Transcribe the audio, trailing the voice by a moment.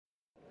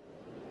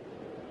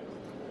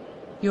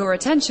Your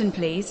attention,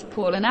 please.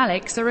 Paul and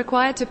Alex are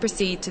required to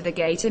proceed to the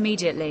gate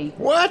immediately.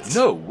 What?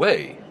 No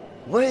way.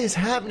 What is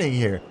happening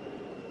here?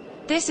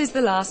 This is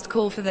the last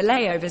call for the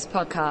Layovers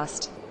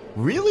podcast.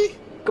 Really?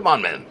 Come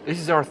on, man.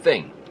 This is our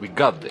thing. We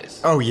got this.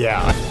 Oh,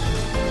 yeah.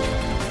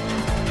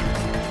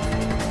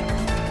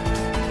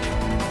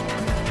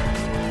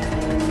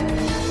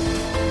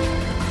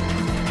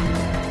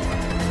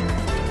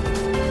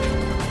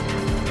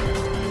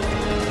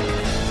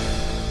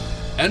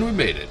 And we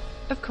made it.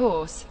 Of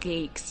course,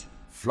 geeks.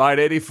 Flight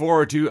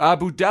 84 to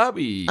Abu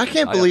Dhabi. I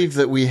can't believe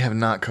that we have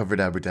not covered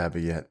Abu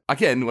Dhabi yet.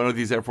 Again, one of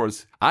these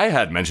airports I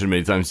had mentioned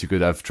many times you could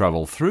have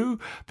traveled through,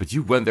 but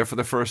you went there for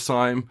the first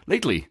time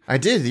lately. I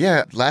did,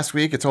 yeah. Last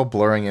week, it's all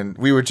blurring, and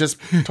we were just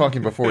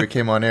talking before we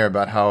came on air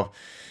about how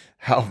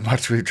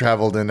much we've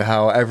traveled and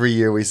how every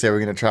year we say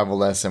we're going to travel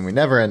less, and we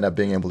never end up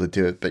being able to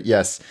do it. But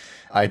yes,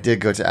 I did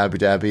go to Abu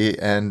Dhabi,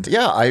 and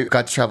yeah, I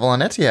got to travel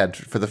on Etihad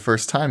for the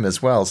first time as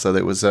well. So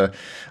it was a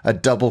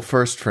double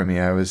first for me.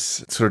 I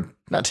was sort of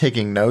not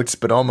taking notes,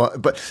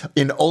 but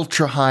in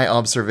ultra high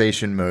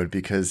observation mode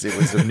because it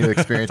was a new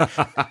experience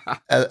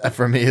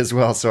for me as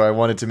well. So I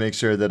wanted to make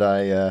sure that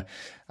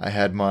I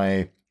had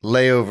my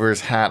layovers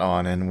hat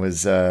on and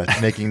was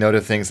making note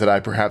of things that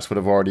I perhaps would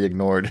have already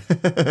ignored.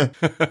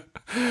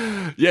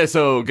 Yeah,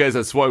 so guys,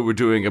 that's why we're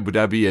doing Abu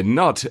Dhabi and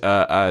not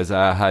as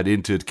I had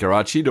hinted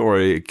Karachi. Don't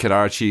worry,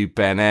 Karachi,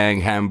 Penang,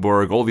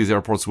 Hamburg, all these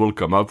airports will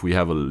come up. We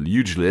have a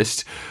huge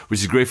list,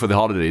 which is great for the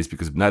holidays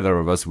because neither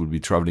of us will be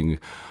traveling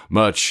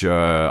much.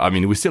 I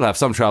mean, we still have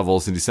some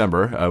travels in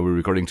December. We're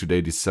recording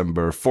today,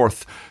 December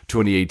 4th,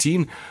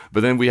 2018.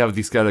 But then we have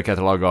this kind of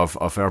catalog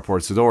of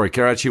airports. So don't worry,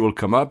 Karachi will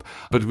come up.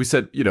 But we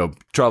said,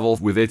 travel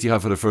with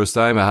Etihad for the first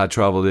time. I had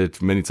traveled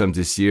it many times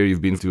this year.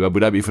 You've been to Abu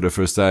Dhabi for the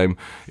first time.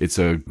 It's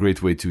a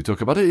great way to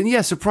talk about it. And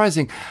yeah,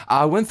 surprising.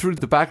 I went through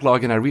the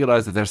backlog and I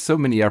realized that there's so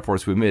many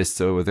airports we missed.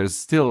 So there's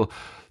still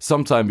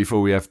some time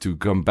before we have to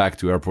come back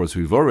to airports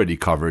we've already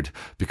covered,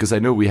 because I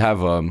know we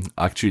have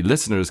actually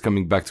listeners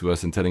coming back to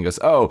us and telling us,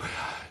 oh,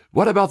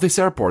 what about this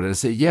airport? And I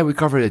say, yeah, we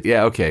covered it.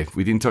 Yeah, okay.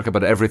 We didn't talk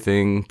about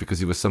everything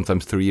because it was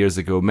sometimes 3 years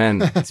ago.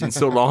 Man, it's been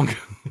so long.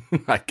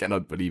 I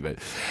cannot believe it.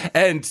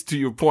 And to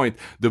your point,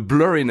 the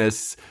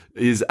blurriness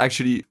is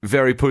actually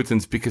very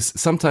potent because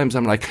sometimes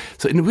I'm like,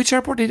 so in which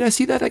airport did I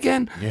see that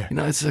again? Yeah.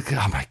 It's like,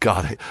 oh my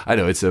God. I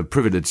know it's a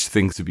privileged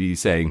thing to be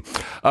saying.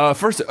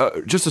 First,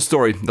 just a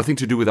story, nothing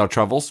to do with our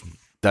travels,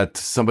 that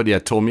somebody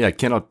had told me. I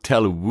cannot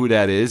tell who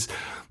that is,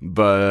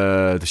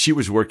 but she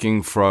was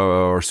working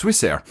for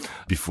Swiss Air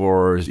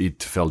before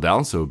it fell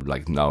down. So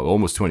like now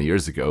almost 20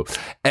 years ago.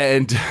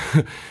 And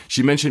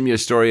she mentioned me a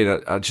story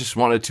and I just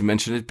wanted to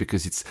mention it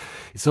because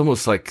it's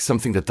almost like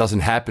something that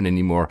doesn't happen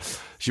anymore.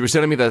 She was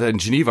telling me that in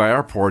Geneva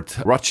airport,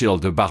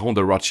 Rothschild, the Baron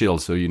de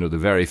Rothschild, so, the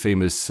very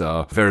famous,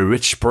 very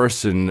rich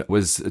person,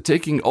 was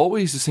taking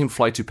always the same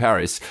flight to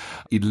Paris.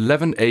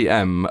 11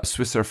 a.m.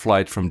 Swiss Air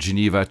flight from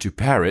Geneva to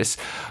Paris.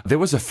 There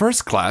was a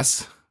first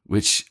class,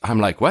 which I'm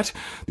like, what?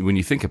 When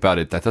you think about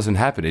it, that doesn't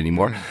happen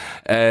anymore.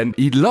 And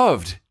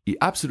he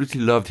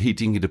absolutely loved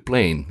heating the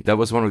plane. That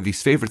was one of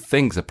his favorite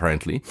things,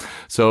 apparently.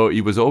 So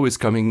he was always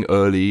coming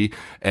early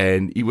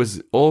and he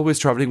was always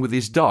traveling with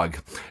his dog.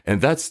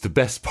 And that's the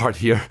best part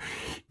here.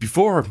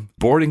 Before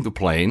boarding the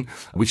plane,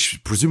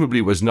 which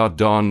presumably was not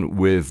done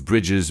with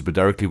bridges, but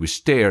directly with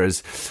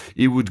stairs,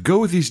 he would go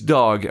with his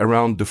dog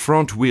around the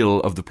front wheel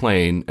of the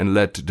plane and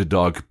let the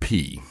dog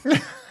pee.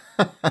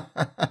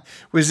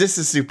 Was this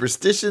a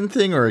superstition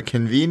thing or a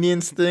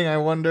convenience thing, I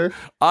wonder?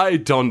 I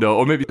don't know.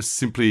 Or maybe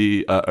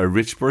simply a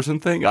rich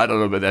person thing. I don't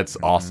know, but that's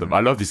awesome.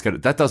 I love this kind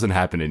of... That doesn't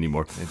happen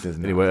anymore. It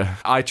doesn't. Anyway,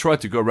 I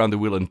tried to go around the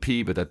wheel and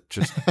pee, but that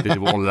just they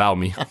won't allow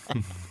me.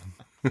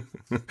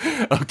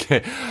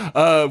 Okay.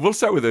 We'll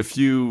start with a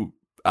few...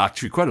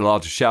 Actually, quite a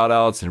lot of shout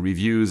outs and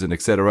reviews and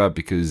etc.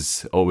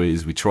 because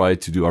always we try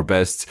to do our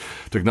best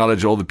to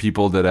acknowledge all the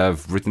people that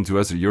have written to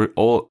us. You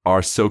all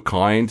are so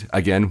kind.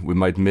 Again, we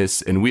might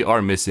miss, and we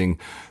are missing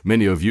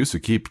many of you, so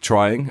keep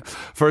trying.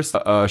 First,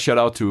 shout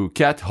out to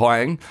Kat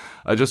Hoang.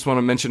 I just want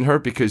to mention her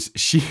because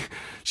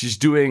she's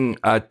doing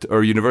at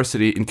her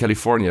university in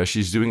California,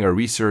 she's doing a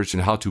research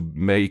on how to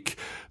make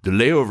the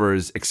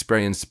layovers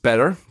experience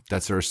better.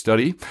 That's her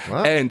study.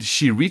 Wow. And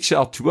she reached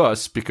out to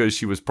us because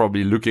she was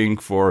probably looking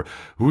for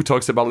who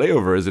talks about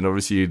layovers. And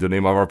obviously the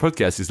name of our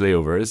podcast is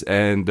Layovers.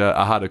 And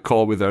I had a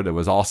call with her that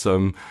was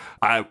awesome.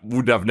 I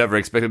would have never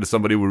expected that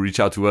somebody would reach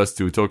out to us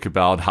to talk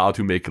about how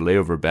to make a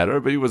layover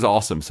better, but it was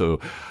awesome. So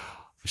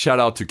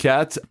shout out to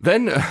Kat.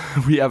 Then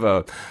we have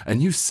a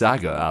new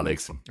saga,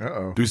 Alex.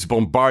 Uh-oh. Those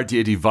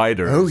Bombardier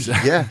dividers. Oh,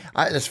 yeah.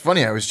 It's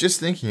funny. I was just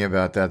thinking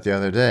about that the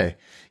other day.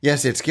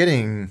 Yes, it's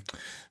getting...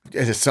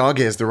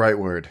 Saga is the right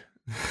word.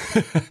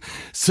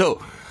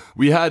 So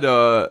we had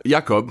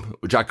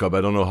Jacob,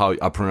 I don't know how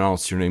I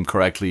pronounce your name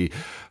correctly,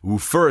 who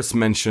first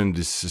mentioned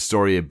this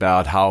story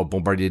about how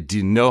Bombardier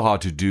didn't know how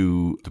to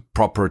do the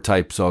proper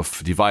types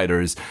of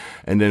dividers.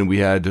 And then we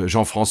had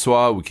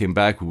Jean-François, who came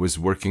back, who was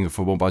working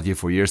for Bombardier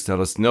for years,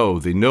 tell us, no,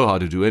 they know how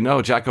to do it.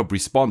 No, Jacob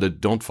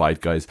responded, don't fight,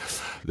 guys.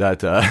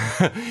 That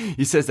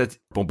he says that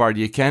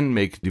Bombardier can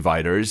make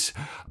dividers,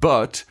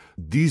 but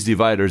these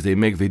dividers they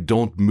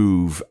don't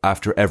move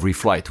after every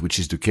flight, which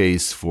is the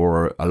case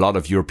for a lot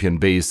of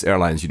European-based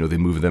airlines. They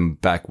move them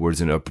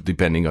backwards and up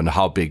depending on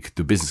how big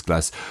the business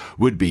class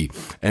would be.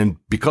 And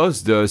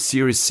because the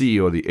Series C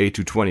or the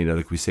A220,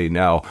 like we say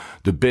now,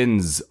 the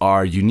bins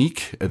are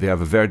unique. They have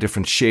a very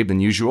different shape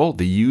than usual.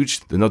 They're huge.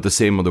 They're not the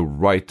same on the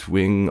right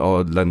wing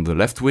or than the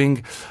left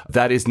wing.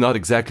 That is not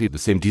exactly the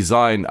same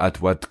design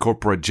at what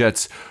corporate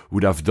jets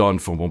would have done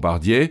for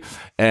Bombardier.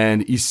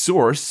 And his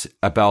source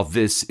about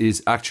this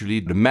is actually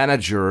the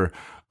manager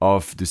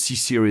of the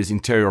C-Series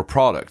interior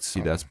products.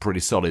 That's pretty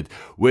solid,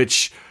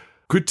 which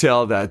could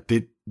tell that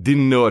they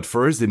didn't know at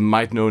first. They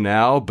might know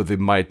now, but they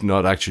might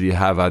not actually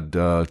have had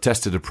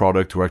tested the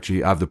product to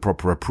actually have the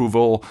proper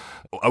approval.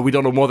 We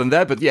don't know more than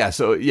that, but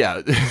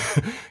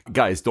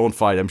guys, don't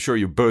fight. I'm sure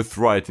you're both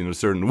right in a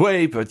certain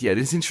way, but yeah,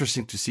 it's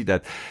interesting to see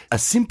that a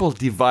simple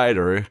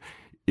divider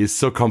is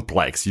so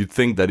complex. You'd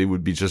think that it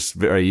would be just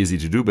very easy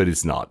to do, but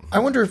it's not. I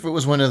wonder if it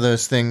was one of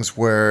those things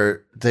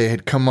where they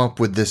had come up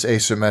with this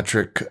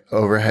asymmetric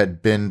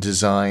overhead bin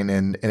design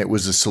and it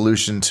was a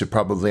solution to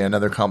probably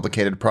another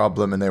complicated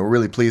problem and they were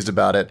really pleased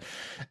about it.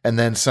 And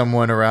then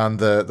someone around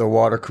the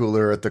water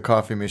cooler at the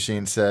coffee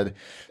machine said,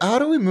 how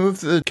do we move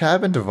the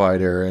cabin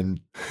divider?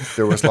 And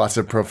there was lots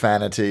of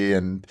profanity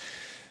and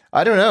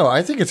I don't know.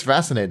 I think it's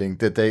fascinating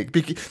that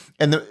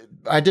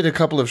I did a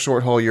couple of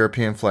short-haul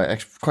European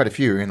flights, quite a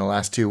few in the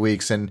last 2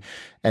 weeks, and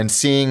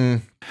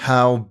seeing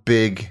how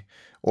big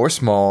or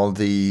small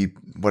the,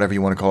 whatever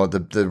you want to call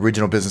it, the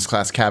regional business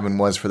class cabin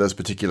was for those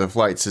particular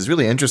flights is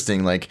really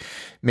interesting. Like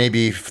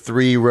maybe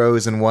 3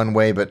 rows in one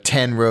way, but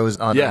 10 rows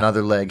on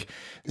another leg.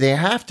 They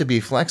have to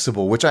be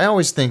flexible, which I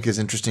always think is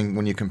interesting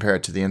when you compare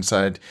it to the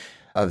inside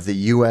of the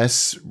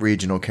U.S.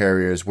 regional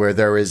carriers, where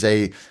there is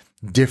a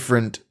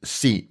different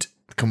seat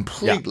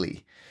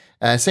completely.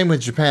 Yeah. Same with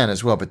Japan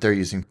as well, but they're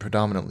using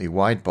predominantly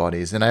wide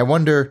bodies. And I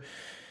wonder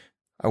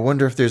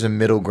if there's a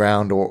middle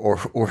ground or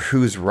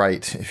who's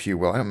right, if you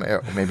will.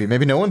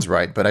 Maybe no one's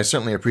right, but I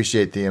certainly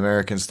appreciate the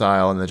American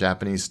style and the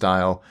Japanese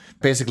style,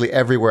 basically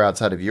everywhere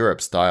outside of Europe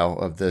style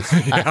of this.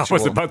 I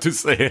was about to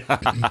say.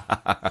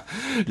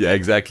 Yeah,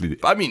 exactly.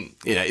 I mean,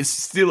 it's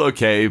still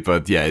okay,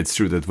 but yeah, it's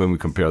true that when we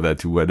compare that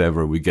to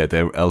whatever we get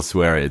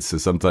elsewhere,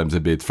 it's sometimes a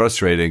bit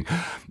frustrating.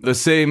 The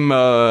same,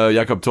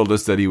 Jakob told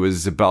us that he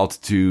was about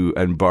to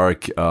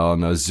embark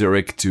on a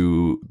Zurich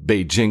to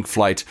Beijing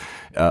flight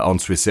on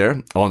Swiss,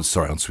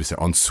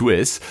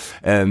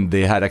 and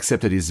they had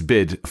accepted his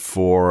bid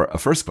for a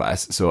first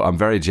class. So I'm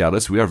very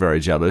jealous. We are very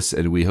jealous,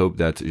 and we hope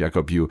that,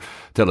 Jakob, you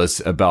tell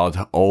us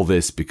about all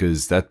this,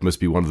 because that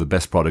must be one of the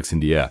best products in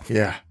the air.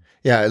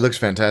 Yeah, it looks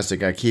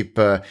fantastic. I keep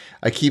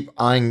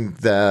eyeing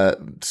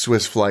the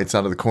Swiss flights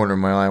out of the corner of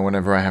my eye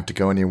whenever I have to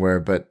go anywhere,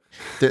 but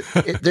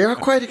they are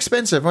quite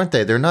expensive, aren't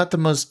they? They're not the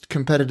most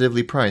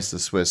competitively priced, the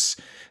Swiss,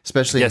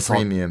 especially in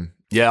premium.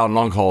 Yeah, on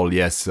long haul,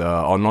 yes.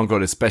 On long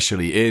haul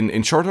especially.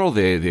 In short haul,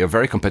 they are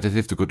very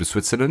competitive to go to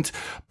Switzerland,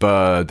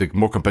 but they're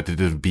more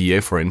competitive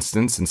BA, for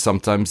instance, and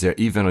sometimes they're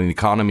even on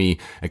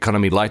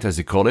economy light, as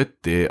they call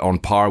it. They're on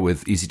par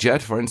with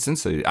EasyJet, for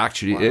instance. So it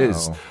actually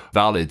is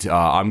valid.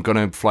 I'm going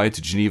to fly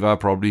to Geneva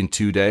probably in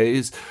 2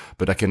 days,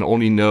 but I can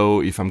only know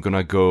if I'm going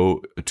to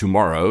go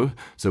tomorrow.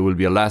 So it will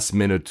be a last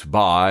minute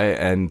buy.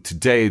 And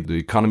today, the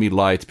economy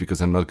light,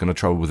 because I'm not going to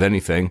travel with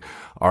anything,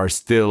 are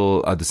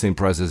still at the same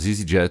price as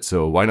EasyJet.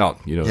 So why not?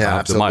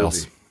 Have the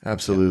miles.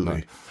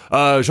 Absolutely.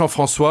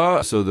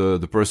 Jean-François, so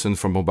the person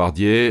from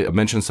Bombardier,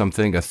 mentioned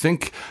something. I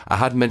think I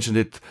had mentioned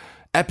it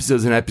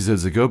episodes and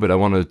episodes ago, but I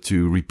wanted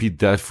to repeat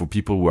that for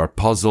people who are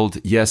puzzled.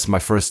 Yes, my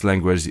first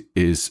language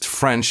is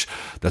French.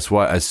 That's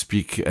why I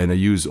speak and I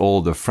use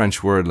all the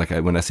French word. Like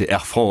when I say Air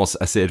France,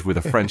 I say it with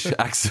a French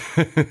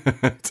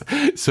accent.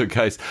 So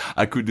guys,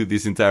 I could do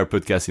this entire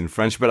podcast in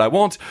French, but I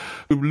won't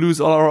lose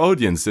all our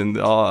audience. And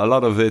a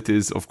lot of it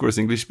is, of course,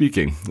 English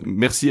speaking.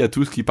 Merci à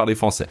tous qui parlent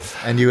français.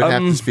 And you would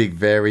have to speak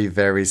very,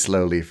 very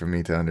slowly for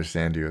me to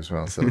understand you as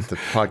well. So the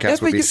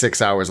podcast would be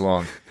 6 hours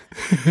long.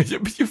 Yeah,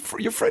 but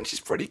your French is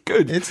pretty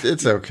good.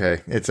 It's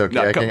okay. It's okay.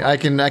 No, I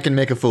can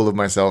make a fool of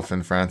myself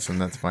in France, and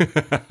that's fine.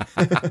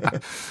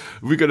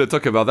 We're going to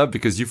talk about that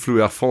because you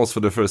flew Air France for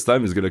the first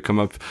time. It's going to come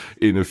up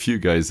in a few,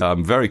 guys.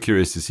 I'm very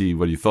curious to see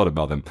what you thought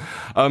about them.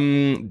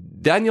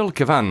 Daniel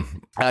Cavan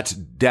at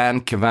Dan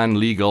Cavan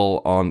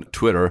Legal on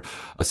Twitter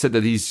said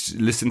that he's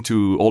listened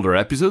to older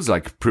episodes,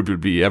 like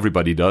probably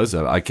everybody does.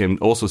 I can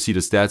also see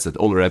the stats that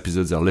older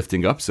episodes are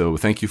lifting up. So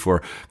thank you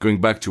for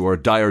going back to our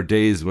dire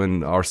days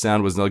when our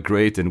sound was not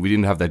great and we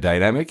didn't have that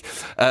dynamic.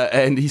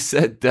 And he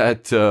said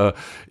that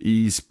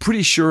he's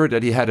pretty sure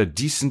that he had a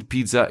decent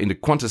pizza in the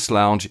Qantas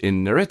Lounge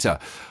in Narita.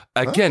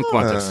 Again,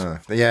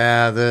 Qantas.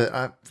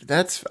 Yeah,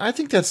 I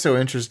think that's so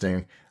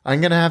interesting. I'm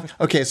going to have...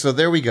 Okay, so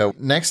there we go.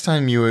 Next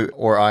time you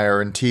or I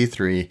are in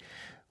T3,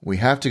 we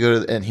have to go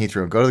to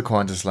Heathrow, go to the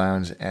Qantas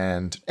Lounge,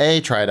 and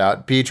A, try it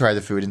out, B, try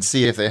the food, and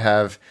C, if they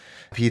have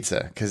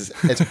pizza, because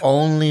it's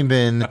only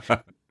been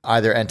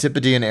either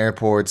Antipodean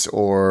airports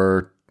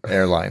or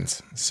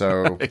airlines.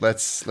 So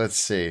let's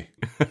see.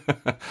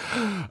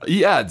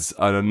 He adds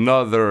on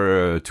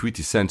another tweet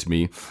he sent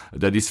me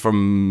that he's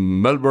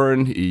from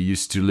Melbourne. He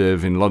used to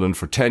live in London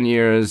for 10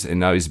 years, and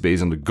now he's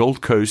based on the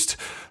Gold Coast.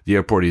 The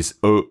airport is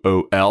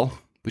OOL.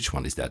 Which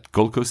one is that?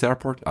 Gold Coast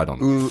Airport? I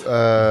don't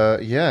know.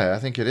 Yeah, I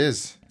think it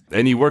is.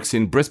 And he works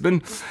in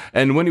Brisbane.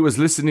 And when he was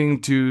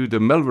listening to the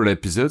Melbourne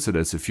episode, so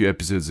that's a few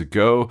episodes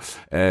ago,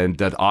 and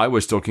that I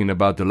was talking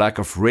about the lack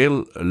of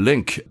rail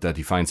link that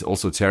he finds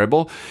also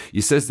terrible, he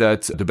says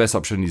that the best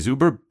option is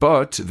Uber,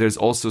 but there's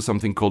also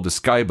something called the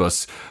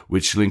Skybus,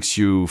 which links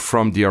you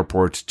from the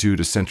airport to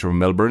the center of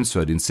Melbourne. So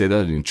I didn't say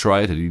that, I didn't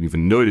try it, I didn't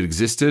even know it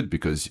existed,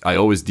 because I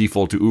always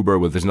default to Uber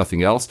when there's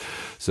nothing else.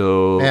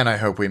 So, and I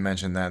hope we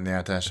mentioned that in the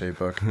Attaché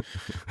book.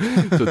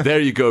 So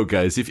there you go,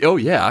 guys.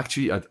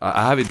 Actually,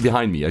 I have it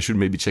behind me. I should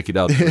maybe check it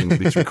out during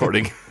this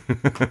recording.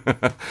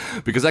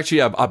 Because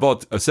actually I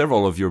bought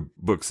several of your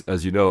books,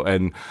 as you know,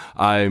 and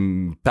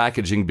I'm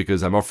packaging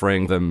because I'm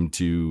offering them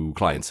to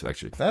clients,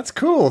 actually. That's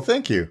cool.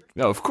 Thank you.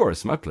 No, of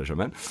course. My pleasure,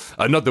 man.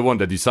 Not the one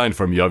that you signed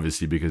for me,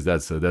 obviously, because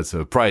that's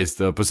a prized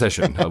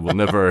possession. I will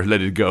never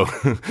let it go.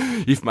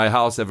 If my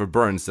house ever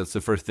burns, that's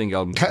the first thing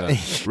I'll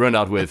run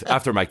out with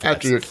after my cat.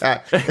 After your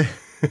cat.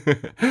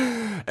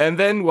 And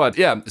then what?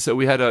 Yeah, so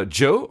we had a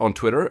Joe on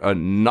Twitter, a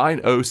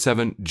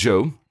 907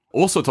 Joe.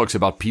 Also talks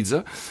about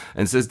pizza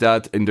and says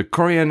that in the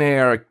Korean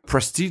Air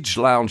Prestige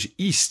Lounge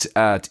East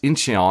at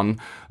Incheon,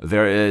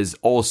 there is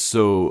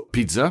also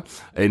pizza.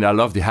 And I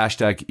love the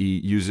hashtag he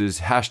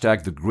uses,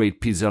 hashtag the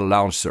Great Pizza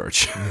Lounge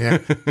Search. Yeah.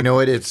 You know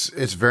what? It's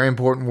very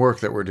important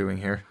work that we're doing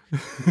here.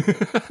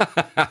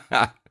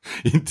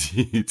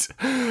 Indeed.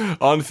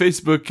 On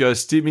Facebook,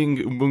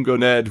 Steaming Mungo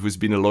Ned, who's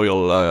been a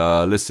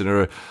loyal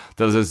listener,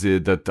 tells us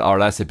that our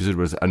last episode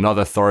was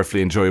another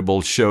thoroughly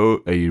enjoyable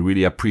show. He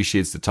really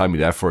appreciates the time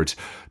and effort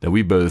that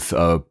we both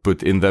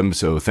put in them.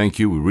 So thank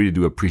you. We really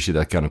do appreciate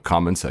that kind of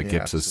comments. That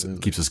keeps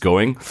us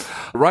going.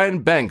 Ryan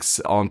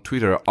Banks on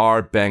Twitter,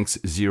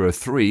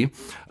 rbanks03,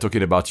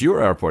 talking about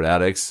your airport,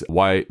 Alex,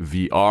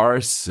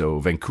 YVR, so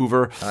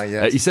Vancouver.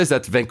 Yes. He says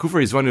that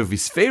Vancouver is one of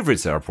his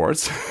favorite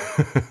airports.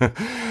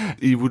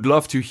 He would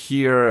love to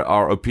hear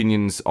our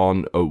opinions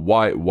on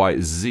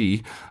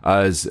YYZ,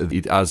 as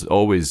it has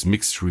always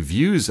mixed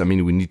reviews. I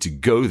mean, we need to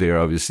go there,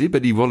 obviously,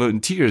 but he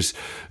volunteers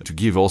to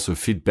give also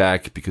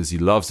feedback because he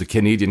loves the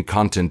Canadian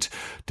content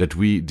that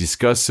we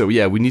discuss. So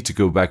yeah, we need to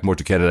go back more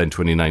to Canada in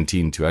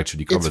 2019 to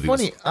actually cover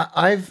this. It's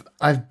funny.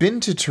 I've been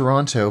to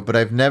Toronto, but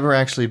I've never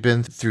actually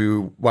been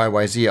through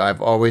YYZ.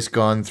 I've always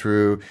gone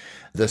through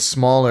the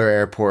smaller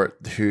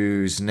airport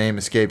whose name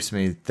escapes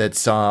me,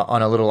 that's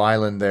on a little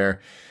island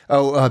there.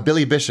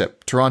 Billy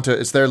Bishop, Toronto.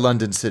 It's their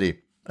London City,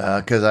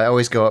 because I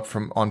always go up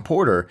on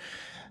Porter,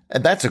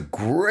 and that's a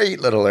great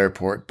little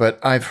airport. But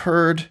I've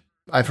heard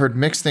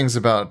mixed things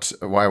about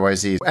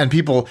YYZ, and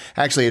people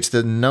actually, it's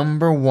the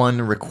number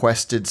one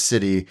requested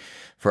city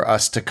for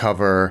us to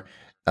cover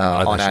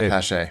on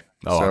Attaché.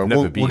 Oh, so I've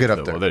never we'll get up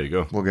though. there. Well, there you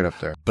go. We'll get up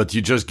there. But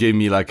you just gave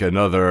me like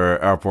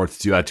another airport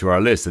to add to our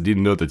list. I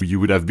didn't know that you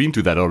would have been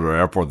to that other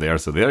airport there.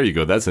 So there you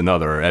go. That's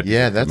another episode.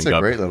 Yeah, that's a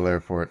great little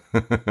airport.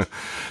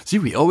 See,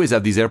 we always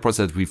have these airports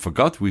that we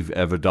forgot we've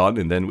ever done.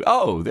 And then,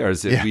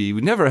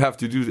 we never have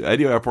to do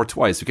any airport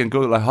twice. We can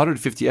go like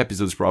 150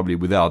 episodes probably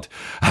without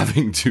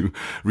having to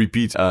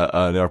repeat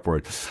an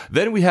airport.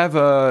 Then we have,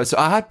 so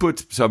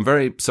I'm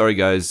very sorry,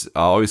 guys.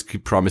 I always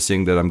keep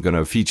promising that I'm going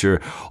to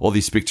feature all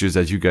these pictures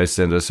that you guys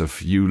send us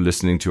of you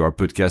listening to our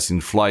podcast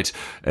in flight.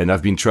 And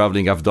I've been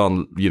traveling. I've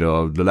done,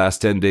 the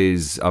last 10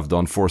 days, I've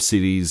done 4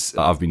 cities.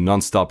 I've been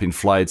nonstop in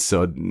flights.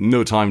 So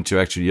no time to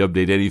actually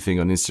update anything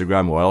on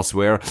Instagram or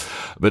elsewhere.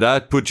 But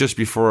I'd put, just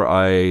before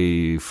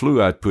I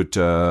flew, I'd put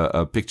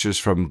pictures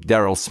from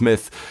Daryl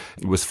Smith,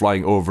 who was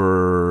flying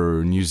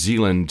over New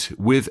Zealand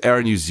with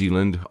Air New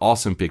Zealand.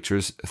 Awesome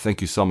pictures.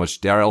 Thank you so much,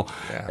 Daryl.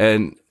 Yeah.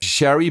 And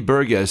Sherry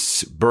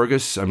Burgess,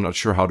 I'm not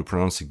sure how to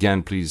pronounce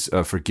again, please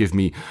forgive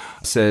me,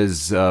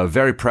 says,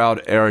 very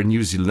proud Air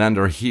New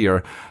Zealander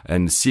here,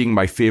 and seeing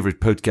my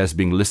favorite podcast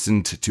being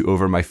listened to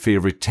over my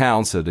favorite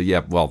town. So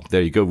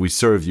there you go. We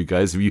serve you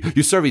guys.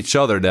 You serve each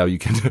other now. You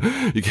can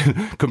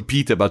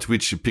compete about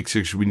which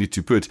pictures we need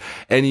to put.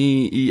 And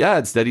he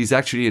adds that he's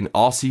actually an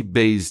Aussie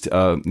based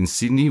in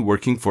Sydney,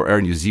 working for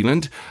Air New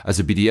Zealand as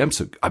a BDM.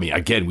 So, I mean,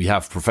 again, we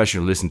have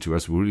professionals listen to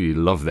us. We really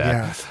love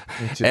that.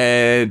 Yeah,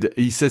 and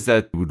he says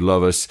that he would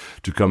love us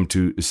to come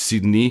to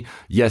Sydney.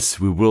 Yes,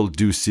 we will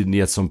do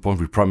Sydney at some point.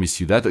 We promise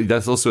you that.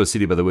 That's also a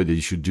city, by the way, that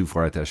you should do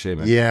for Attaché,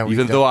 man. Yeah,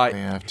 even though I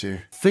have to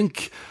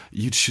think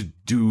you should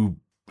do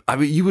I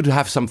mean, you would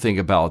have something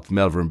about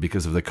Melbourne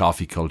because of the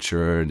coffee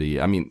culture.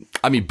 I mean,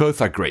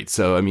 both are great.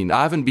 So, I mean,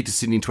 I haven't been to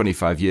Sydney in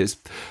 25 years.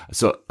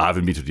 So I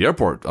haven't been to the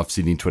airport of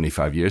Sydney in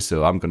 25 years.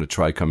 So I'm going to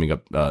try coming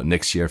up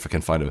next year if I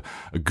can find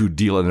a good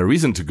deal and a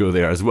reason to go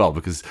there as well,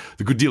 because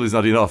the good deal is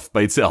not enough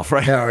by itself,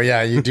 right? Oh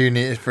yeah, you do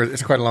need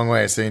it's quite a long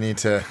way. So you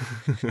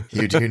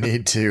do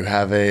need to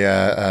have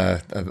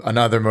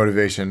another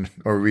motivation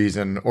or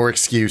reason or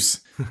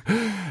excuse.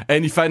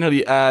 And he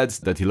finally adds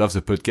that he loves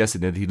the podcast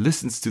and that he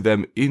listens to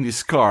them in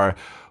his car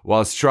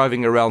whilst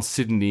driving around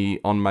Sydney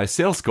on my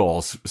sales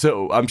calls.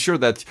 So I'm sure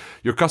that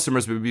your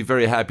customers will be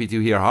very happy to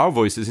hear our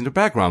voices in the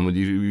background when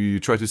you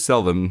try to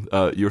sell them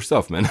your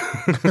stuff, man.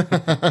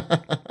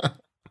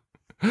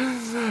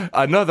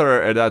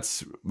 Another,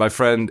 that's my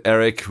friend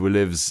Eric, who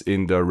lives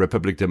in the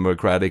Republic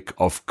Democratic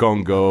of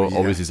Congo.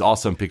 Always his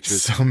awesome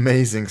pictures. It's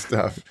amazing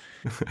stuff.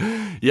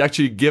 He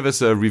actually gave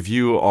us a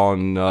review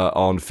on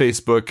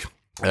Facebook.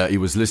 He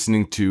was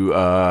listening to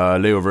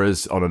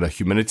layovers on a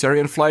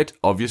humanitarian flight,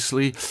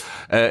 obviously.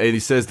 And he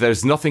says,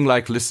 there's nothing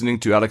like listening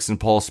to Alex and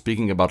Paul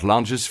speaking about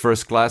lounges,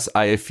 first class,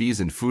 IFEs,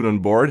 and food on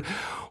board,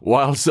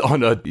 whilst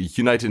on a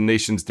United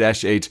Nations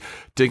Dash 8,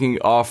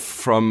 taking off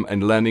from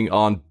and landing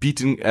on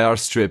beaten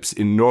airstrips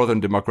in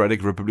Northern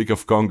Democratic Republic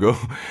of Congo.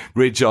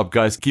 Great job,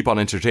 guys. Keep on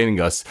entertaining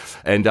us.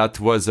 And that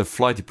was a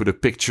flight. He put a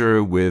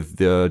picture with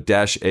the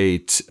Dash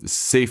 8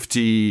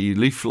 safety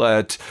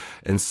leaflet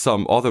and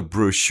some other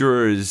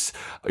brochures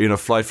in a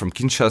flight from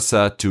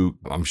Kinshasa to,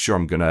 I'm sure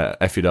I'm going to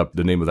F it up,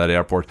 the name of that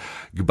airport,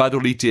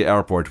 Gbadolite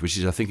Airport, which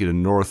is, I think, in the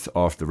north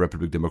of the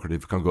Republic Democratic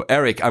of Congo.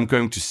 Eric, I'm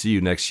going to see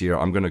you next year.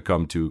 I'm going to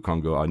come to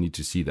Congo. I need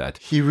to see that.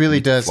 He really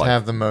does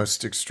have the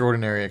most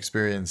extraordinary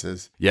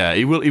experiences. Yeah,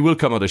 he will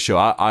come on the show.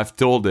 I've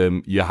told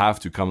him you have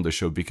to come on the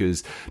show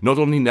because not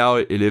only now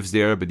he lives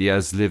there, but he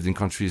has lived in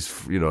countries,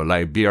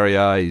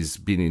 Liberia.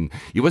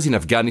 He was in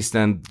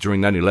Afghanistan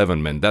during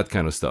 9/11, man, that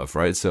kind of stuff,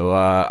 right? So,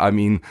 I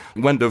mean,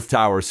 when the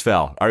towers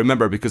fell, I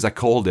remember because I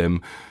called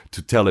him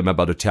to tell him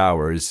about the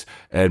towers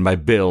and my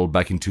bill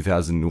back in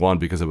 2001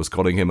 because I was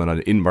calling him on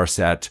an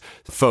Inmarsat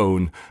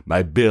phone.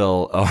 My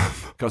bill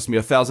cost me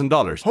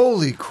 $1,000.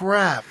 Holy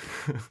crap.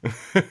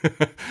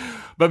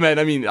 But man,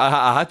 I mean,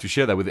 I had to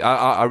share that with you.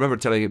 I remember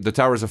telling him the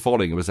towers are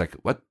falling. It was like,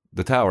 what?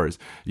 The towers?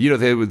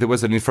 There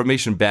was an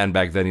information ban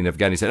back then in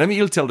Afghanistan. I mean,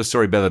 you'll tell the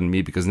story better than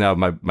me because now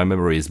my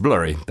memory is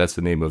blurry. That's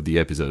the name of the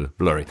episode,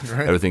 blurry.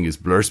 Right. Everything is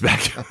blurs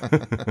back.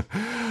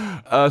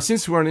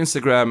 Since we're on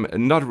Instagram,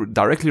 not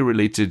directly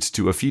related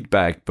to a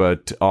feedback,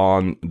 but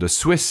on the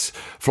FlySwiss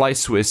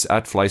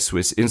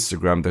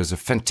Instagram, there's a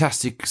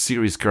fantastic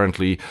series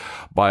currently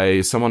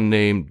by someone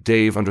named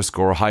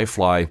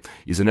Dave_Highfly.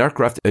 He's an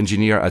aircraft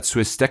engineer at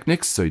Swiss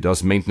Technics, so he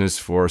does maintenance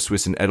for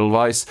Swiss and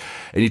Edelweiss,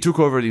 and he took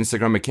over the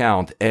Instagram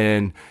account.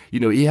 And,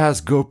 he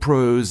has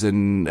GoPros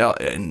and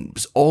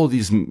all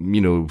these,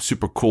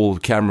 super cool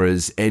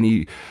cameras, and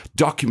he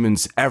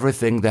documents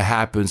everything that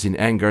happens in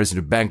hangars, in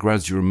the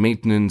backgrounds during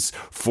maintenance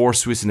for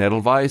Swiss and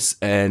Edelweiss.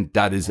 And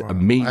that is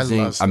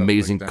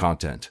amazing like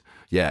content.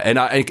 Yeah. And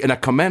I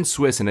commend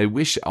Swiss, and I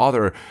wish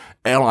other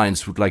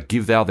airlines would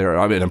give out their,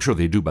 I mean, I'm sure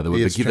they do, by the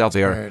way, but give out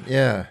their,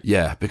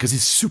 yeah, because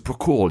it's super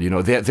cool.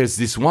 There's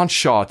this one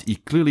shot, he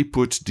clearly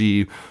put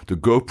the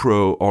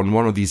GoPro on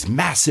one of these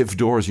massive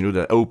doors,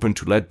 that open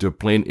to let the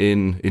plane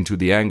into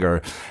the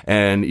hangar.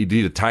 And he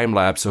did a time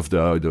lapse of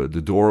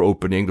the door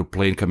opening, the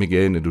plane coming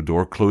in and the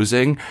door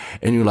closing.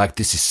 And you're like,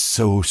 this is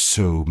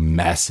so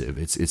massive.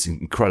 It's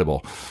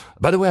incredible.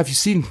 By the way, have you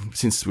seen,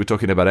 since we're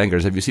talking about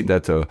hangars, have you seen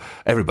that,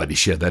 everybody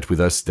shared that with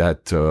us,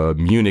 that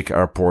Munich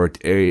airport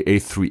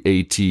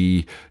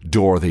A380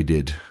 door they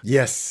did?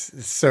 Yes,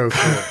 it's so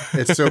cool.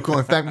 It's so cool.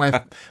 In fact,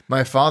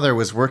 my father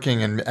was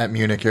working at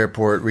Munich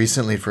airport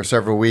recently for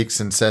several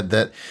weeks and said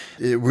that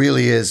it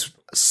really is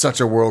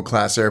such a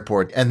world-class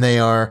airport. And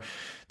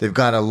they've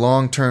got a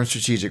long-term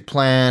strategic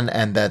plan,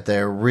 and that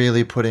they're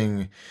really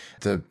putting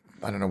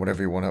I don't know,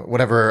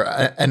 whatever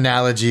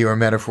analogy or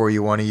metaphor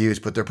you want to use,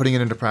 but they're putting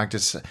it into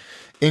practice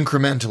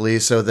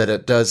incrementally so that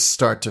it does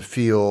start to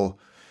feel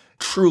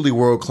truly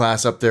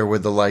world-class, up there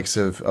with the likes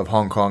of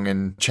Hong Kong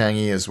and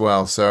Changi as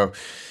well. So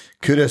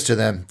kudos to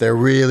them. They're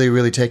really,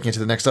 really taking it to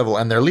the next level,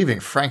 and they're leaving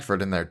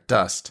Frankfurt in their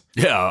dust.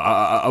 Yeah,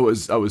 I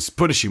was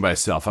punishing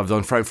myself. I've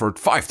done Frankfurt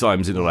 5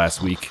 times in the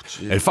last week,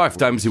 and 5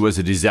 times it was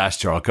a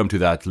disaster. I'll come to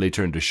that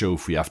later in the show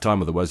if we have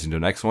time, otherwise in the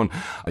next one.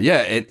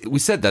 And we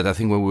said that, I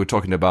think, when we were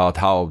talking about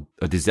how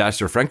a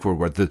disaster Frankfurt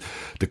was,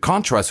 the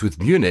contrast with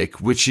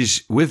Munich, which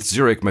is, with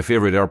Zurich, my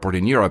favorite airport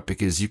in Europe,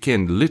 because you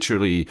can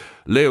literally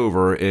lay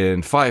over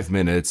in 5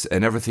 minutes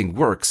and everything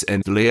works,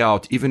 and the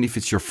layout, even if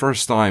it's your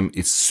first time,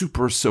 it's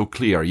so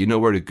clear. You know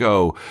where to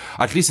go.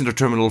 At least in the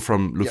terminal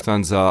from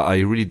Lufthansa,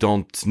 I really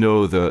don't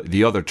know the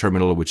the other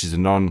terminal, which is a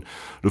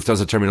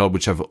non-Lufthansa terminal,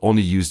 which I've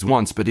only used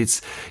once. But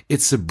it's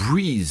a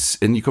breeze,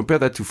 and you compare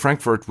that to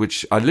Frankfurt,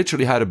 which I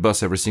literally had a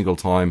bus every single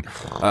time.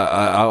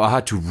 I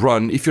had to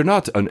run. If you're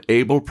not an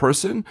able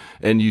person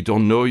and you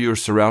don't know your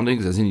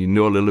surroundings, as in you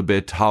know a little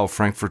bit how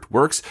Frankfurt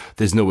works,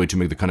 there's no way to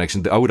make the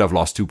connection. I would have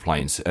lost 2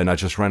 planes, and I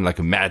just ran like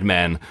a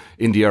madman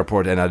in the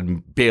airport, and I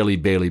barely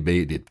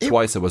made it.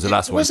 Twice I was the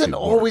last one. It wasn't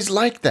always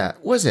like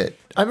that, was it?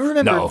 I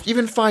remember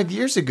even 5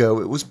 years ago,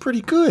 it was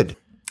pretty good.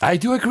 I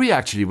do agree,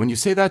 actually. When you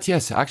say that,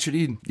 yes,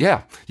 actually,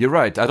 yeah, you're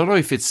right. I don't know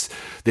if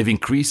they've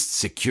increased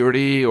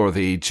security or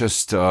they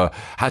just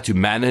had to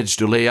manage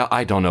the layout.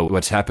 I don't know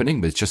what's happening,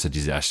 but it's just a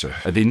disaster.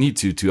 They need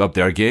to up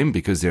their game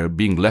because they're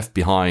being left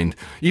behind,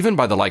 even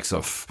by the likes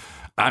of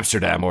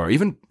Amsterdam or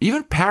even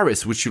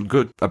Paris, which you'll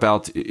go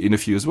about in a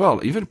few as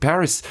well. Even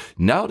Paris,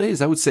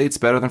 nowadays, I would say it's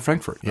better than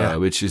Frankfurt,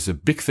 which is a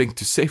big thing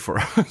to say for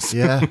us.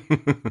 Yeah.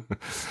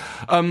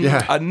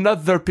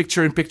 Another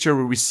picture-in-picture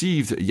we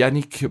received,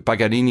 Yannick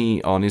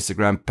Paganini on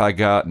Instagram,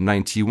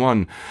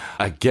 Paga91.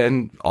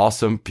 Again,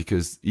 awesome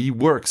because he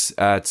works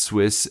at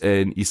Swiss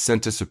and he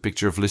sent us a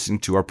picture of listening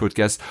to our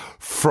podcast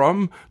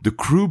from the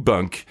crew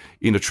bunk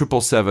in a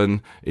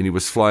 777, and he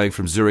was flying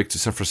from Zurich to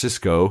San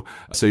Francisco.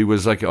 So he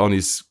was like on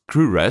his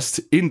crew rest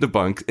in the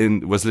bunk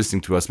and was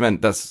listening to us. Man,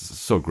 that's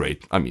so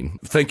great. I mean,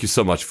 thank you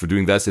so much for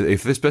doing that.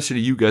 Especially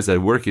you guys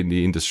that work in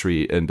the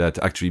industry and that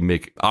actually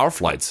make our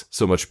flights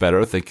so much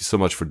better. Thank you so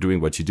much for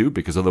doing what you do,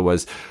 because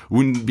otherwise we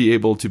wouldn't be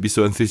able to be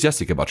so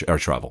enthusiastic about air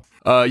travel.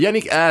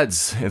 Yannick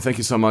adds, and thank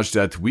you so much,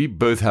 that we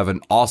both have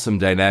an awesome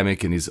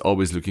dynamic and he's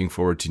always looking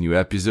forward to new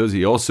episodes.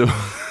 He also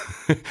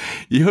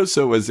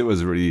was, it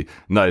was really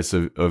nice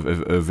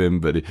of him,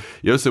 but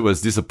he also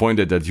was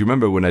disappointed that, you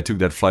remember when I took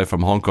that flight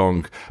from Hong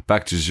Kong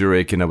back to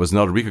Zurich and I was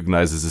not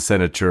recognized as a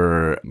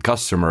Senator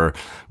customer,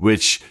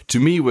 which to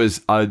me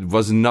I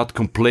was not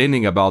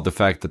complaining about the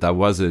fact that I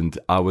wasn't.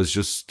 I was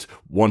just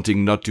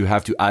wanting not to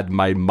have to add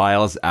my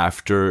miles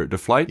after the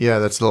flight. Yeah,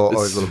 that's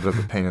always a little bit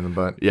of a pain in the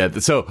butt. Yeah,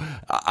 so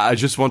I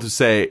just want to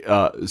say,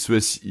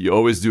 Swiss, you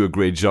always do a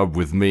great job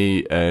with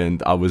me,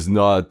 and I was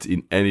not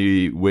in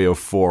any way or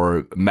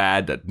form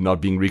mad at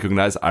not being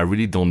recognized. I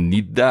really don't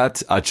need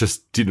that. I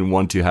just didn't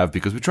want to have,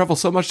 because we travel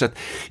so much that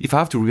if I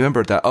have to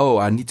remember that,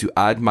 I need to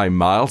add my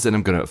miles, then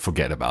I'm going to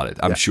forget about it,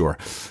 I'm sure.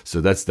 So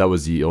that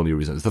was the only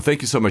reason. So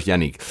thank you so much,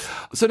 Yannick.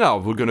 So now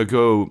we're going to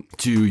go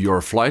to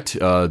your flight,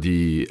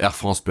 the Air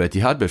France to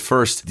Etihad. But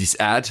first, this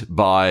ad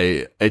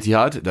by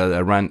Etihad that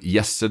I ran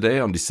yesterday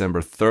on December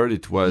 3rd.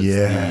 It was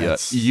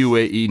the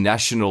UAE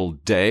National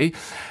Day.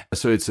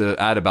 So it's an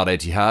ad about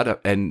Etihad.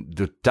 And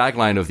the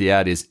tagline of the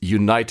ad is,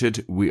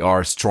 "United, we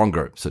are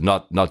stronger." So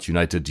not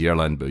United the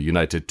airline, but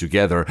United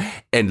together.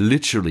 And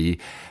literally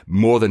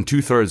more than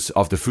 2/3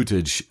 of the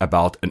footage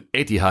about an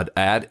Etihad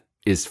ad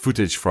is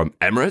footage from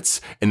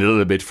Emirates and a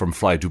little bit from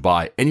Fly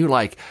Dubai. And you're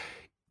like,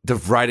 the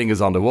writing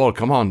is on the wall.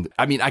 Come on.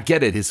 I mean, I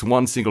get it. It's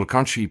one single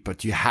country,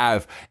 but you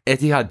have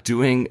Etihad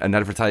doing an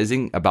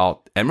advertising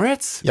about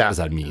Emirates? Yeah. What does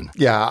that mean?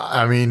 Yeah,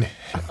 I mean,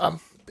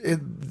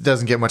 it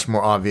doesn't get much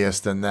more obvious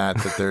than that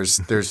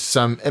there's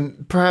some,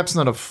 and perhaps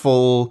not a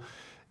full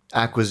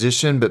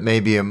acquisition, but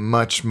maybe a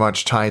much,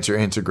 much tighter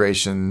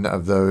integration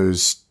of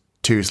those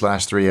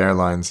 2/3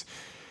 airlines.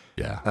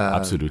 Yeah,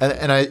 absolutely.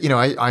 And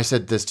I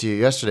said this to you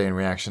yesterday in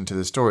reaction to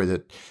the story,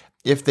 that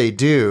if they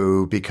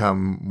do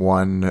become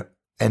one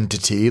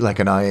entity like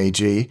an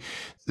IAG,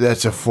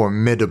 that's a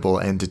formidable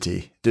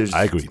entity.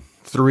 I agree.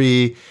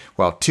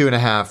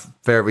 2.5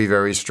 very,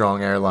 very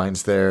strong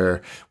airlines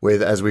there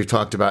with, as we've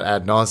talked about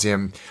ad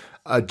nauseum,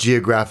 a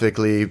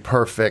geographically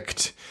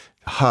perfect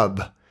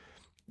hub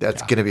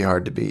that's going to be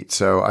hard to beat.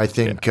 So I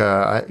think,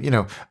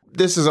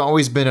 this has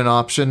always been an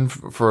option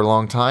for a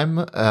long time.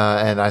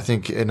 And I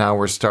think now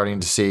we're starting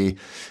to see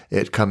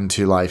it come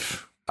to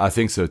life. I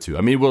think so too.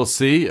 I mean, we'll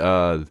see.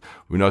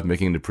 We're not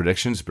making the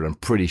predictions, but I'm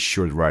pretty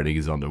sure the writing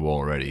is on the wall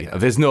already. Yeah.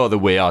 There's no other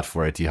way out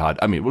for Etihad.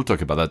 I mean, we'll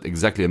talk about that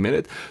exactly in a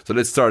minute. So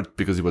let's start,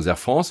 because it was Air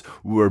France.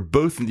 We were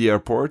both in the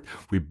airport.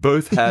 We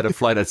both had a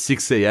flight at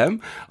 6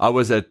 a.m. I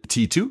was at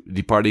T2,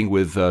 departing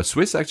with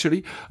Swiss,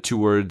 actually,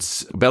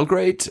 towards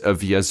Belgrade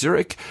via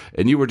Zurich.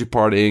 And you were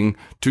departing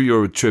to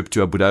your trip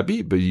to Abu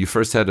Dhabi, but you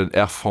first had an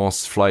Air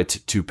France flight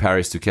to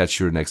Paris to catch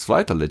your next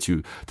flight. I'll let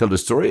you tell the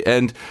story.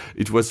 And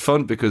it was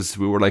fun because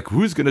we were like,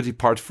 who's going to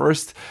depart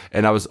first?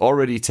 And I was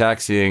already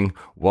taxiing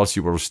whilst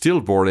you were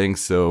still boarding.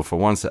 So for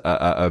once,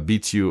 I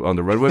beat you on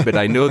the runway. But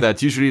I know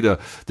that usually the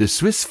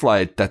Swiss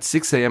flight, that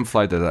 6 a.m.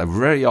 flight that I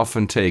very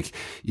often take,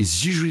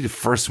 is usually the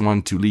first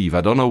one to leave.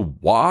 I don't know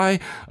why.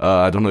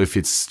 I don't know if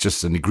it's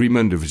just an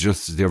agreement, if it's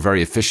just they're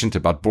very efficient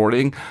about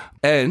boarding.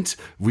 And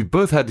we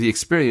both had the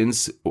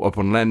experience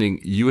upon landing,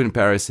 you in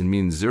Paris and me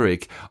in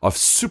Zurich, of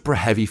super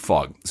heavy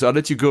fog. So I'll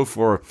let you go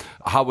for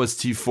how was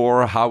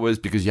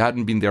T4, because you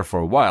hadn't been there for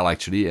a while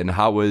actually, and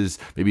how was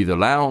maybe the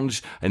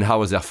lounge, and how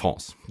was Air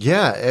France?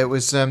 Yeah, it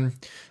was, like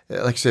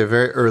I say, a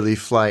very early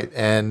flight,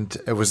 and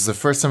it was the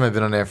first time I've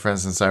been on Air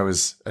France since I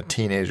was a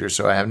teenager,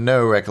 so I have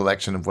no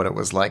recollection of what it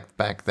was like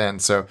back then.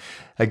 So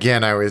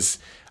again, I was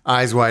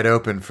eyes wide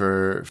open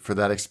for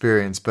that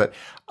experience. But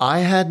I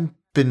hadn't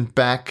been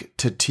back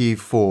to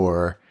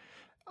T4,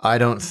 I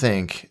don't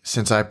think,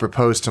 since I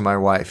proposed to my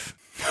wife.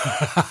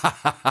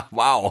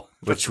 Wow.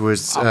 Which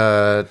was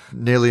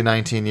nearly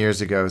 19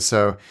 years ago.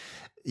 So,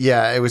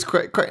 yeah, it was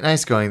quite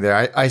nice going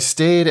there. I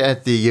stayed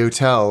at the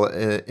hotel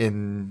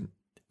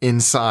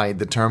inside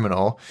the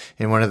terminal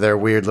in one of their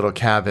weird little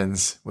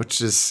cabins,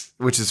 which is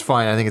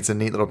fine. I think it's a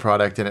neat little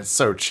product, and it's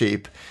so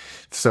cheap.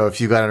 So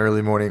if you got an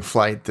early morning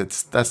flight,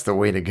 that's the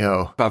way to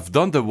go. I've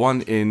done the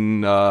one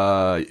in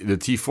the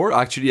T4.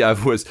 Actually, I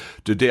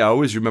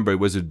always remember it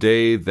was a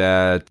day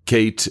that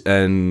Kate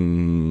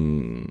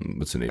and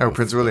what's her name? Oh,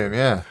 Prince William,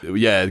 yeah.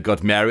 Yeah,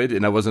 got married,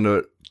 and I was on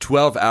a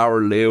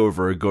 12-hour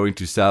layover going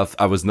to South.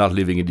 I was not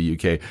living in the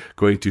UK,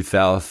 going to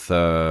South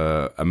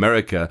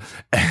America,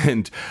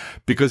 and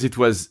because it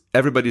was,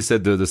 everybody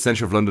said the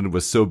center of London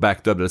was so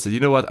backed up that I said,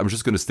 you know what, I'm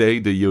just going to stay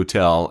in the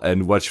hotel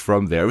and watch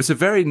from there. It was a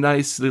very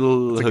nice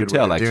little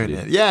hotel,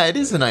 actually. Yeah, it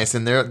is nice,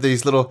 and there are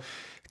these little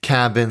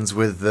cabins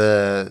with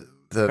the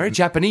very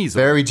Japanese.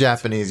 Very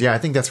Japanese. Yeah, I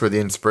think that's where the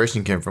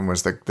inspiration came from,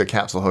 was the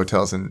capsule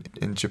hotels in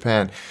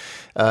Japan.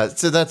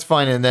 So that's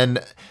fine. And then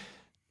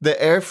the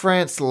Air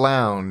France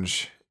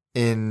lounge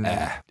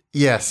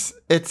yes,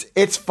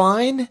 it's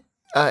fine.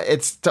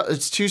 It's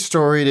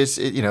 2-storied.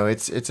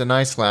 It's a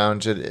nice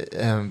lounge.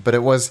 But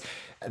it was,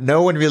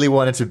 no one really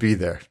wanted to be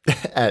there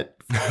at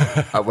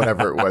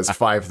whatever it was,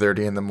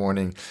 5:30 in the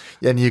morning,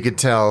 and you could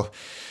tell.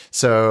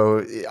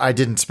 So I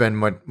didn't spend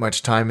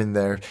much time in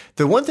there.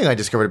 The one thing I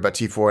discovered about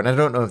T4, and I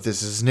don't know if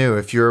this is new,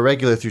 if you're a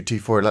regular through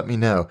T4, let me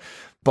know.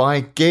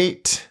 By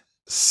gate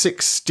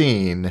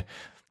 16,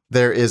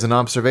 there is an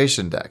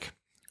observation deck.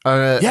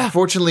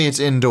 Fortunately, it's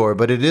indoor,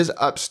 but it is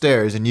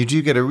upstairs, and you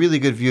do get a really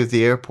good view of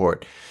the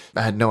airport.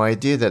 I had no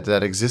idea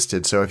that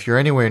existed. So if you're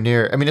anywhere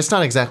near, I mean, it's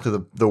not exactly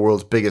the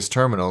world's biggest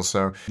terminal.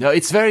 So no,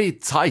 it's very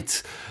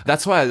tight.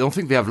 That's why I don't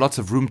think they have lots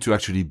of room to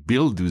actually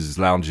build those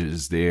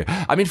lounges there.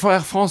 I mean, for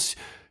Air France,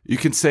 you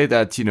can say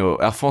that,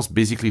 Air France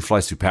basically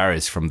flies to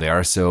Paris from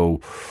there,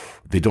 so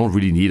they don't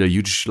really need a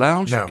huge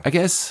lounge, no. I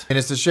guess. And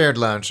it's a shared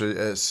lounge.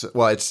 I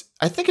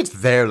think it's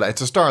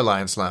it's a Star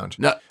Alliance lounge.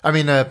 No, I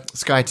mean,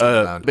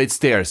 SkyTeam lounge. But it's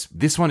theirs.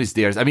 This one is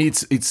theirs. I mean,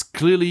 it's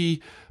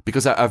clearly,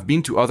 because I've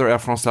been to other Air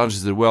France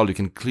lounges in the world, you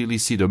can clearly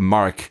see the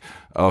mark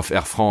of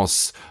Air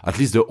France, at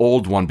least the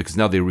old one, because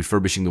now they're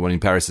refurbishing the one in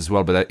Paris as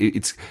well. But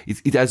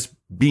it has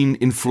been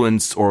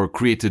influenced or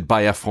created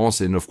by Air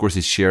France, and of course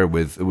it's shared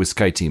with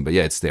SkyTeam. But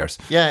yeah, it's theirs.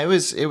 Yeah, it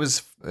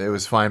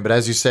was fine. But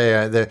as you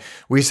say,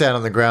 we sat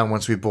on the ground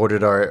once we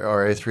boarded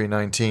our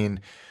A319.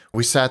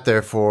 We sat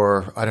there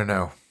for, I don't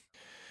know,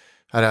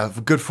 a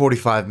good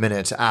 45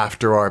 minutes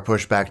after our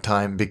pushback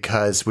time,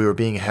 because we were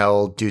being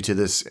held due to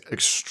this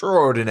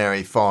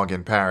extraordinary fog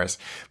in Paris.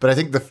 But I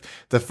think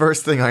the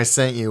first thing I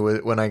sent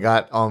you when I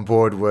got on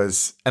board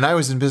was, and I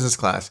was in business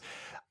class,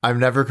 I'm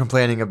never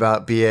complaining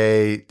about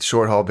BA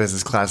short haul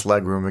business class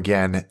legroom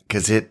again,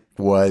 because it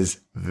was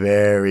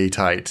very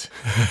tight.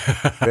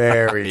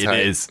 Very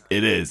tight.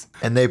 It is.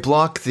 And they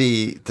block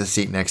the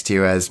seat next to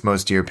you, as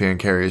most European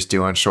carriers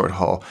do on short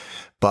haul.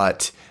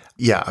 But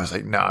yeah, I was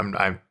like,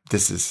 no,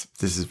 this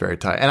is very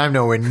tight. And I'm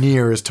nowhere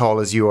near as tall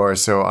as you are,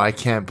 so I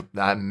can't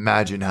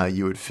imagine how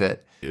you would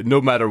fit.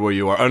 No matter where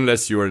you are,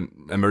 unless you're an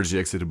emergency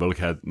exit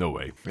bulkhead, no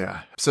way.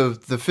 Yeah. So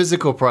the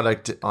physical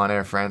product on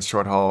Air France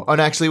short haul,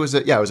 and actually it was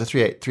a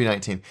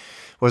 319,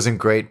 wasn't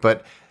great,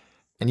 but,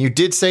 and you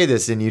did say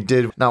this, and you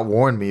did not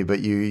warn me, but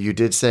you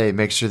did say,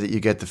 make sure that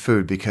you get the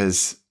food,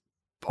 because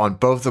on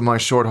both of my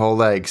short haul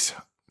legs,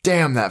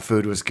 damn, that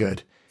food was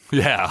good.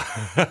 Yeah.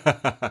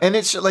 And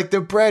it's like the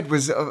bread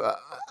was...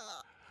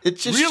 it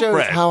just Real shows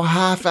bread. how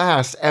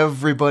half-assed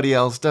everybody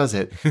else does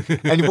it.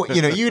 And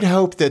you'd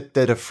hope that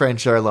a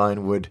French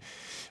airline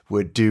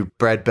would do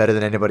bread better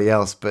than anybody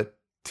else, but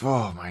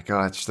oh my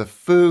gosh, the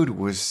food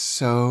was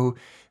so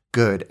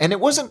good. And it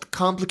wasn't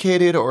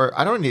complicated, or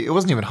it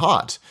wasn't even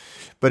hot,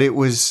 but it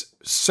was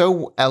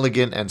so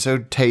elegant and so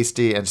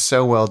tasty and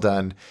so well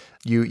done.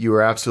 You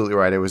were absolutely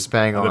right. It was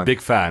bang on. I'm a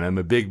big fan. I'm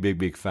a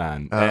big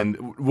fan.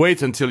 And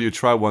wait until you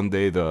try one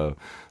day the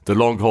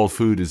long haul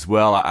food as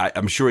well.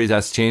 I'm sure it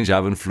has changed. I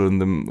haven't flown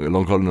them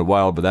long haul in a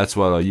while, but that's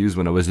what I used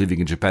when I was living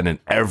in Japan. And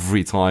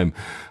every time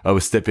I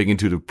was stepping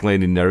into the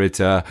plane in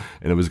Narita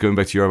and I was going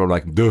back to Europe, I'm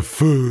like, the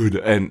food.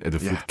 And the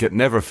food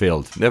never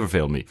failed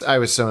me. I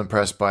was so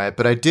impressed by it.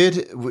 But I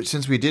did,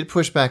 since we did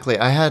push back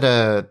late, I had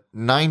a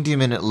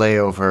 90-minute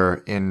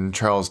layover in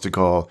Charles de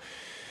Gaulle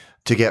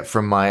to get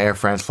from my Air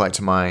France flight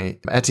to my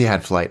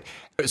Etihad flight.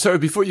 Sorry,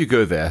 before you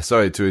go there,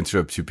 sorry to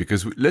interrupt you,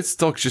 because let's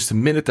talk just a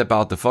minute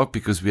about the fog,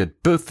 because we had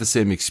both the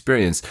same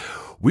experience.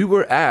 We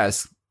were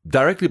asked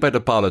directly by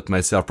the pilot,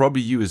 myself,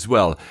 probably you as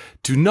well,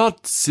 to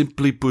not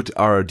simply put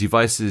our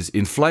devices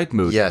in flight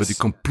mode, but to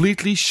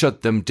completely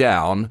shut them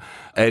down.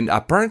 And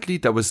apparently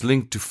that was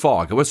linked to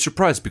fog. I was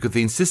surprised because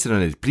they insisted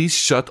on it. Please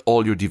shut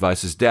all your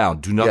devices down.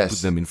 Do not put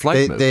them in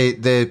flight mode.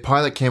 The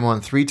pilot came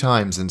on 3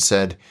 times and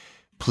said,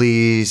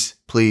 please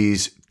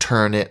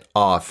turn it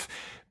off.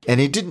 And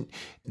he didn't,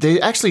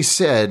 They actually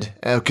said,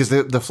 because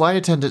the flight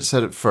attendant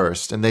said it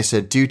first, and they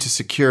said due to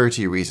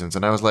security reasons.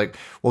 And I was like,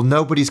 well,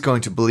 nobody's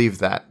going to believe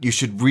that. You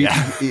should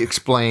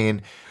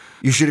explain.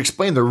 You should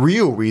explain the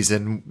real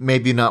reason,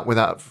 maybe not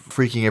without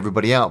freaking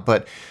everybody out.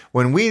 But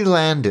when we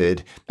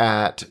landed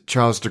at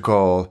Charles de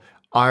Gaulle,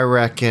 I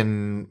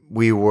reckon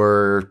we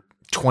were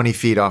 20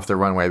 feet off the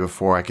runway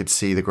before I could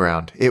see the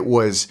ground. It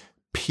was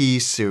pea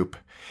soup.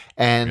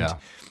 And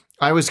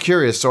I was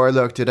curious, so I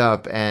looked it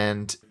up.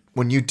 And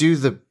when you do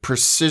the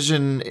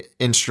precision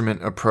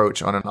instrument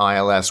approach on an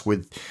ILS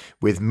with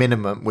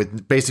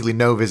basically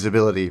no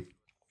visibility,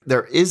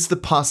 there is the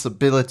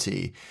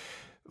possibility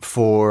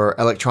for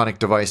electronic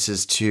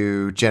devices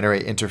to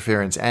generate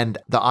interference. And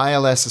the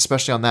ILS,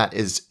 especially on that,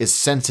 is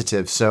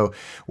sensitive. So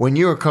when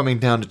you are coming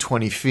down to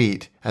 20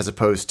 feet, as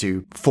opposed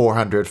to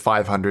 400,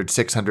 500,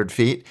 600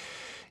 feet,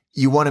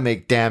 you want to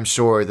make damn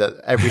sure that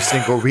every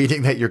single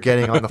reading that you're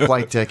getting on the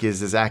flight deck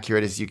is as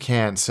accurate as you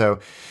can. So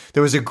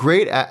there was a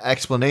great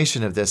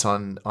explanation of this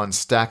on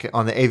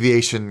the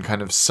aviation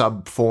kind of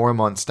sub forum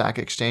on Stack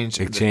Exchange.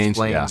 That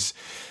explains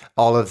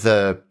all of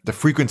the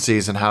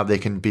frequencies and how they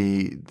can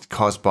be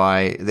caused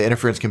by the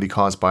interference can be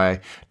caused by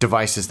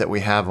devices that we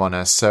have on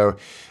us. So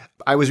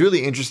I was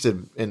really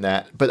interested in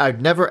that, but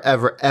I've never,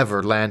 ever,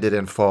 ever landed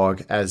in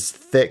fog as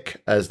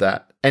thick as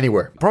that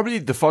anywhere. Probably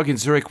the fog in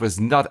Zurich was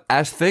not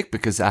as thick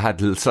because I had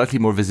slightly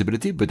more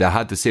visibility, but I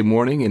had the same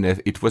warning, and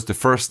it was the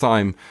first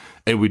time,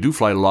 and we do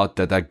fly a lot,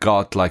 that I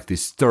got like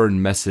this stern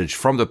message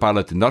from the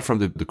pilot and not from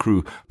the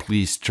crew,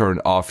 please turn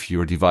off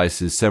your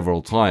devices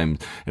several times.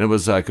 And it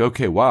was like,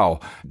 okay,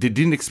 wow. They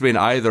didn't explain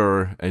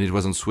either, and it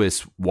was on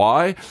Swiss,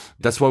 why.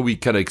 That's why we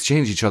kind of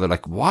exchanged each other,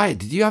 like, why?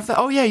 Did you have that?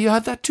 Oh yeah, you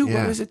had that too.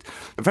 Yeah. What is it?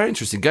 Very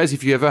interesting. Guys,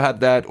 if you ever had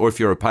that, or if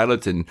you're a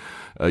pilot and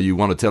you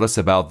want to tell us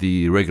about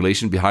the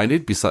regulation behind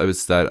it,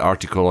 besides that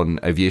article on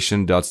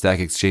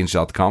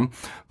aviation.stackexchange.com,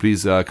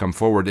 please come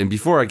forward. And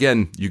before,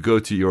 again, you go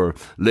to your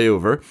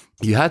layover,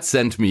 you had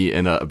sent me,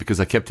 because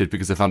I kept it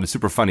because I found it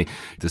super funny,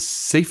 the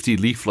safety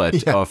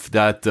leaflet of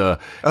that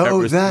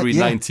Airbus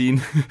 319.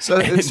 Yeah. So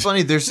it's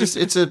funny. There's just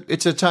it's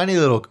a tiny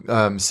little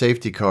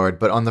safety card,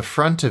 but on the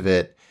front of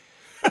it,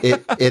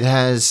 it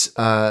has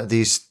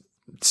these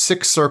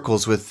 6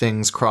 circles with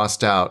things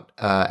crossed out,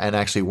 and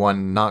actually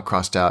one not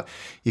crossed out.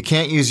 You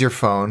can't use your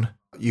phone.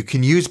 You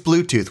can use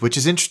Bluetooth, which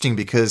is interesting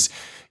because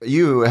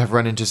you have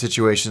run into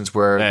situations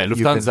where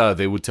Lufthansa,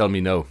 they would tell me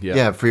no.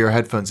 Yeah, for your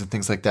headphones and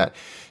things like that.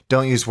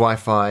 Don't use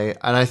Wi-Fi.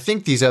 And I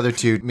think these other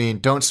two mean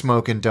don't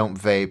smoke and don't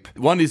vape.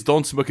 One is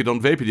don't smoke and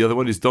don't vape, and the other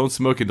one is don't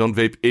smoke and don't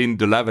vape in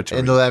the lavatory.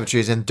 In the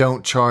lavatories, and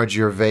don't charge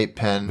your vape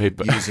pen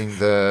using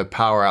the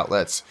power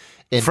outlets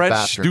in French the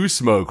bathroom. do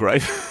smoke,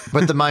 right?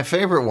 But my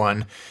favorite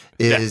one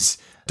is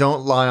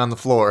don't lie on the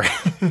floor.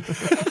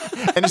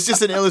 And it's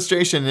just an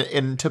illustration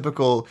in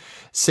typical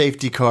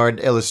safety card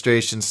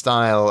illustration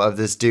style of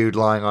this dude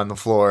lying on the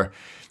floor.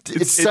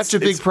 It's such a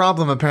big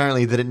problem,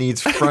 apparently, that it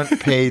needs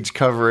front page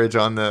coverage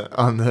on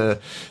the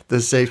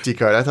safety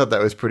card. I thought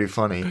that was pretty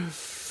funny.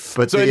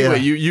 But so anyway,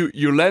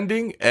 you're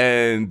landing,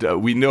 and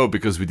we know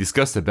because we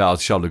discussed about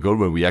Charles de Gaulle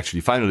when we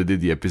actually finally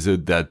did the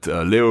episode that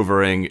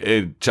layovering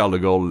in Charles de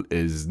Gaulle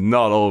is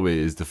not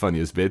always the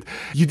funniest bit.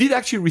 You did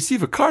actually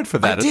receive a card for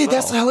that. I did.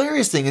 That's the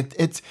hilarious thing.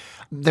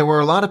 There were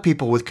a lot of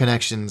people with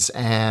connections,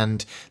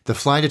 and the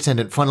flight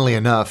attendant, funnily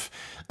enough,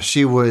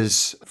 she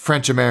was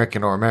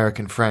French-American or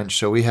American-French.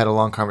 So we had a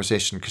long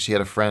conversation because she had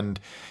a friend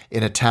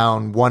in a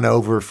town one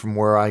over from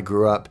where I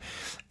grew up.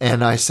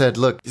 And I said,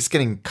 look, it's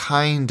getting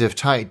kind of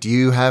tight. Do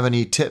you have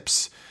any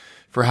tips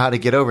for how to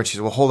get over? And she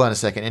said, well, hold on a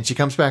second. And she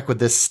comes back with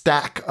this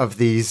stack of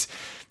these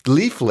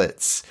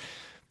leaflets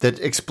that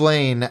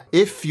explain,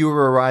 if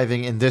you're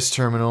arriving in this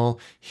terminal,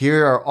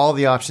 here are all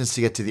the options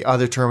to get to the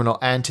other terminal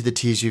and to the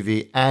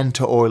TGV and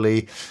to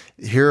Orly.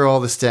 Here are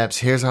all the steps.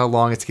 Here's how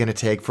long it's going to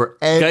take for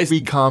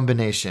every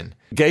combination.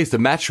 Guys, the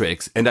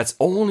matrix, and that's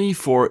only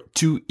for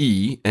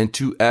 2E and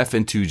 2F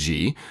and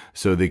 2G,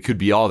 so there could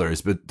be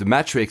others, but the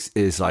matrix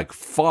is like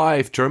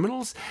 5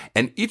 terminals,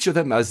 and each of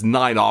them has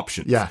 9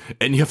 options. Yeah.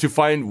 And you have to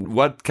find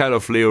what kind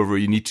of layover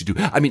you need to do.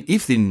 I mean,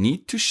 if they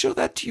need to show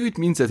that to you, it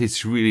means that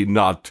it's really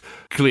not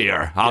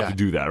clear how to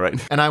do that,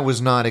 right? And I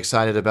was not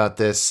excited about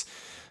this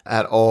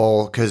at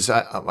all, because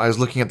I was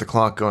looking at the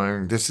clock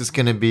going, this is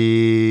going to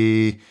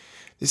be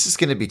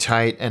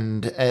tight,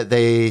 and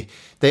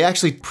they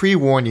actually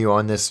pre-warn you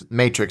on this.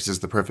 Matrix is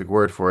the perfect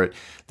word for it,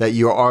 that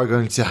you are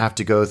going to have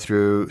to go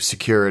through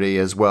security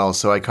as well.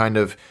 So I kind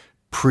of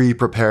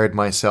pre-prepared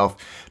myself.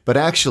 But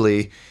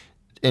actually,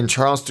 in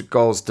Charles de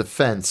Gaulle's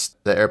defense,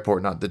 the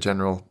airport, not the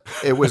general,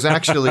 it was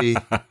actually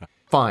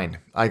fine.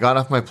 I got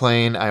off my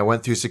plane. I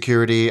went through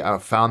security. I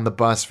found the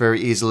bus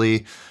very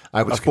easily.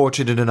 I was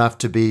fortunate enough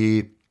to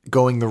be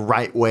going the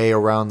right way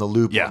around the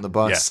loop Yeah, on the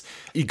bus.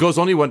 yeah. It goes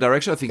only one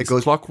direction. I think it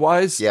goes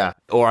clockwise. Yeah.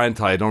 Or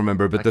anti. I don't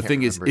remember. But the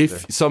thing is,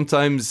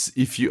 sometimes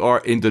if you are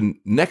in the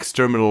next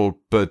terminal,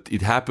 but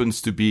it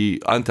happens to be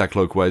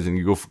anti-clockwise and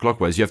you go for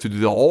clockwise, you have to do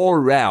the whole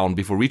round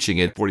before reaching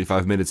it.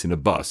 45 minutes in a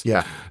bus.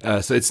 Yeah.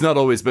 So it's not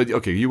always. But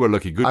okay, you were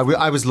lucky. Good.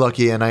 I was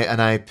lucky, and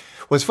I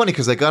was funny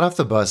because I got off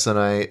the bus and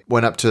I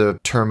went up to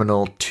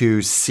Terminal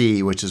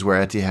 2C, which is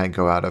where Etihad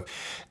go out of,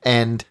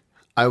 and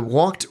I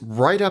walked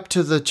right up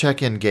to the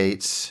check-in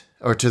gates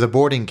or to the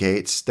boarding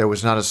gates. There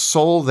was not a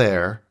soul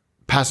there,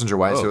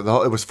 passenger-wise. It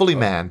was fully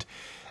manned,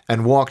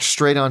 and walked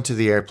straight onto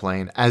the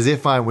airplane as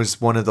if I was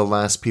one of the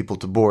last people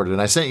to board.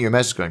 And I sent you a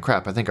message going,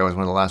 crap, I think I was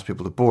one of the last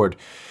people to board.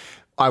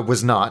 I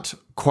was not.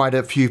 Quite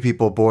a few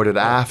people boarded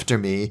after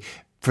me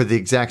for the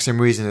exact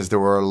same reason as there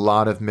were a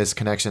lot of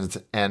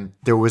misconnections, and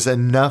there was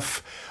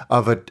enough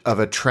of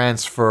a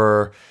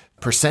transfer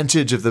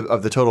percentage of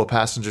the total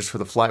passengers for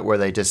the flight where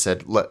they just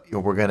said, look,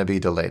 we're going to be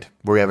delayed.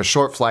 We have a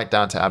short flight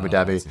down to Abu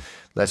Dhabi.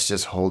 Let's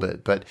just hold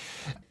it. But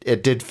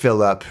it did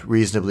fill up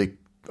reasonably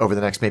over the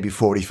next maybe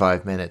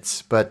 45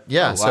 minutes. But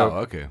yeah,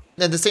 okay.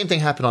 And the same thing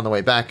happened on the way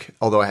back,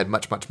 although I had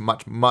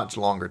much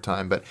longer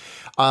time. But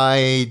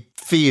I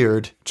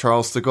feared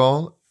Charles de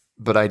Gaulle,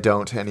 but I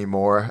don't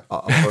anymore.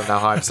 Although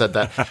now I've said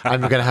that,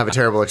 I'm going to have a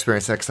terrible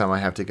experience next time I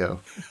have to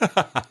go.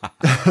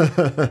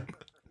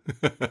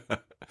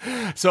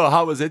 So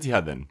how was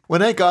Etihad then?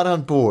 When I got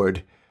on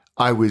board,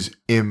 I was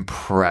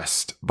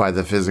impressed by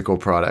the physical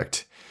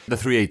product. The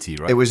 380,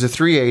 right? It was a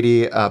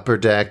 380 upper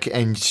deck,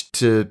 and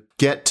to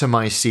get to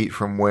my seat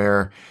from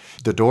where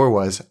the door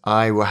was,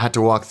 I had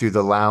to walk through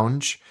the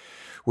lounge,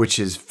 which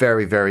is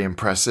very, very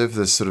impressive.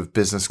 This sort of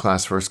business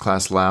class, first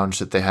class lounge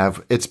that they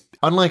have. It's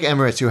unlike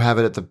Emirates, who have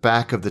it at the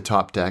back of the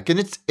top deck, and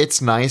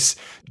it's nice.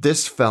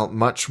 This felt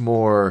much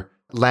more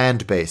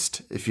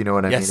land-based, if you know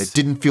what I mean. It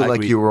didn't feel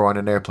like you were on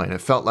an airplane. It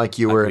felt like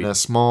you were in a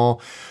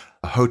small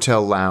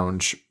hotel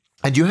lounge,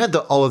 and you had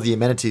all of the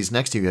amenities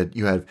next to you.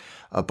 You had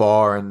a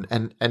bar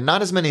and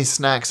not as many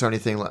snacks or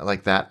anything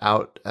like that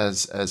out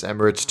as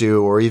Emirates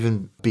do, or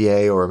even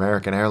BA or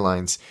American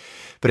Airlines.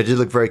 But it did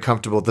look very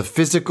comfortable. The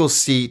physical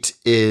seat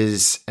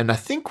is, and I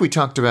think we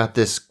talked about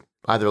this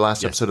either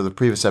last episode or the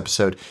previous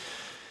episode.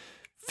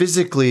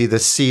 Physically, the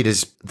seat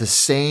is the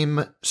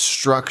same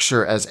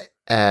structure as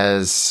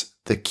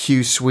the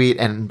Q Suite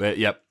and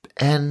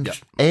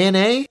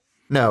ANA?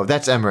 No,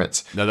 that's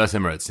Emirates. No, that's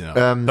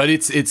Emirates. But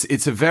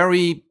it's a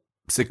very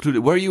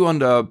secluded. Were you on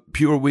the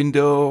pure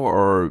window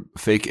or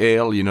fake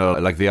ale?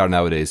 Like they are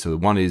nowadays. So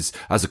one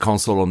has a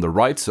console on the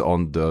right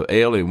on the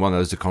ale, and one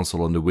has a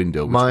console on the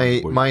window.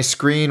 My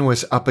screen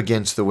was up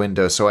against the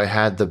window, so I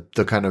had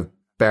the kind of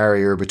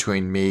barrier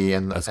between me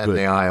and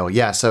the aisle.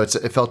 Yeah, so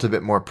it felt a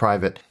bit more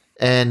private.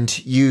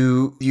 And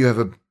you have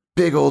a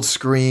big old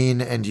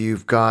screen, and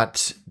you've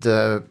got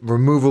the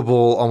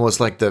removable, almost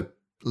like the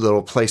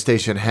little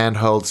PlayStation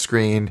handheld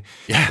screen,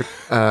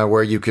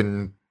 where you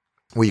can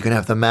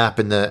have the map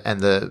and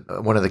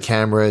the one of the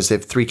cameras. They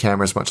have 3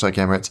 cameras, much like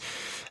Emirates.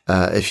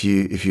 If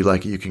you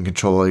like it, you can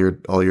control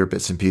all your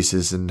bits and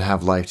pieces and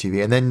have live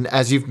TV. And then,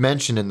 as you've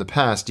mentioned in the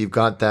past, you've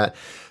got that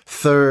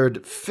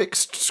third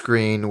fixed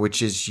screen,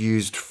 which is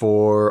used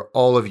for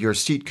all of your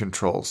seat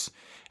controls.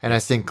 And I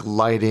think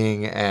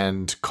lighting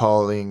and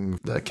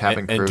calling the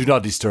cabin crew. And do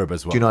not disturb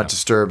as well. Do not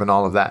disturb and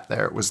all of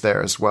that was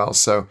there as well.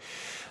 So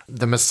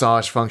the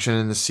massage function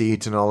in the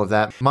seat and all of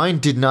that. Mine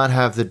did not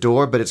have the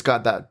door, but it's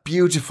got that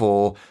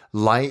beautiful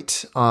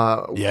light.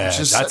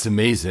 That's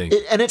amazing.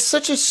 And it's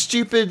such a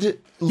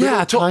stupid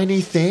little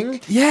tiny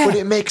thing. Yeah. But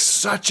it makes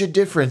such a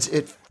difference.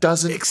 It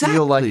doesn't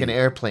feel like an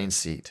airplane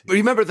seat.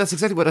 Remember, that's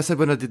exactly what I said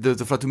when I did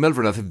the flight to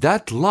Melbourne. I think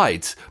that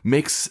light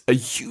makes a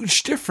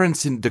huge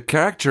difference in the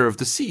character of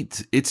the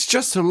seat. It's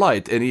just a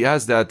light, and he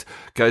has that,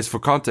 guys, for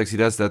context, it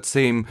has that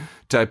same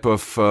type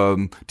of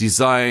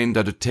design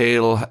that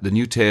the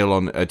new tail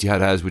on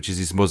Etihad has, which is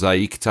this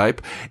mosaic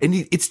type. And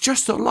it's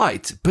just a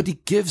light, but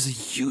it gives a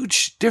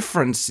huge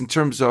difference in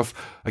terms of,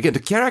 again, the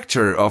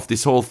character of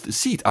this whole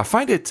seat. I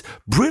find it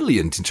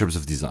brilliant in terms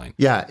of design.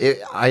 Yeah,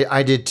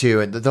 I did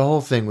too. And the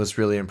whole thing was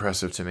really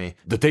impressive to me.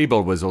 The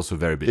table was also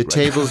very big. The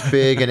table's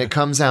big, and it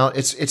comes out.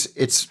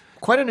 It's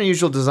quite an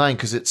unusual design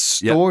because it's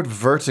stored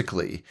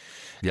vertically,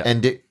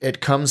 and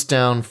it comes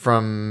down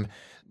from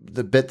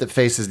the bit that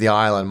faces the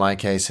aisle in my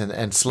case, and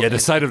the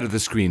side of the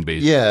screen,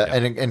 basically.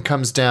 And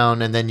comes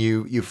down, and then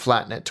you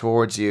flatten it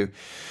towards you.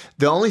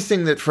 The only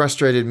thing that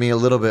frustrated me a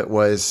little bit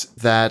was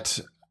that,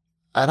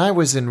 and I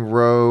was in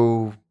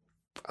row,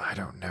 I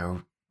don't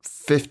know,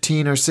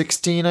 15 or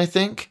 16, I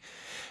think.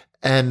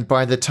 And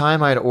by the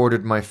time I'd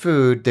ordered my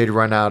food, they'd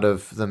run out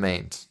of the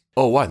mains.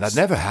 Oh, wow. That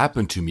never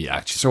happened to me,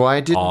 actually. So I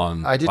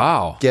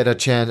didn't get a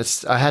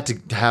chance. I had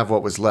to have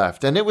what was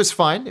left. And it was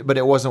fine, but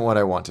it wasn't what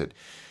I wanted.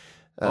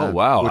 Oh,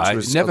 wow.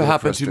 It never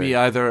happened to me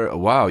either.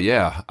 Wow,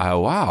 yeah.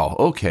 Wow.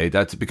 Okay.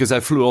 That's because I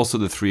flew also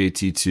the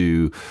 380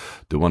 to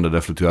the one that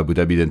I flew to Abu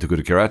Dhabi, then to go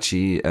to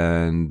Karachi.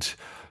 And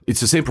it's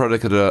the same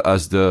product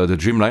as the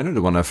Dreamliner,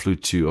 the one I flew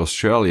to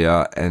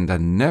Australia. And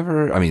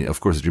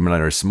of course, the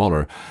Dreamliner is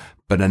smaller.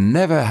 but I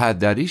never had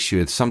that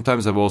issue.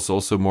 Sometimes I was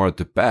also more at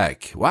the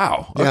back.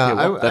 Wow. Okay,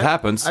 Yeah, that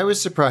happens. I was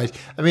surprised.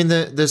 I mean,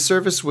 the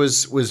service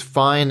was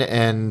fine,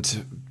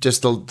 and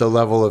just the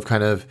level of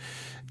kind of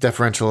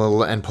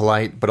deferential and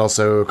polite, but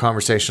also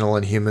conversational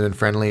and human and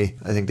friendly.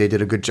 I think they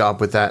did a good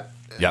job with that.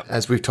 Yep.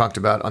 As we've talked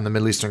about on the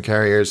Middle Eastern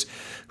carriers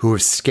who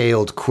have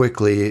scaled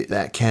quickly,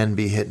 that can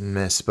be hit and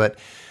miss. But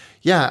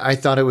yeah, I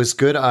thought it was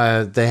good.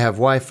 They have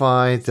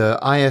Wi-Fi. The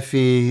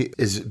IFE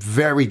is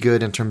very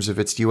good in terms of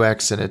its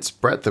UX and its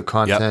breadth of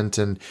content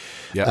and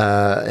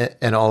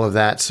all of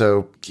that.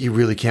 So you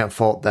really can't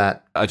fault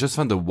that. I just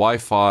found the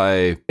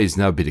Wi-Fi is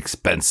now a bit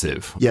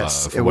expensive.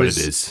 Yes, for what it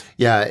is.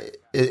 Yeah,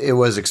 it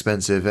was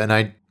expensive, and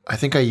I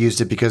think I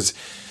used it because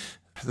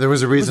there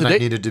was a reason I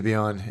needed to be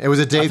on. It was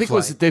a day flight. I think it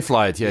was a day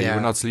flight. Yeah, you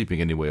were not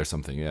sleeping anyway or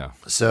something. Yeah.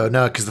 So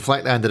no, because the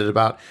flight landed at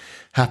about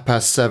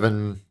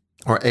 7:30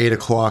 or 8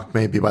 o'clock,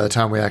 maybe by the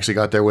time we actually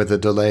got there with a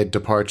delayed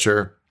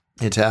departure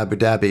into Abu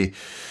Dhabi.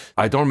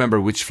 I don't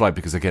remember which flight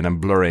because again I'm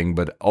blurring,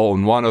 but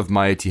on one of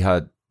my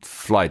Etihad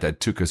flight, I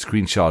took a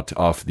screenshot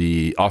of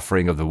the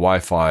offering of the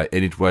Wi-Fi,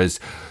 and it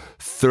was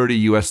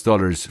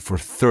 $30 for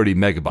 30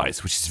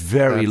 megabytes, which is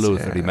very low,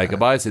 30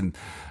 megabytes. And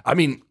I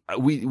mean,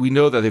 we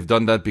know that they've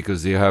done that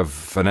because they have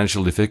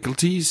financial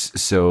difficulties.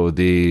 So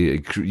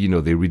they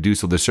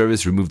reduce all the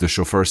service, remove the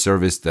chauffeur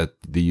service that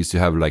they used to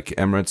have like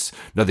Emirates.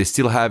 Now they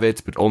still have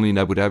it, but only in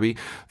Abu Dhabi.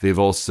 They've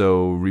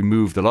also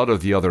removed a lot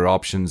of the other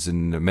options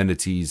and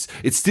amenities.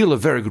 It's still a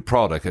very good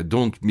product.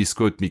 Don't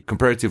misquote me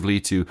comparatively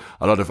to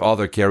a lot of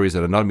other carriers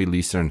that are not Middle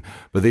Eastern,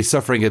 but they're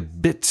suffering a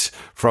bit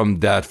from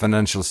that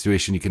financial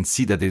situation. You can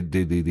see that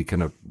they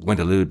kind of went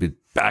a little bit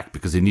back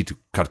because they need to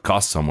cut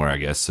costs somewhere, I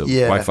guess. So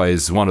Wi-Fi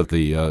is one of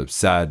the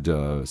sad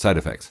side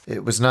effects.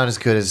 It was not as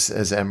good as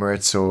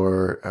Emirates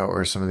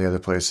or some of the other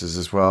places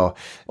as well.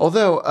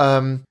 Although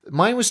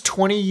mine was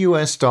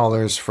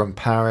 $20 from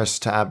Paris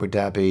to Abu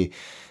Dhabi,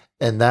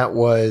 and that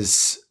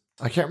was,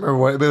 I can't remember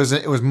what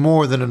it was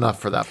more than enough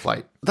for that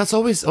flight. That's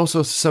always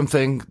also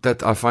something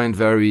that I find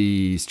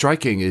very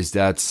striking is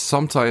that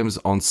sometimes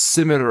on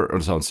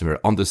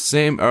the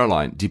same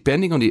airline,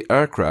 depending on the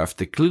aircraft,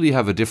 they clearly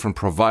have a different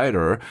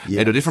provider,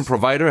 and a different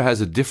provider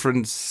has a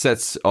different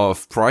sets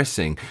of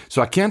pricing.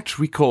 So I can't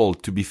recall,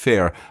 to be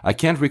fair,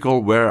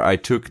 where I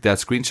took that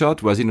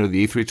screenshot. Was it on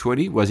the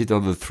A320? Was it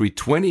on the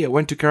 320 I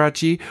went to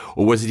Karachi?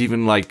 Or was it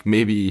even like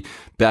maybe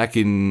back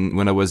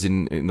when I was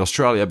in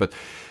Australia? But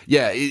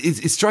yeah,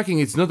 it's striking.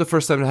 It's not the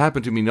first time it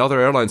happened to me. In other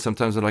airlines,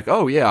 sometimes they're like,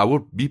 oh yeah, I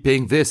will be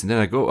paying this. And then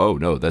I go, oh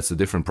no, that's a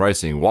different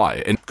pricing.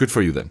 Why? And good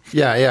for you then.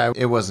 Yeah,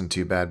 it wasn't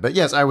too bad. But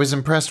yes, I was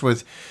impressed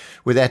with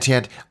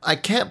Etihad. I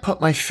can't put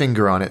my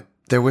finger on it.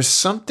 There was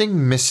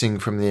something missing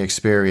from the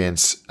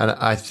experience. And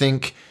I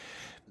think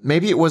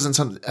maybe it wasn't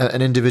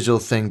an individual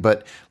thing,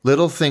 but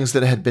little things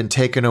that had been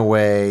taken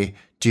away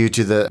due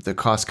to the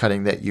cost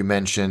cutting that you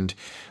mentioned.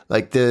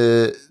 Like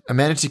the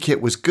amenity kit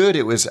was good.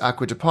 It was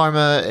Acqua di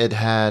Parma. It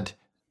had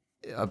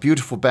a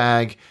beautiful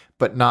bag,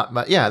 but not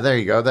much. Yeah, there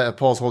you go. That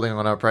Paul's holding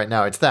one up right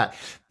now. It's that,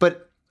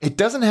 but it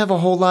doesn't have a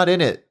whole lot in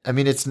it. I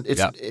mean, it's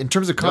in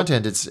terms of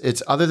content,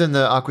 it's other than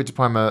the Acqua di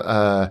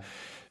Parma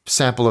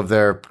sample of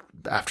their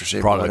aftershave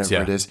products,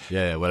 whatever it is.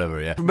 Yeah,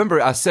 whatever, yeah. Remember,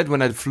 I said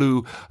when I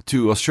flew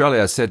to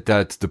Australia, I said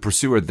that the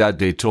pursuer that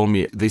day told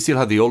me they still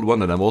had the old one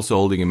that I'm also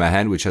holding in my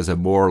hand, which has a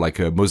more like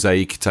a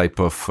mosaic type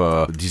of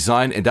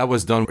design. And that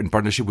was done in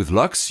partnership with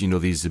Lux,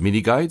 these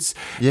mini guides.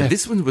 Yeah.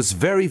 This one was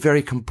very,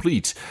 very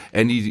complete.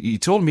 And he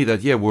told me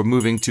that, we're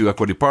moving to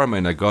Acqua di Parma,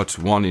 and I got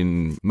one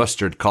in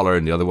mustard color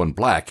and the other one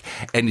black.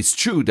 And it's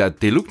true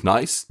that they look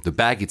nice, the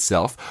bag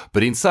itself,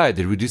 but inside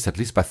they reduced at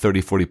least by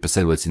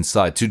 30-40% what's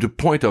inside, to the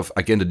point of,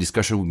 again, the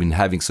discussion we've been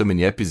having so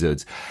many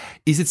episodes.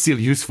 Is it still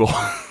useful?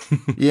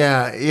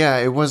 Yeah,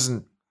 it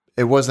wasn't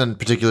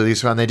particularly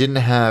useful, and they didn't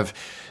have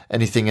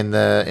anything in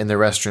the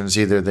restrooms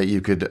either that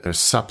you could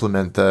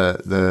supplement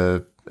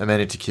the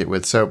amenity kit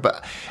with. So,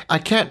 but I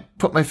can't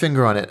put my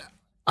finger on it.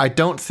 I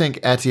don't think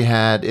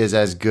Etihad is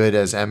as good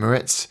as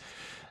Emirates.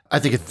 I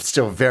think it's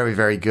still very,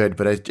 very good,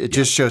 but it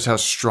just shows how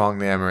strong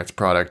the Emirates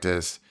product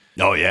is.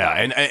 Oh, yeah.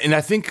 And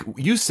I think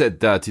you said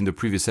that in the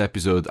previous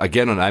episode,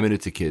 again, on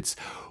amenity kits.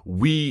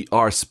 We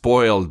are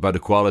spoiled by the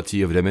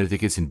quality of the amenity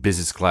kits in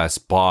business class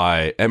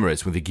by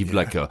Emirates when they give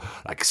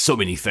like so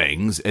many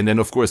things. And then,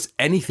 of course,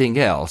 anything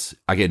else,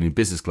 again, in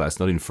business class,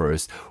 not in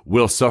first,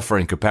 will suffer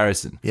in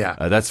comparison. Yeah.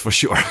 That's for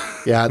sure.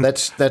 Yeah,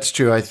 that's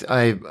true.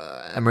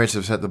 Emirates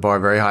have set the bar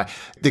very high.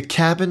 The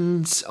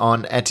cabins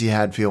on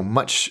Etihad feel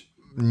much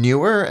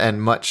newer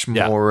and much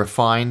more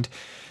refined.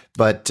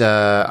 But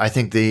I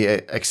think the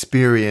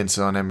experience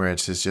on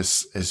Emirates is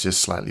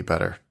just slightly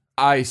better.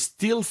 I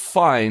still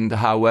find,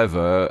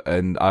 however,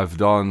 and I've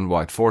done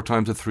 4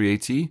 times the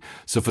 380,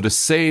 so for the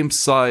same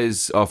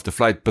size of the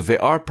flight, but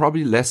there are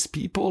probably less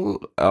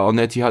people on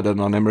Etihad than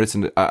on Emirates,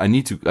 and I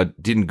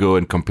didn't go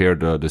and compare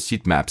the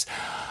seat maps.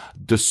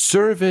 The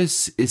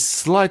service is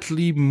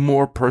slightly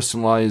more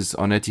personalized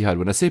on Etihad.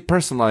 When I say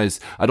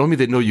personalized, I don't mean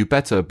they know you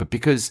better, but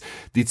because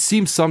it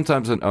seems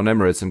sometimes on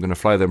Emirates, I'm going to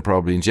fly them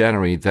probably in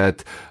January,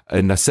 that,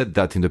 and I said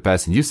that in the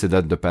past, and you said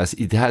that in the past,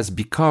 it has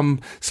become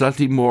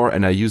slightly more,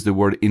 and I use the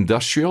word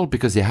industrial,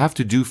 because they have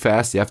to do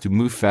fast, they have to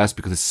move fast,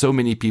 because there's so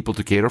many people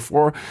to cater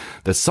for,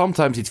 that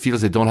sometimes it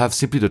feels they don't have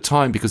simply the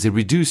time, because they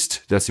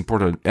reduced, that's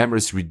important,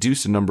 Emirates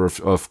reduced the number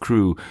of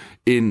crew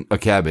in a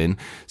cabin,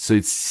 so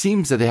it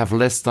seems that they have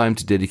less time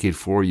to dedicate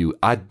for you.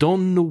 I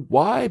don't know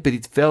why, but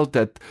it felt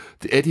that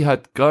the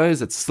Etihad guys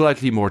had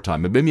slightly more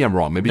time. Maybe I'm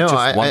wrong. Maybe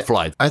just one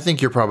flight. I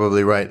think you're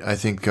probably right. I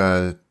think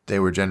they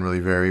were generally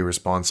very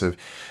responsive.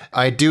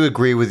 I do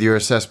agree with your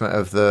assessment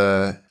of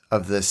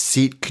the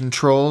seat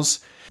controls,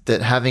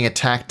 that having a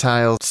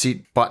tactile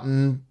seat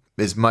button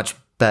is much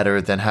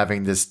better than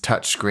having this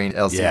touchscreen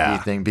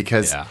LCD thing,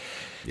 because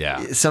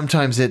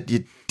sometimes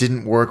it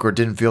didn't work or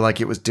didn't feel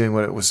like it was doing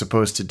what it was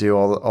supposed to do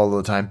all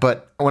the time.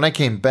 But when I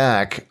came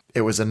back,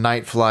 it was a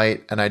night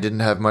flight and I didn't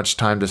have much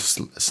time to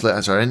sleep.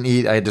 Sorry, I didn't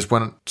eat. I just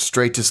went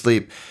straight to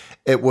sleep.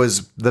 It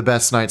was the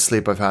best night's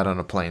sleep I've had on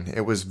a plane.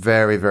 It was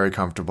very, very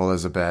comfortable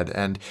as a bed.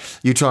 And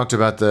you talked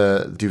about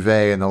the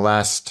duvet in the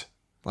last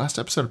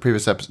episode,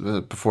 previous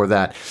episode before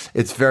that.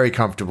 It's very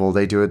comfortable.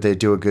 They do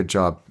a good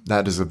job.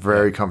 That is a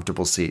very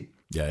comfortable seat.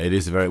 Yeah, it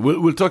is very.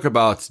 We'll talk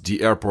about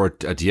the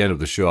airport at the end of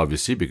the show,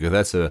 obviously, because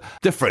that's a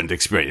different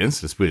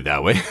experience. Let's put it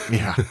that way.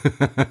 Yeah.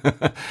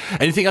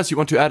 Anything else you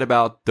want to add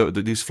about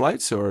these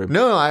flights, or?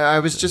 No, I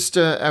was just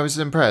I was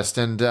impressed,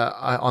 and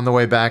on the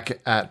way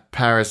back at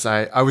Paris,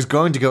 I was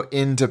going to go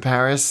into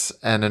Paris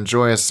and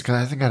enjoy because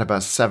I think I had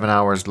about 7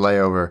 hours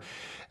layover,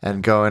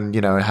 and go and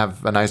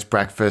have a nice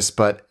breakfast,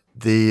 but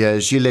the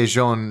Gilets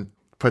jaunes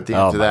put the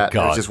end to that.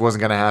 God. It just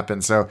wasn't going to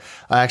happen. So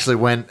I actually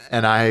went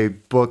and I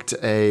booked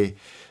a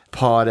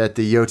pod at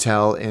the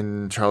Yotel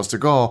in Charles de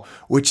Gaulle,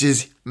 which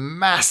is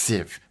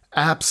massive,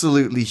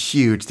 absolutely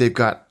huge. They've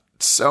got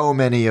so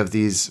many of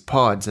these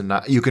pods, and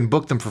you can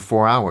book them for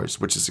 4 hours,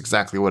 which is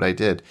exactly what I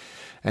did,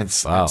 and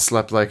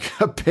slept like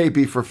a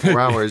baby for 4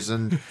 hours,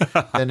 and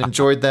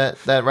enjoyed that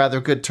rather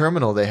good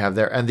terminal they have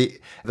there, and the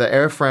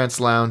Air France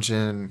lounge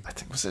in, I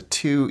think was it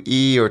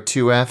 2E or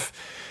 2F.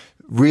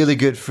 Really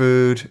good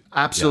food,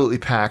 absolutely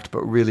packed,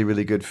 but really,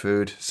 really good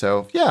food.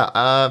 So,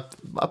 a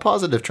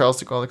positive Charles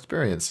de Gaulle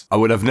experience. I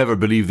would have never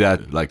believed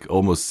that, like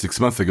almost 6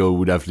 months ago,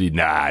 would have been,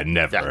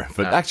 never. Yeah,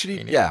 but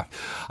actually,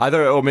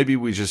 either, or maybe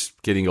we're just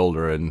getting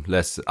older and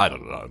less, I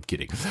don't know, I'm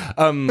kidding.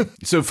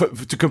 So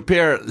to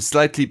compare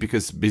slightly,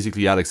 because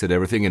basically Alex said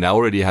everything, and I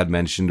already had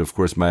mentioned, of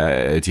course, my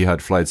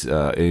Etihad flights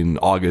in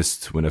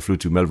August when I flew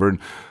to Melbourne,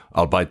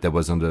 albeit that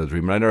was on the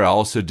Dreamliner. I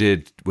also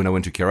did when I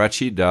went to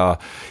Karachi.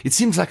 It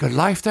seems like a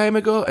lifetime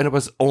ago, and it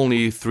was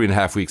only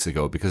 3.5 weeks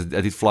ago, because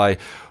I did fly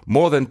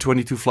more than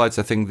 22 flights,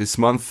 I think, this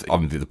month,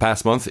 the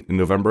past month in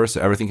November. So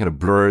everything kind of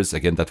blurs,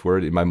 again, that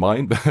word in my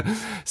mind.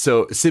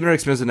 So similar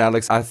experience than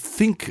Alex. I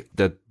think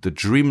that the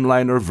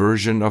Dreamliner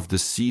version of the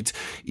seat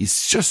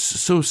is just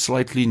so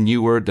slightly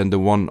newer than the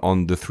one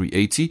on the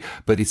 380,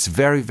 but it's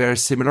very, very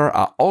similar.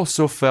 I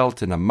also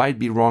felt, and I might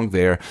be wrong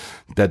there,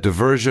 that the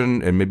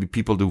version, and maybe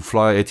people who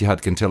fly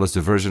Etihad can tell us,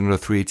 the version of the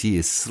 380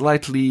 is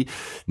slightly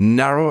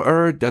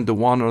narrower than the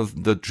one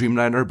of the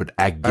Dreamliner, but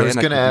again, I was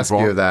going to ask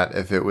you that,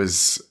 if it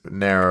was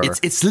narrower.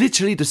 It's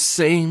literally the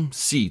same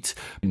seat.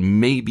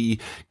 Maybe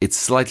it's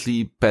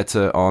slightly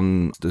better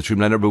on the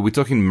Dreamliner, but we're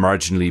talking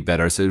marginally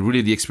better. So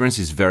really the experience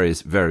is very,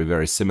 very,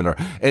 very similar.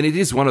 And it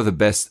is one of the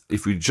best,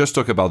 if we just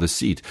talk about the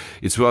seat,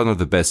 it's one of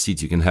the best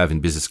seats you can have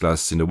in business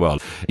class in the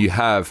world. You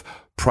have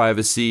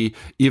privacy,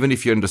 even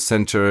if you're in the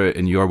center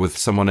and you're with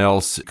someone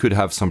else, could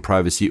have some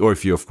privacy. Or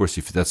if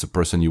if that's a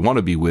person you want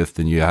to be with,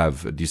 then you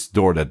have this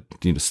door that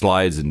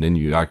slides, and then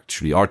you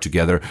actually are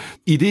together.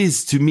 It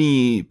is, to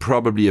me,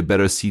 probably a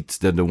better seat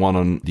than the one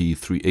on the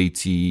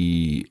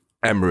 380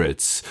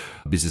 Emirates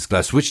business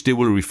class, which they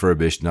will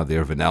refurbish. Now they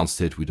have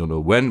announced it. We don't know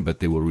when, but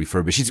they will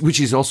refurbish it,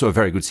 which is also a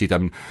very good seat.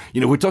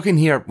 We're talking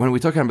here, when we're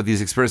talking about these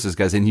experiences,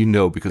 guys, and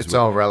because it's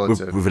all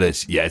relative.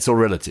 It's all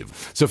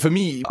relative. So for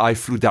me, I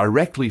flew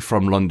directly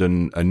from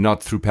London,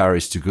 not through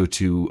Paris, to go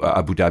to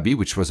Abu Dhabi,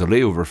 which was a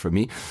layover for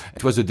me.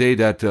 It was a day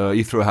that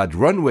Heathrow had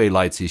runway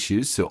lights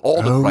issues, so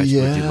all the flights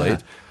were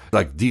delayed.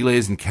 Like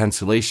delays and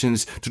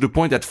cancellations, to the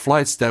point that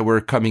flights that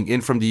were coming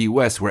in from the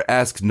US were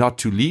asked not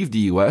to leave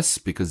the US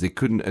because they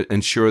couldn't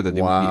ensure that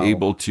they would be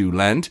able to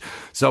land.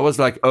 So I was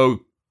like, oh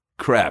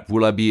crap,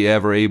 will I be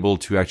ever able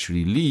to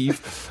actually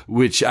leave?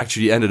 Which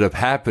actually ended up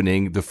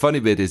happening. The funny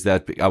bit is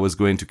that I was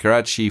going to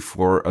Karachi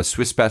for a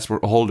Swiss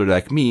passport holder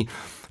like me.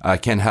 I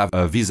can have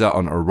a visa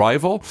on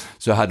arrival.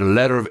 So I had a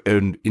letter of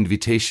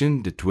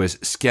invitation that was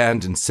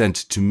scanned and sent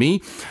to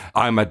me.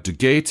 I'm at the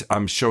gate.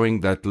 I'm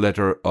showing that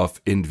letter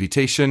of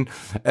invitation,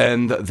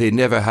 and they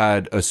never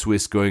had a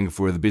Swiss going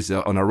for the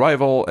visa on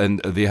arrival.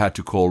 And they had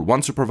to call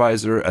one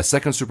supervisor, a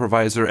second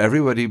supervisor.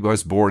 Everybody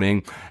was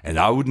boarding and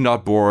I would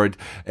not board,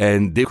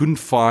 and they couldn't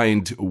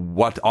find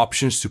what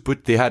options to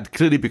put. They had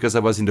clearly, because I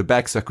was in the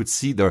back, so I could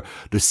see the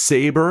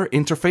Sabre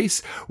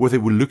interface where they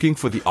were looking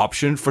for the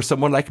option for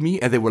someone like me,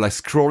 and they were like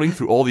scrolling scrolling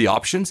through all the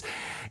options.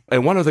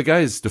 And one of the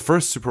guys, the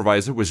first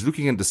supervisor, was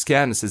looking at the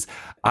scan and says,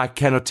 I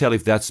cannot tell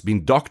if that's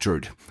been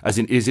doctored. As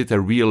in, is it a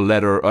real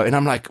letter? And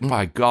I'm like, oh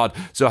my God.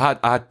 So I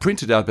had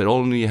printed out, but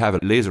only have a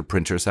laser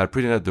printer. So I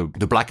printed out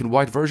the black and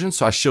white version.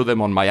 So I showed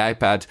them on my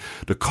iPad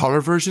the color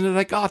version that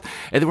I got.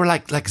 And they were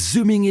like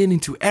zooming in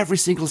into every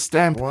single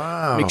stamp.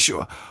 Wow. Make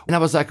sure. And I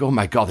was like, oh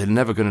my God, they're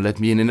never going to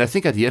let me in. And I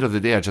think at the end of the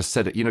day, I just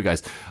said,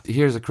 guys,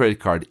 here's a credit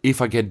card.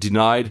 If I get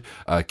denied,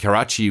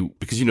 Karachi,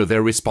 because,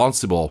 they're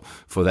responsible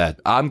for that,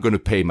 I'm going to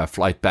pay my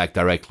flight back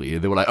directly.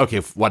 They were like, okay,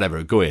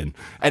 whatever, go in.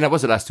 And I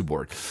was the last to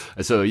board.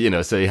 So,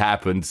 so it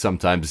happened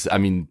sometimes. I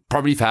mean,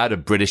 probably if I had a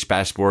British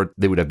passport,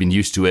 they would have been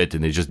used to it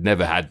and they just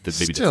never had the,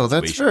 maybe Still,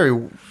 that's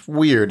very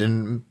weird.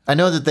 And I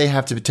know that they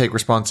have to take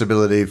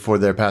responsibility for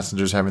their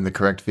passengers having the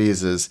correct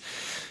visas,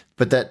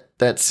 but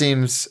that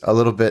seems a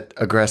little bit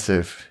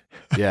aggressive.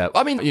 Yeah.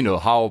 I mean,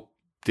 how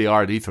they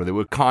are at Heathrow. They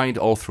were kind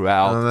all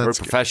throughout, very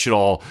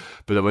professional,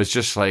 but it was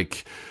just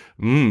like,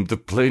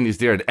 the plane is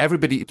there. And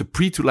everybody, the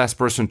to last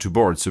person to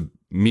board, so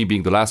me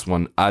being the last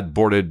one, I'd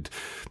boarded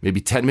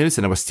maybe 10 minutes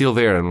and I was still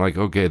there. And I'm like,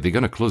 okay, they're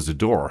going to close the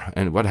door.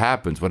 And what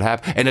happens? And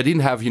I didn't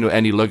have,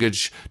 any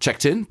luggage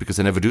checked in because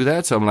I never do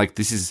that. So I'm like,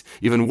 this is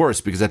even worse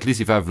because at least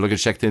if I have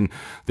luggage checked in,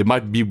 they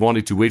might be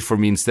wanting to wait for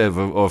me instead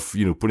of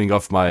putting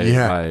off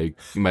my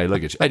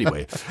luggage.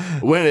 Anyway,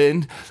 went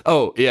in.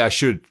 Oh, yeah, I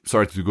should.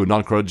 Sorry to go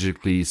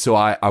non-chronologically. So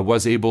I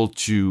was able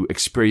to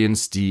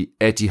experience the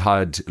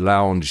Etihad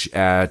Lounge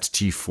at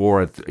T4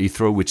 at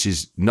Heathrow, which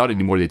is not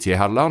anymore the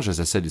Etihad Lounge. As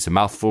I said, it's a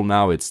mouthful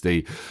now. It's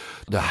the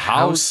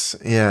house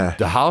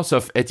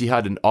of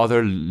Etihad and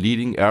other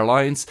leading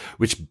airlines,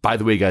 which, by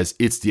the way, guys,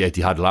 it's the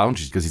Etihad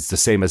Lounge because it's the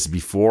same as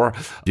before.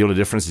 The only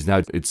difference is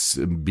now it's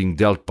being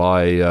dealt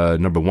by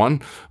Number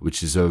One,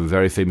 which is a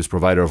very famous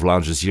provider of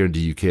lounges here in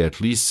the UK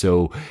at least.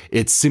 So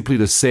it's simply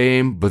the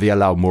same, but they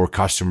allow more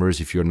customers.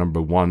 If you're a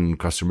Number One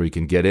customer, you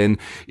can get in.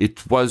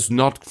 It was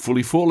not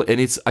fully full, and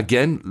it's,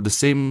 again, the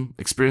same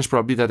experience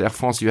probably that Air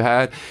France you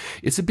had.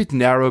 It's a bit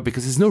narrow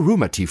because there's no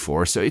room at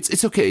T4, so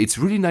it's okay. It's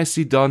really nicely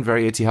done,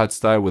 very Etihad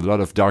style with a lot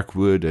of dark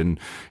wood and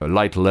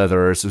light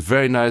leather. So it's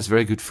very nice,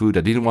 very good food.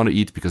 I didn't want to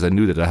eat because I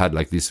knew that I had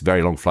like this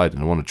very long flight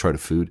and I want to try the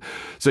food.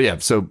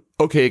 So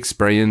okay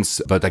experience,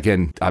 but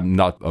again, I'm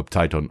not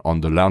uptight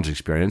on the lounge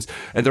experience.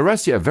 And the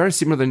rest, very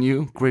similar than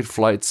you. Great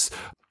flights.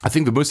 I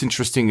think the most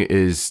interesting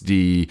is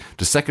the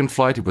second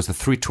flight. It was the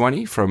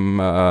 320 from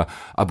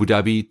Abu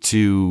Dhabi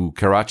to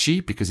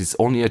Karachi because it's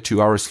only a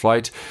 2 hours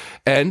flight.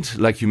 And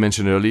like you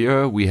mentioned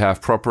earlier, we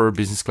have proper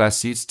business class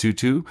seats,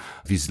 2-2.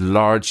 These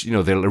large,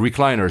 they're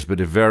recliners, but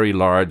they're very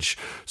large.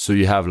 So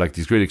you have like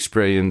this great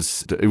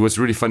experience. It was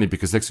really funny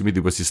because next to me,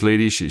 there was this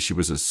lady. She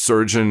was a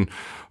surgeon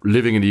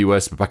living in the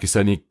US, but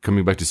Pakistani,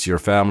 coming back to see her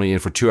family. And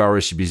for 2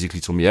 hours, she basically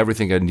told me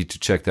everything I need to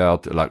check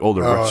out, like all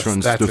the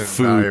restaurants, the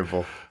food.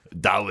 Invaluable.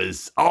 That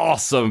was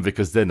awesome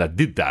because then I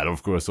did that,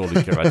 of course, all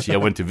in Karachi. I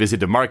went to visit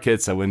the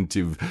markets. I went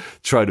to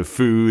try the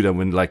food.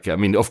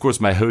 Of course,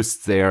 my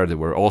hosts there, they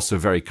were also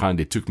very kind.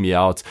 They took me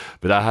out,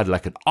 but I had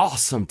like an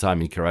awesome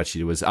time in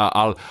Karachi.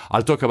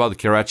 I'll talk about the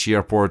Karachi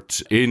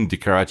airport in the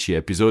Karachi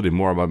episode and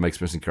more about my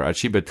experience in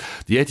Karachi, but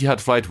the Etihad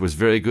flight was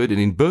very good.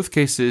 And in both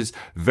cases,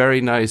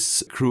 very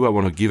nice crew. I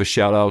want to give a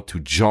shout out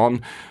to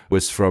John,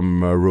 was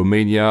from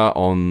Romania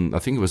I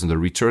think it was on the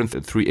return,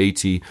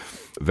 380.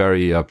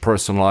 Very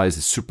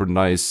personalized, super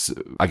nice.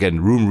 Again,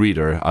 room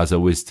reader, as I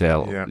always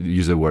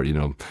use the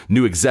word,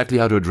 knew exactly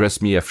how to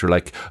address me after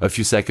like a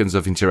few seconds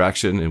of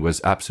interaction. It was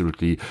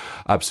absolutely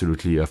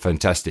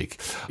fantastic.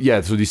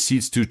 Yeah, so the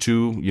seats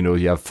 2-2,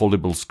 you have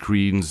foldable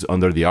screens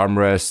under the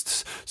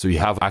armrests. So you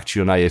have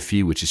actually an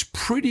IFE, which is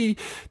pretty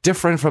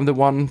different from the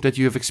one that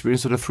you have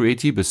experienced on the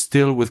 380, but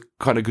still with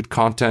kind of good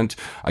content.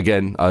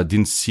 Again, I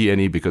didn't see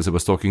any because I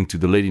was talking to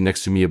the lady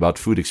next to me about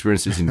food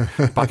experiences in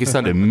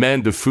Pakistan. And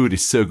man, the food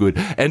is so good.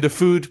 And the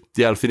food,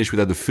 I'll finish with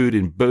that. The food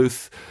in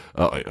both,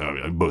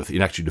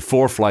 in actually the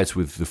 4 flights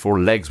with the 4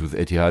 legs with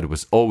Etihad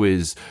was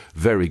always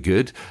very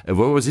good. And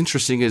what was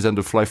interesting is on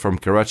the flight from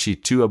Karachi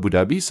to Abu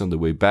Dhabi, so on the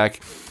way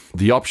back,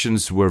 the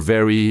options were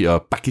very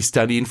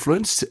Pakistani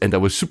influenced, and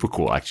that was super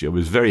cool, actually. I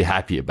was very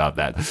happy about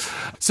that.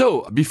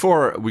 So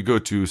before we go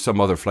to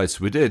some other flights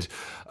we did,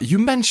 you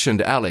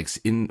mentioned, Alex,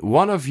 in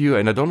one of you,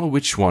 and I don't know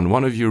which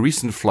one of your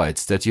recent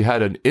flights, that you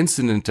had an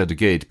incident at the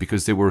gate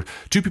because there were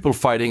 2 people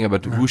fighting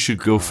about who should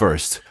go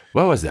first.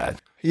 What was that?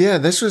 Yeah,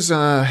 this was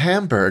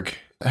Hamburg.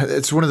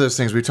 It's one of those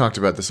things, we talked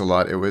about this a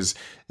lot. It was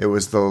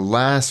the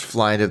last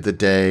flight of the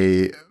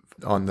day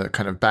on the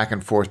kind of back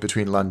and forth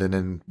between London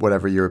and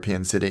whatever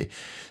European city.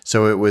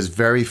 So it was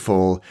very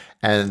full,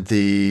 and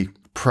the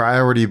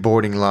priority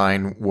boarding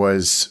line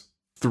was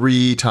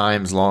 3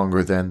 times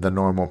longer than the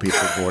normal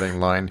people boarding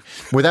line.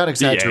 Without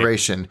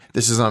exaggeration,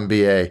 this is on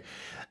BA,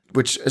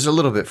 which is a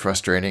little bit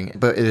frustrating,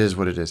 but it is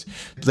what it is.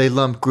 They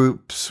lump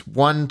groups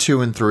 1,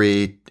 2, and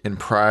 3 in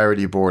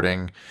priority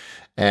boarding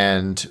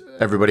and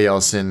everybody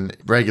else in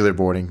regular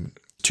boarding,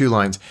 2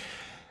 lines.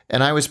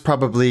 And I was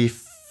probably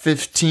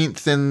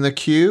 15th in the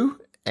queue,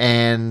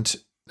 and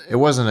It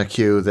wasn't a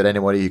queue that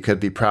anybody could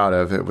be proud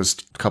of. It was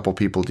a couple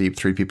people deep,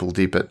 3 people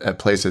deep at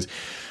places.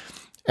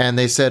 And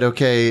they said,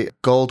 okay,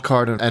 gold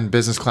card and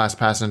business class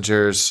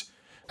passengers.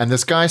 And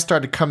this guy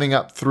started coming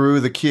up through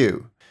the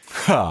queue.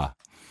 Ha.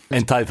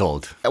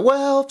 Entitled.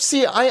 Well,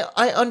 see,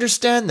 I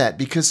understand that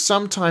because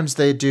sometimes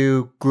they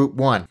do group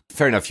 1.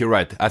 Fair enough, you're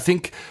right. I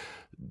think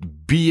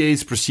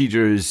BA's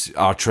procedures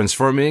are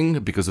transforming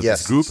because of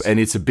this group, and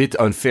it's a bit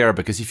unfair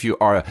because if you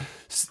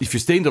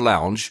stay in the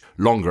lounge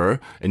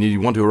longer and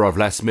you want to arrive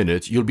last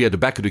minute, you'll be at the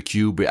back of the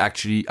queue, but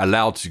actually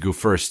allowed to go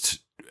first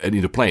in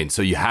the plane.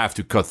 So you have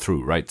to cut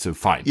through, right? So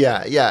fine.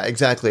 Yeah,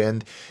 exactly.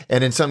 And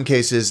in some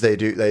cases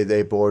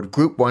they board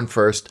group 1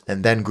 first,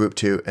 and then group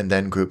 2, and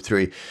then group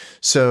 3.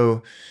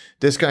 So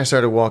this guy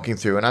started walking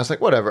through, and I was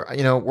like, whatever,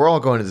 we're all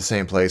going to the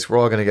same place. We're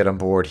all going to get on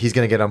board. He's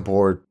going to get on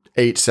board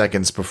 8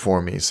 seconds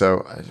before me.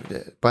 So,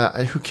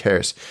 but who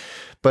cares?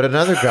 But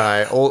another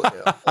guy,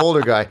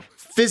 older guy,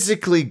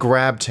 physically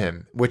grabbed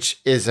him,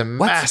 which is a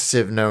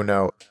massive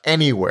no-no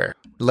anywhere,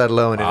 let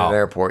alone in an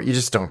airport. You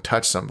just don't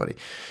touch somebody.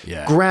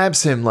 Yeah.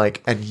 Grabs him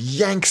and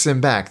yanks him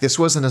back. This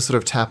wasn't a sort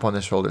of tap on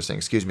the shoulder saying,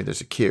 excuse me,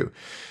 there's a queue.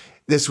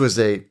 This was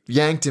a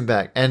yanked him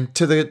back. And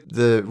to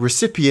the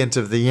recipient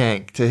of the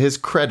yank, to his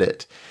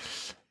credit,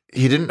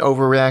 he didn't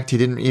overreact. He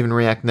didn't even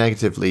react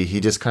negatively. He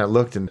just kind of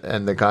looked,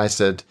 and the guy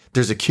said,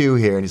 "There's a queue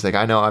here." And he's like,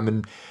 "I know.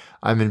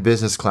 I'm in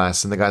business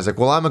class." And the guy's like,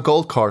 "Well, I'm a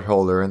gold card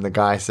holder." And the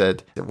guy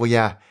said, "Well,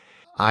 yeah,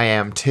 I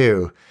am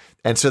too."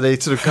 And so they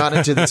sort of got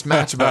into this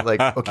match about like,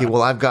 okay,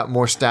 well, I've got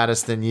more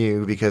status than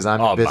you because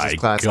I'm in business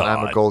class and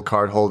I'm a gold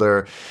card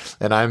holder,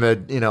 and I'm a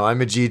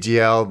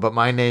GGL. But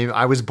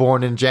I was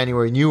born in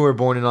January and you were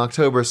born in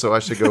October, so I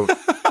should go.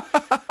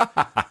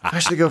 I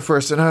should go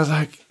first. And I was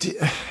like,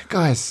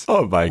 guys,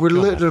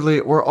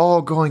 we're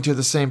all going to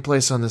the same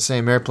place on the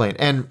same airplane.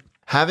 And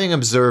having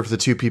observed the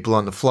 2 people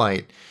on the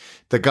flight,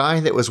 the guy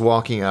that was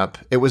walking up,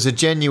 it was a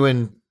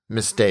genuine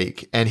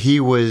mistake. And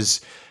he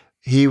was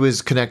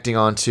connecting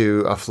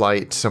onto a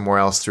flight somewhere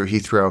else through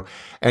Heathrow.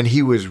 And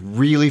he was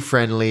really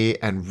friendly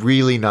and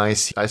really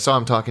nice. I saw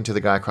him talking to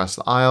the guy across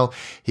the aisle.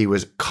 He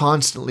was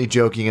constantly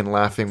joking and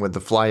laughing with the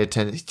flight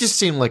attendant. He just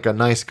seemed like a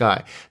nice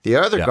guy. The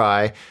other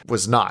guy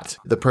was not.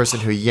 The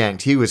person who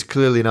yanked, he was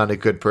clearly not a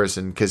good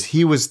person because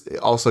he was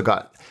also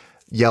got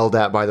yelled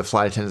at by the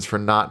flight attendants for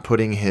not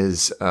putting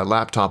his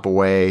laptop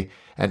away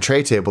and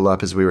tray table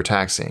up as we were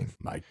taxiing.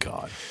 My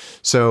God.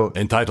 So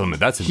entitlement.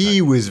 That's entitlement.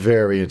 He was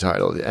very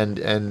entitled, and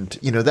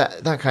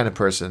that kind of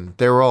person.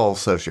 They were all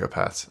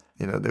sociopaths.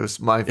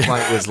 My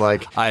flight was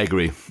like. I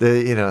agree.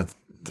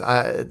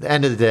 At the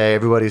end of the day,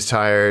 everybody's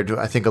tired.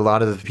 I think a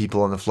lot of the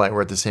people on the flight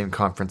were at the same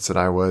conference that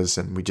I was,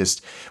 and which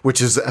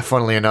is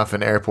funnily enough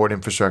an airport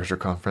infrastructure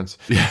conference.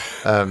 Yeah,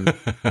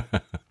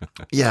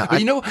 I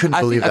couldn't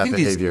believe that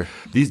behavior.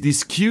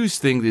 These cues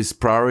thing, these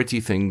priority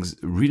things,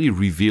 really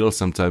reveal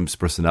sometimes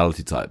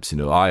personality types.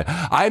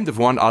 I'm the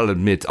one. I'll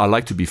admit I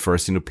like to be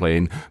first in the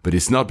plane, but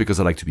it's not because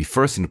I like to be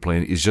first in the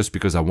plane. It's just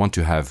because I want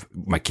to have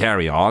my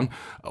carry-on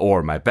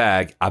or my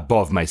bag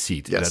above my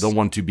seat. Yes. And I don't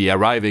want to be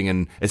arriving,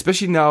 and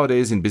especially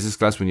nowadays in business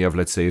class when you have,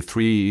 let's say,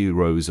 3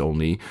 rows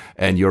only,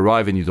 and you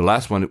arrive and you're the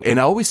last one. And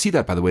I always see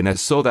that, by the way, and I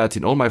saw that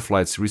in all my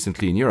flights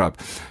recently in Europe.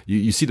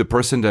 You see the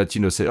person that,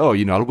 say, oh,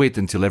 I'll wait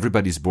until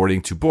everybody's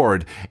boarding to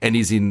board, and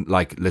he's in,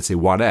 like, let's say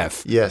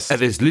 1F. Yes.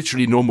 And there's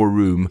literally no more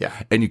room.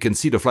 Yeah. And you can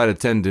see the flight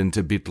attendant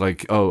a bit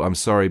like, oh, I'm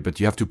sorry, but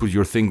you have to put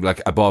your thing like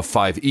above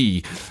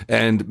 5E.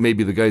 And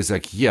maybe the guy's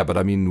like, yeah, but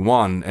I'm in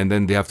 1. And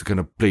then they have to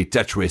kind of play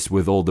Tetris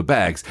with all the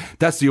bags.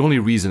 That's the only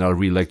reason I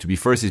really like to be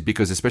first, is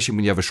because especially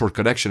when you have a short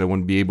connection, I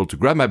want to be able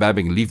to grab my bag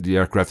and leave the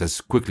aircraft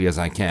as quickly as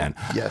I can.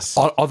 Yes.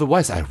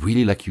 Otherwise, I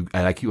really like you.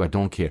 I like you. I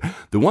don't care.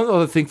 The one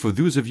other thing for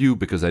those of you,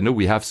 because I know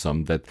we have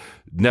some that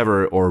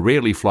never or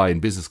rarely fly in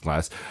business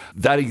class,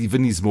 that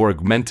even is more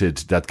augmented,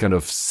 that kind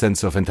of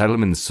sense of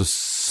entitlement,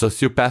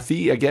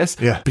 sociopathy, I guess.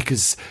 Yeah.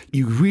 Because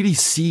you really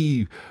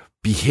see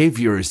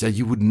behaviors that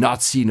you would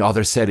not see in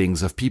other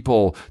settings of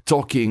people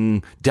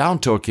down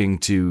talking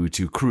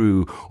to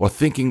crew, or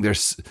thinking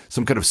there's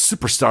some kind of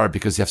superstar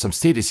because you have some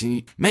status.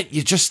 And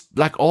you're just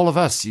like all of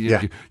us.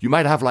 You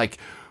might have like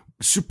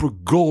super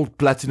gold,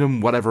 platinum,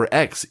 whatever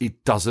X.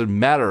 It doesn't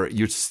matter.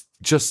 You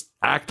just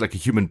act like a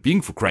human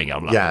being, for crying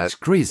out loud. Yeah, it's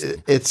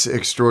crazy. It's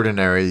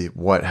extraordinary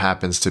what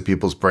happens to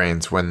people's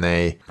brains when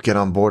they get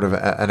on board of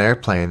an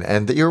airplane.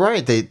 And you're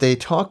right. They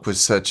talk with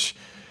such.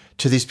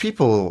 To these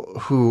people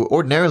who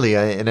ordinarily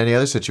in any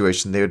other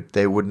situation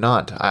they would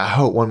not.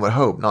 One would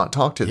hope not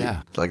talk to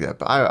them like that.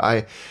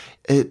 But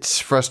it's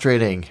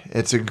frustrating.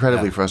 It's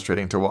incredibly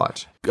frustrating to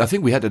watch. I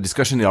think we had a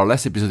discussion in our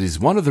last episode. Is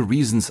one of the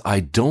reasons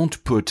I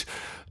don't put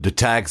the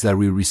tags that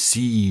we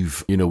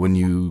receive. When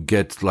you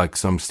get like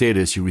some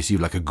status, you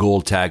receive like a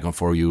gold tag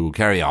for your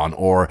carry-on,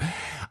 or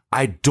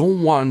I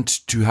don't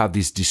want to have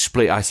this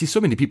display. I see so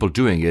many people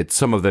doing it.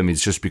 Some of them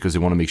is just because they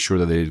want to make sure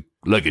that their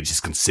luggage is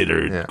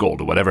considered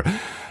gold or whatever.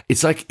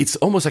 It's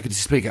almost like a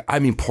display.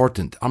 I'm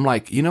important. I'm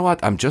like, you know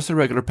what? I'm just a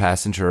regular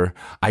passenger.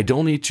 I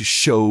don't need to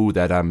show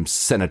that I'm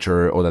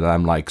senator or that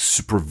I'm like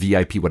super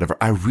VIP, whatever.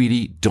 I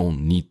really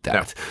don't need that.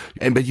 No.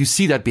 that. But you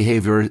see that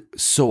behavior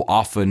so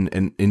often,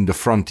 and in the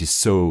front is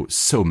so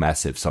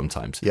massive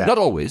sometimes. Yeah. Not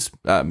always.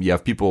 You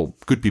have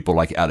good people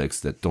like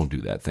Alex that don't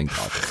do that, thank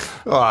God.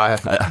 Well, I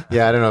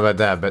don't know about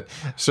that, but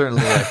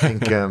certainly I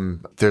think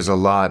there's a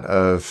lot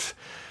of...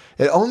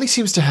 It only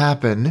seems to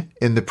happen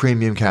in the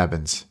premium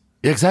cabins.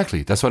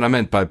 Exactly. That's what I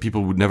meant by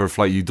people would never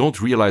fly. You don't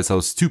realize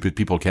how stupid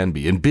people can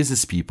be. And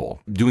business people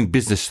doing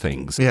business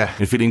things. Yeah.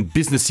 And feeling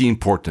businessy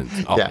important.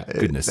 Oh, Yeah, my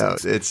goodness.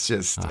 it's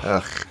just,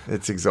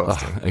 it's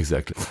exhausting.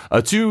 Exactly.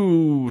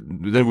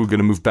 Then we're going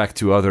to move back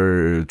to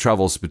other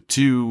travels, but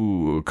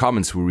 2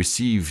 comments were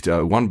received.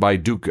 One by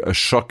Duke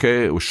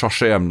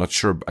Choche, I'm not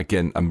sure.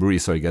 Again, I'm really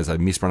sorry, guys. I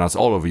mispronounced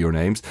all of your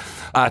names.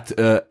 At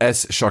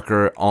S.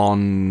 Shocker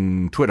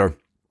on Twitter.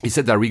 He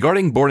said that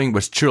regarding boarding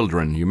with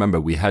children, you remember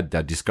we had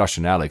that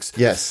discussion, Alex.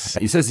 Yes.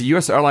 He says the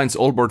U.S. airlines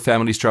all board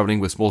families traveling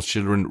with small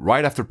children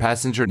right after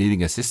passenger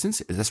needing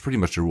assistance. That's pretty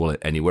much the rule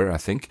anywhere, I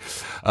think.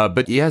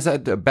 But he has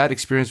had a bad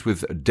experience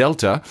with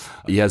Delta.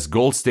 He has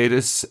gold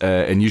status,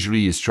 and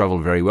usually he's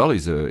traveled very well.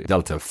 He's a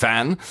Delta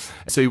fan.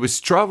 So he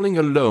was traveling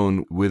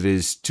alone with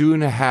his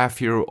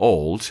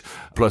 2.5-year-old,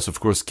 plus,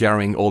 of course,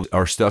 carrying all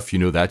our stuff. You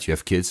know that. You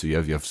have kids, so you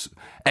have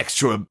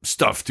extra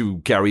stuff to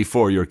carry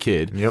for your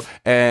kid. Yep.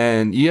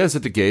 And he is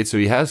at the gate, so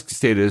he has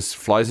status,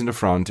 flies in the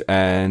front,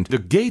 and the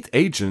gate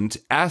agent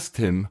asked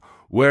him,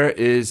 where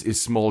is his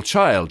small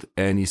child?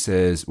 And he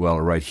says, well,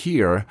 right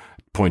here,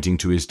 pointing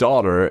to his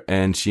daughter,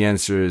 and she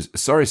answers,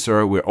 sorry,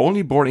 sir, we're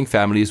only boarding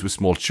families with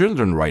small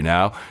children right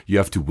now. You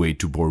have to wait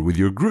to board with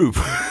your group.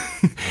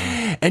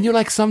 And you're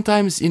like,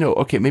 sometimes,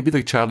 okay, maybe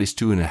the child is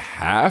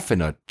 2.5 and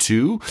not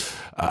 2.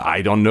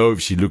 I don't know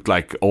if she looked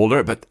like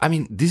older, but I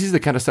mean, this is the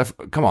kind of stuff.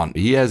 Come on,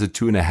 he has a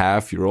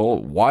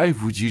 2.5-year-old. Why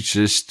would you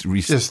just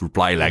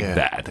reply like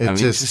that?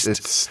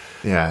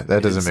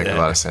 That doesn't make a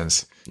lot of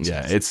sense.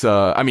 Yeah, it's,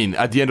 I mean,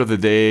 at the end of the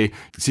day,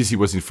 Sissy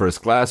was in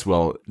first class.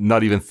 Well,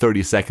 not even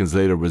 30 seconds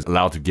later was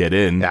allowed to get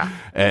in. Yeah.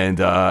 And,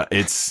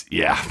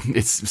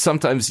 it's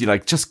sometimes you're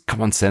like, just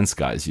common sense,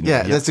 guys.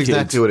 Yeah, that's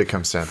exactly what it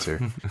comes down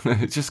to.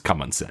 Just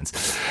common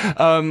sense.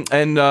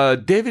 And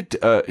David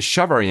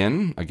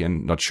Chavarian,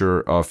 again, not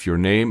sure of your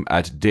name,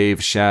 at Dave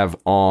Shav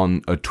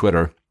on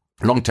Twitter.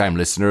 Long-time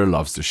listener,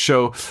 loves the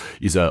show.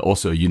 He's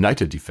also a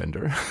United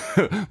defender,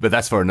 but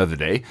that's for another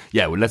day.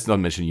 Yeah, well, let's not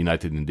mention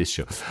United in this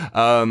show.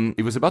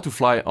 He was about to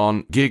fly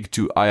on gig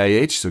to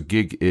IIH. So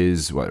gig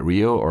is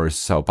Rio or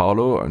Sao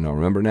Paulo? I don't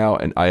remember now.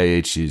 And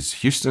IIH is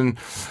Houston.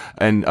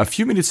 And a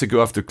few minutes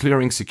ago, after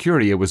clearing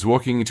security, I was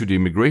walking into the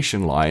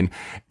immigration line,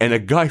 and a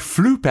guy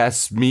flew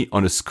past me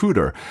on a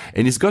scooter.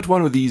 And he's got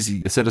one of these.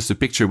 He sent us a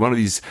picture. One of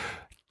these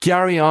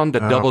carry-on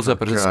that doubles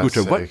up as a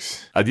scooter.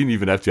 What? I didn't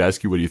even have to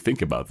ask you what you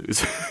think about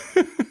this.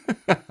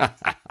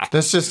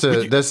 That's just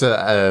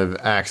a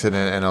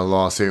accident and a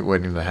lawsuit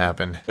waiting to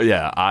happen.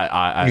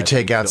 Yeah, you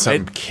take out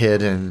some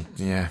kid and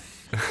yeah.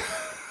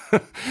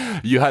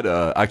 You had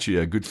actually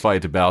a good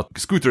fight about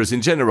scooters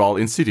in general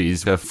in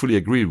cities. I fully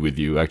agreed with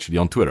you actually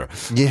on Twitter.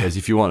 Yeah. As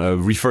if you want to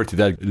refer to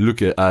that,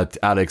 look at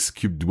Alex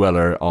Cube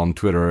Dweller on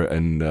Twitter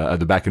and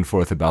the back and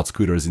forth about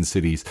scooters in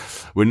cities.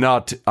 We're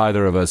not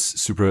either of us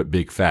super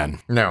big fan.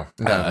 No.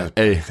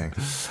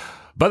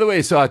 By the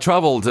way, so I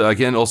traveled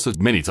again also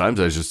many times,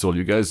 I just told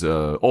you guys,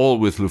 all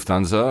with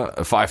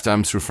Lufthansa, 5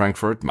 times through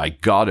Frankfurt. My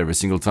God, every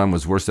single time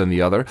was worse than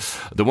the other.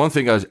 The one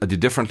thing I did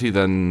differently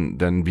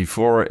than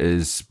before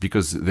is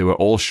because they were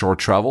all short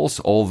travels,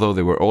 although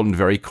they were all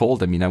very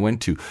cold. I mean, I went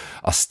to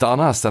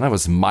Astana. Astana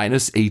was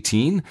minus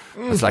 18.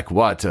 It's like,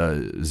 what,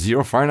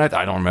 0 Fahrenheit?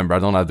 I don't remember. I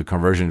don't have the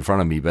conversion in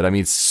front of me, but I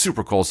mean, it's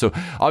super cold. So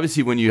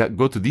obviously when you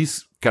go to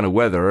these kind of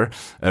weather,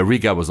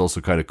 Riga was also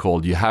kind of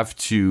cold. You have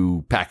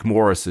to pack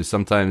more. So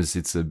sometimes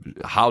it's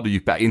how do you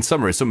pack? In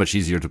summer, it's so much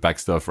easier to pack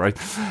stuff, right?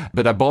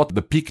 But I bought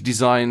the Peak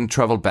Design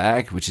travel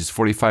bag, which is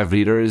 45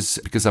 liters,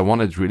 because I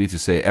wanted really to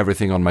say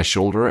everything on my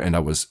shoulder. And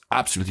that was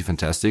absolutely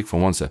fantastic. For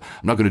once, I'm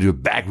not going to do a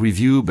bag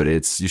review, but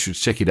you should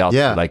check it out.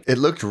 Yeah, it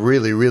looked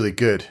really, really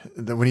good.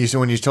 When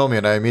you told me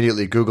it, I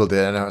immediately Googled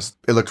it, and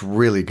it looked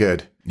really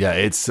good. Yeah,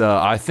 it's,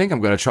 I think I'm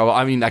going to travel.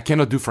 I mean, I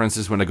cannot do, for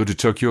instance, when I go to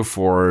Tokyo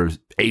for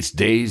 8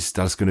 days,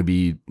 that's going to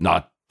be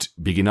not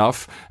big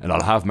enough, and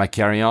I'll have my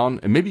carry-on.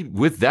 And maybe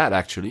with that,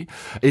 actually,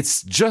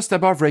 it's just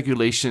above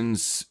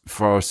regulations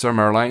for some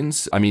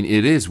airlines. I mean,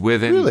 it is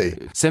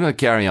within same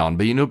carry-on,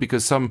 but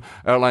because some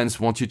airlines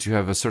want you to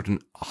have a certain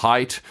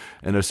height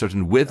and a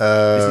certain width.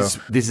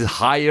 This is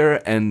higher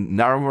and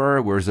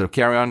narrower, whereas a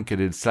carry-on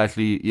can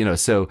slightly,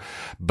 so,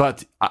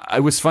 but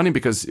it was funny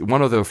because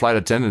one of the flight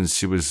attendants,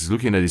 she was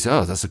looking at this,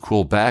 oh, that's a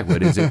cool bag.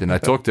 What is it? And I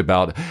talked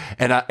about it,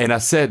 and I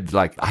said,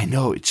 like, I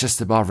know it's just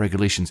above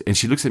regulations. And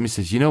she looks at me and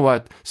says, you know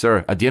what,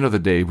 sir, at the end of the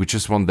day, we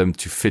just want them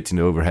to fit in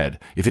the overhead.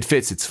 If it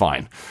fits, it's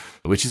fine.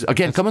 Which is,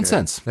 again, common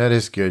sense. That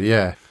is good,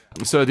 yeah.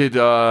 So I did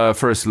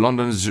first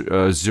London,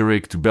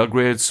 Zurich to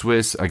Belgrade,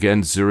 Swiss.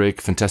 Again, Zurich,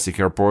 fantastic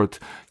airport.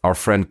 Our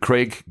friend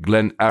Craig,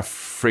 Glenn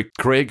Afric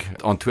Craig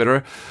on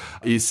Twitter,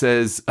 he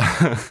says,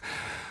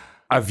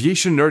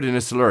 Aviation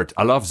nerdiness alert.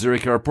 I love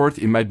Zurich Airport.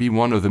 It might be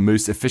one of the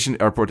most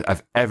efficient airport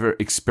I've ever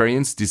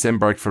experienced.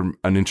 Disembarked from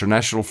an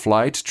international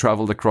flight,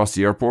 traveled across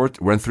the airport,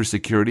 went through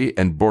security,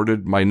 and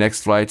boarded my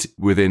next flight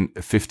within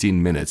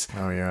 15 minutes.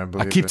 Oh, yeah,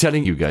 I keep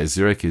telling you guys,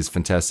 Zurich is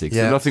fantastic.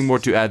 Yes. So nothing more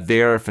to add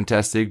there.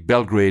 Fantastic.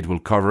 Belgrade will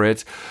cover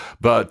it.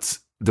 But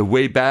the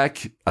way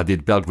back, I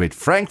did Belgrade,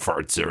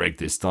 Frankfurt, Zurich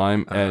this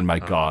time. And my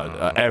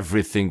God,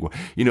 everything.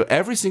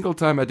 Every single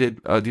time I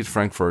did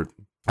Frankfurt,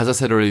 as I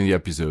said earlier in the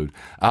episode,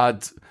 I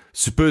had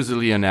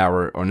supposedly an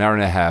hour or an hour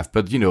and a half,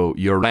 but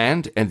you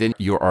land and then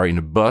you are in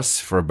a bus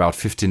for about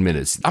 15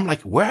 minutes. I'm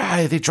like, where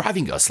are they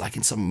driving us? Like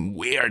in some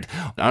weird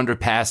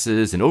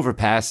underpasses and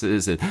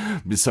overpasses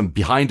and some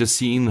behind the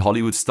scene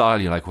Hollywood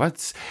style. You're like,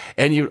 what?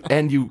 And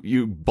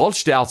you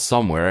bulged out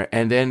somewhere,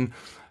 and then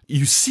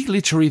you see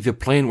literally the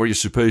plane where you're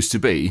supposed to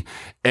be,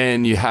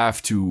 and you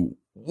have to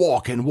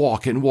walk and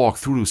walk and walk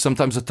through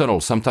sometimes a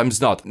tunnel,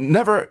 sometimes not.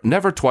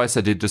 Never twice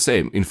I did the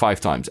same in 5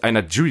 times. And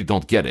I really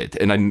don't get it.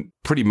 And I'm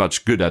pretty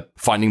much good at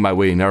finding my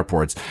way in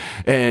airports.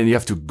 And you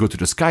have to go to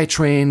the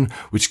SkyTrain,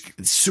 which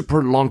is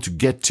super long to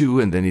get to.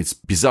 And then it's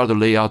bizarre the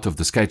layout of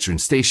the SkyTrain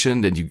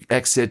station. Then you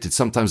exit. It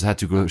sometimes I had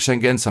to go to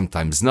Schengen,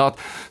 sometimes not.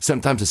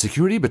 Sometimes the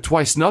security, but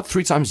twice not,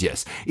 3 times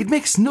yes. It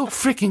makes no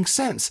freaking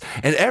sense.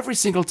 And every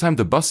single time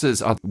the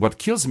buses are what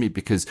kills me,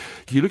 because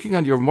you're looking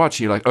at your watch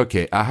and you're like,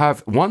 okay, I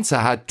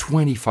had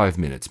 25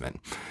 minutes, man.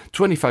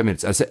 25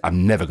 minutes. I said,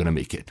 I'm never going to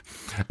make it.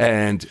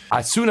 And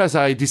as soon as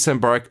I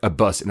disembark a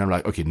bus, and I'm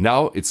like, okay,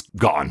 now it's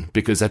gone.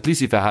 Because at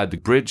least if I had the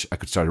bridge, I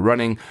could start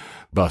running.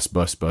 Bus.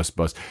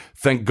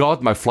 Thank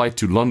God my flight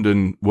to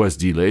London was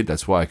delayed.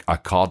 That's why I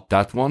caught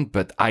that one.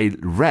 But I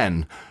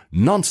ran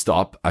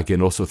nonstop.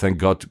 Again, also thank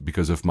God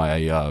because of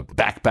my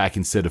backpack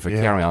instead of a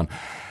carry-on.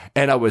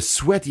 And I was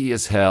sweaty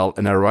as hell.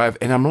 And I arrived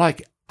and I'm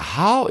like,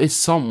 how is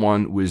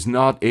someone who is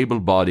not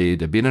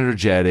able-bodied, a bit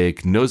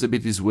energetic, knows a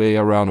bit his way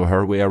around or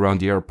her way around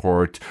the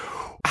airport?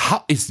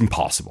 How it's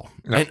impossible.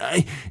 No.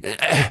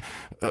 And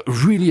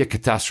really a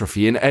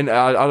catastrophe. And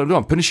I don't know.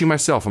 I'm punishing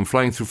myself. I'm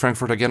flying through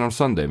Frankfurt again on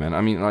Sunday, man.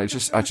 I mean, I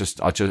just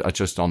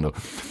don't know.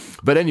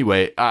 But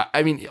anyway,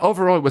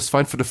 overall it was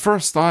fine. For the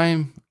first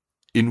time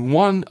in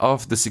one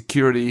of the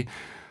security,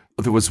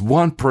 there was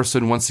one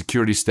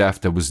security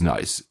staff that was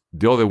nice.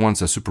 The other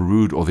ones are super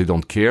rude or they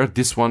don't care.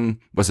 This one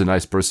was a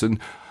nice person.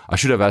 I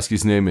should have asked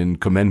his name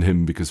and commend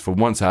him, because for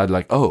once I had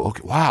like, oh,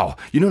 okay, wow.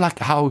 Like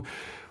how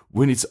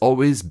when it's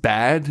always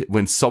bad,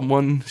 when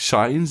someone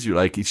shines, you're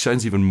like, it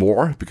shines even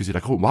more because you're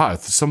like, oh, wow,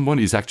 someone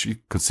is actually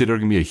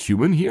considering me a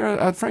human here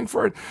at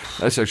Frankfurt.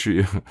 That's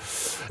actually...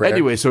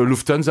 Anyway, so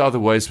Lufthansa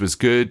otherwise was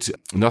good.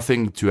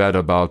 Nothing to add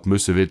about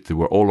most of it. They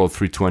were all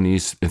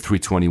 320s and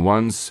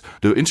 321s.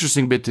 The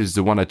interesting bit is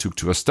the one I took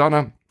to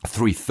Astana.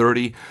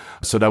 330.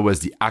 So that was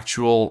the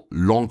actual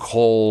long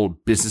haul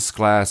business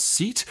class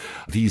seat.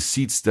 These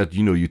seats that,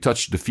 you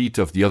touch the feet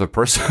of the other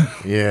person.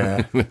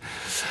 Yeah.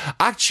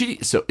 Actually,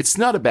 so it's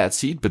not a bad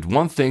seat, but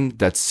one thing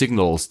that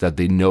signals that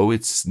they know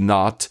it's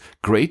not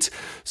great.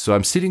 So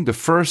I'm sitting the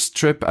first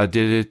trip, I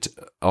did it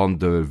on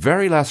the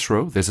very last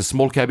row. There's a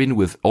small cabin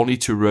with only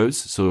 2 rows.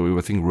 So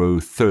I think row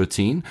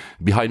 13.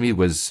 Behind me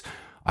was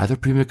either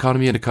premium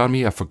economy and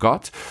economy, I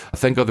forgot.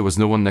 Thank God there was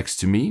no one next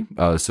to me,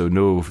 so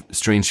no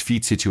strange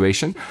feet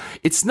situation.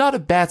 It's not a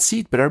bad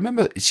seat, but I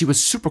remember she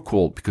was super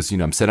cool because,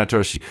 I'm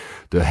senator.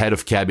 The head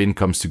of cabin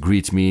comes to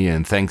greet me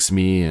and thanks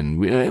me, and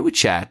we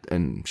chat,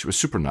 and she was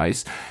super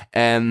nice.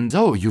 And,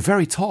 oh, you're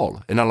very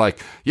tall. And I'm like,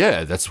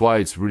 yeah, that's why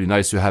it's really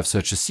nice to have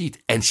such a seat.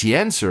 And she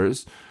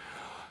answers,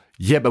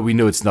 yeah, but we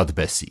know it's not the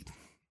best seat.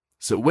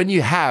 So when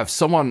you have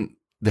someone,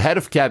 the head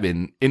of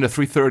cabin in a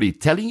 330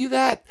 telling you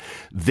that,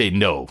 they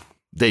know.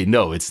 They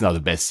know it's not the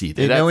best seat.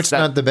 They know it's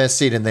not the best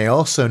seat, and they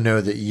also know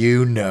that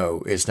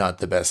it's not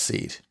the best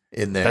seat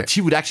in there. That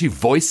she would actually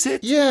voice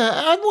it? Yeah,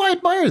 I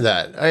admire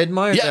that. I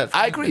admire that. Yeah,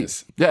 I agree.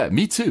 Yeah,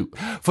 me too.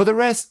 For the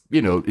rest,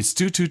 it's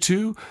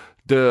 222.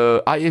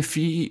 The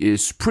IFE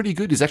is pretty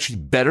good. It's actually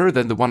better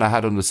than the one I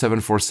had on the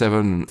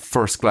 747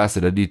 first class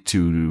that I did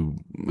to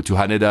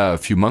Haneda a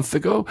few months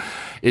ago.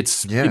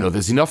 It's,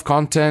 there's enough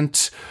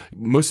content.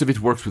 Most of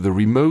it works with a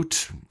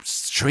remote.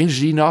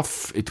 Strangely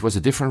enough, it was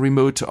a different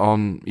remote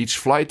on each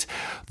flight.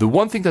 The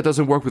one thing that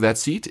doesn't work with that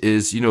seat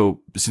is,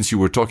 since you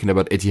were talking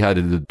about Etihad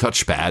and the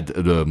touchpad,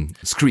 the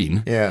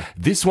screen. Yeah.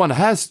 This one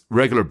has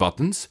regular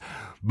buttons,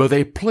 but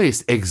they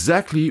placed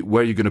exactly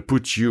where you're going to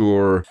put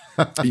your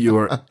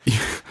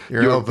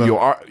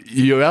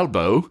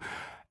elbow.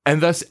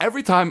 And thus,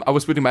 every time I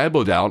was putting my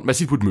elbow down, my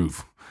seat would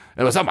move.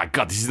 And I was, oh my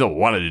God, this is not what I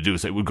wanted to do.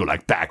 So it would go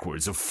like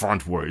backwards or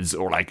frontwards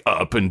or like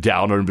up and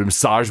down, or the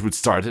massage would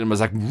start. And I was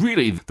like,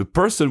 really? The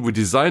person who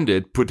designed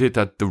it put it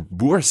at the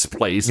worst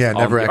place. Yeah,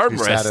 never actually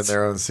armrest. Sat in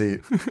their own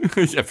seat.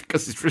 Yeah,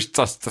 because it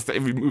just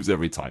it moves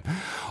every time.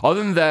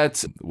 Other than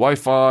that,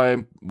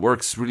 Wi-Fi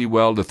works really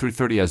well. The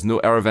 330 has no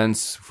air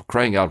vents. For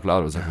crying out loud,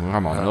 I was like,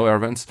 come on, no air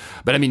vents.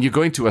 But I mean, you're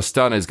going to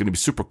Astana, it's going to be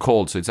super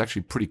cold. So it's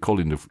actually pretty cold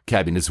in the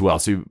cabin as well.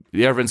 So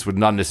the air vents were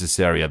not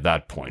necessary at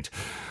that point.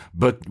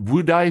 But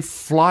would I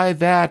fly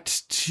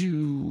that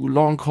to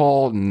long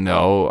haul?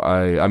 No.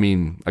 I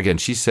mean, again,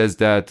 she says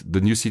that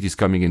the new seat is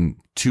coming in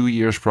 2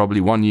 years,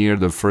 probably 1 year,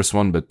 the first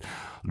one, but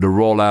the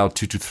rollout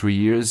 2 to 3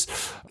 years.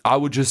 I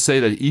would just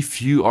say that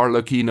if you are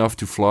lucky enough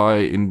to fly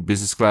in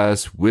business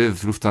class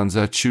with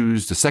Lufthansa,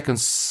 choose the second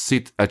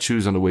seat I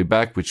choose on the way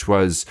back, which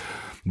was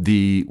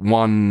the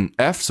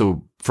 1F,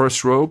 so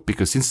first row,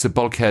 because since the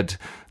bulkhead,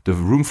 the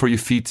room for your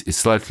feet is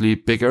slightly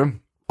bigger.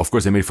 Of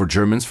course, they made for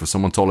Germans. For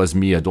someone tall as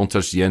me, I don't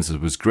touch the ends.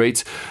 It was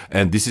great.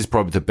 And this is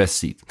probably the best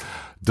seat.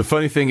 The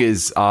funny thing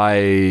is, I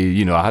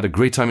had a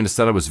great time in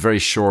Astana. It was very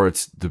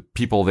short. The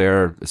people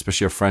there,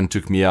 especially a friend,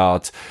 took me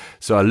out.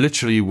 So I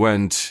literally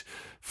went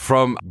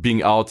from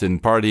being out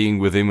and partying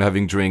with him,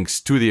 having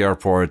drinks, to the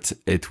airport.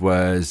 It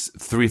was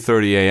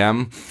 3:30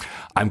 a.m.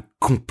 I'm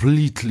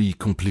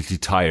completely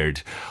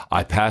tired.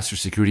 I passed through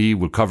security.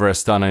 We'll cover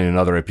Astana in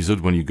another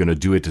episode when you're going to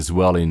do it as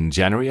well in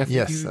January. I think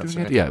Yes, that's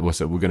right. Yeah,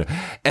 we're going to.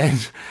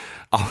 And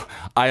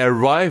I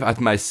arrive at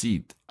my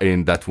seat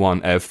in that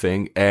 1F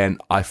thing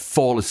and I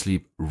fall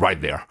asleep right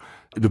there.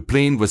 The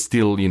plane was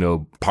still,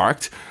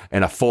 parked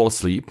and I fall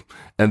asleep.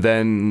 And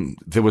then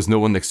there was no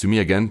one next to me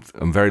again.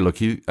 I'm very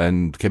lucky.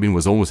 And the cabin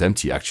was almost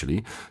empty,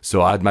 actually.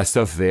 So I had my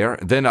stuff there.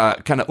 Then I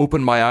kind of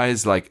opened my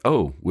eyes like,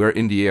 oh, we're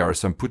in the air.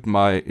 So I'm putting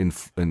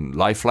in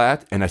lie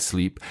flat and I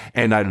sleep.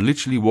 And I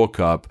literally woke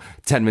up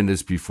 10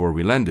 minutes before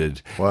we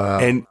landed. Wow.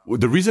 And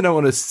the reason I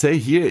want to say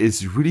here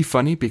is really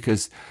funny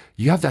because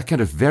you have that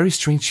kind of very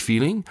strange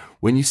feeling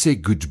when you say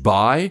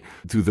goodbye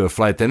to the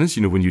flight attendants,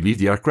 when you leave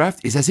the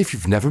aircraft. It's as if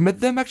you've never met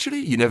them, actually.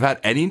 You never had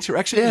any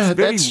interaction. Yeah, it's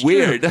very that's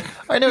weird. True.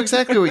 I know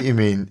exactly what you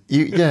mean.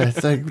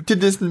 It's like,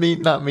 did this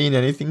not mean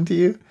anything to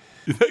you?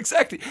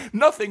 Exactly.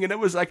 Nothing. And it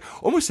was like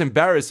almost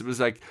embarrassed. It was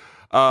like,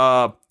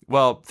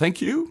 well,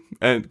 thank you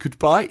and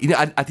goodbye.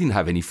 I didn't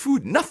have any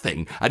food,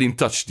 nothing. I didn't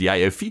touch the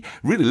IFE.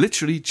 Really,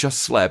 literally just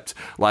slept.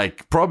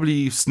 Like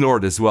probably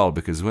snored as well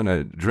because when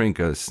I drink,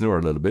 I snore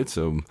a little bit.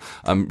 So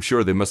I'm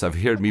sure they must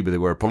have heard me, but they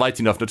were polite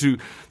enough not to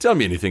tell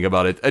me anything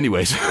about it.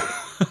 Anyways,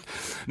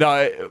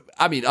 no,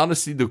 I mean,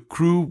 honestly, the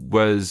crew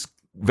was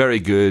very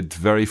good,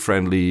 very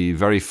friendly,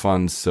 very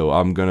fun. So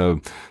I'm going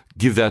to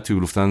give that to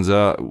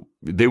Lufthansa.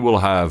 They will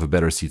have a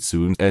better seat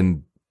soon.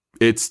 And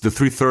it's the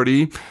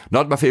 330,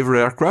 not my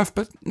favorite aircraft,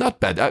 but not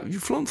bad.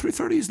 You've flown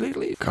 330s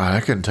lately? God, I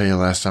couldn't tell you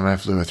last time I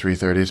flew a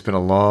 330. It's been a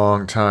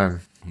long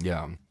time.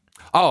 Yeah.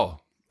 Oh.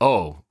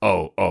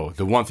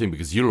 The one thing,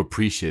 because you'll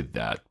appreciate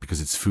that,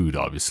 because it's food,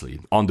 obviously.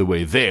 On the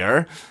way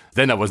there,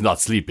 then I was not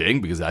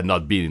sleeping, because I had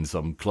not been in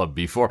some club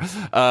before.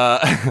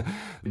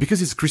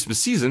 Because it's Christmas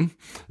season,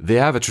 they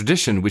have a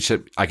tradition, which,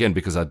 again,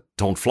 because I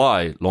don't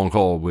fly long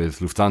haul with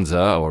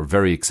Lufthansa, or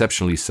very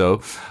exceptionally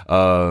so,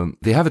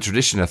 they have a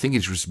tradition, I think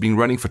it's been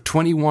running for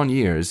 21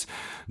 years.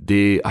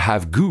 They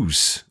have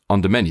goose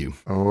on the menu.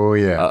 Oh,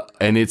 yeah.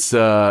 And it's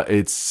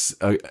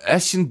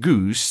Hessian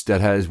goose that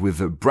has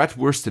with a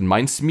bratwurst and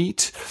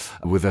mincemeat,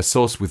 with a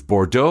sauce with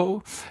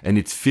Bordeaux, and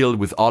it's filled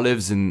with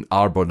olives and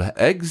hard-boiled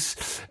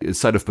eggs, a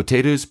side of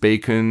potatoes,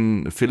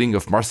 bacon, a filling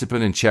of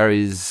marzipan and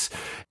cherries.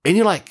 And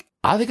you're like,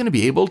 are they going to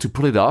be able to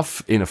pull it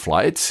off in a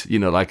flight?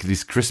 Like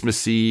this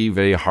Christmassy,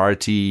 very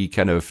hearty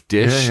kind of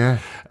dish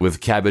with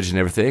cabbage and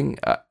everything.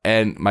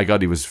 And my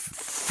God, it was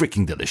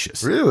freaking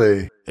delicious.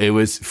 Really? It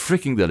was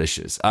freaking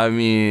delicious. I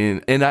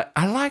mean, and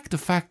I like the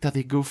fact that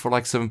they go for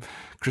like some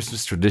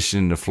Christmas tradition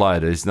in the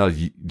flight. It's not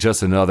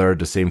just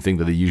the same thing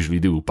that they usually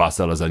do,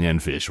 pasta, lasagna,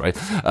 and fish, right?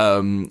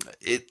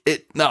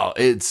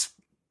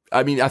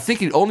 I mean, I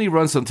think it only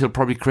runs until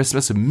probably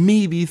Christmas,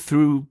 maybe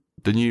through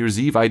the New Year's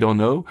Eve, I don't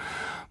know.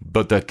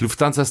 But that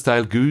Lufthansa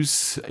style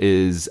goose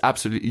is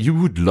absolutely, you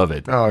would love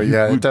it. Oh,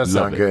 yeah, it does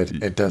sound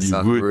good. It does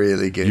sound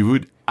really good. You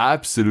would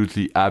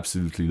absolutely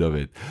love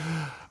it.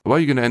 Why are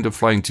you going to end up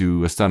flying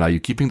to Astana? Are you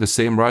keeping the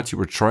same route you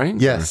were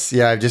trying? Yes.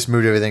 Yeah, I've just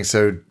moved everything.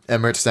 So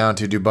Emirates down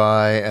to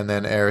Dubai and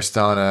then Air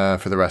Astana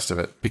for the rest of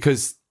it.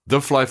 Because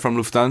the flight from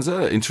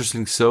Lufthansa,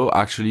 interestingly so,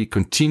 actually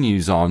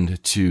continues on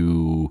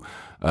to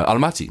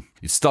Almaty.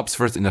 It stops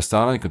first in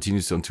Astana and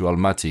continues on to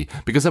Almaty.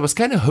 Because I was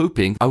kind of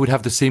hoping I would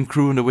have the same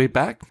crew on the way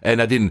back.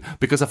 And I didn't.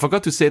 Because I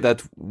forgot to say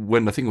that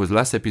when, I think it was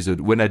last episode,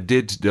 when I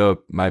did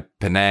my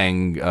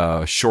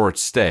Penang short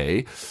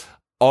stay,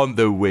 on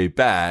the way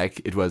back,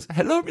 it was,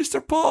 hello,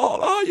 Mr. Paul.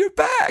 Oh, you're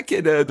back.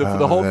 And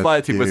the whole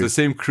flight, it was the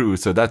same crew.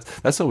 So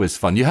that's always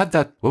fun. You had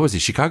that, what was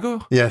it,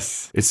 Chicago?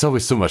 Yes. It's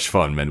always so much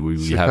fun, man. We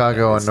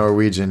Chicago on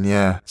Norwegian,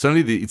 yeah.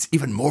 Suddenly, it's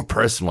even more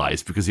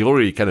personalized because they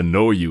already kind of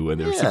know you and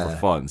they're super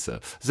fun.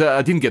 So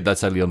I didn't get that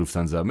sadly on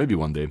Lufthansa. Maybe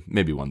one day.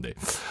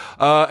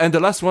 And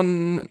the last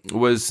one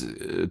was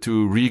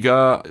to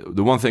Riga.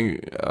 The one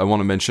thing I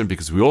want to mention,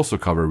 because we also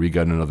cover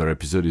Riga in another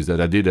episode, is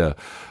that I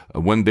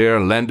went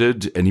there,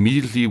 landed, and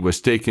immediately was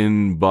taken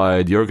undertaken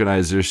by the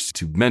organizers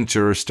to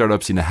mentor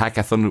startups in a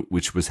hackathon,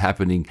 which was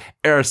happening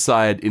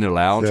airside in a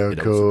lounge. So That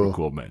was cool. super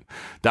cool, man.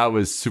 That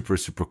was super,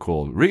 super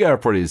cool. Riga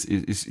Airport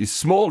is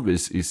small, but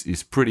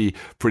is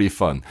pretty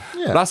fun.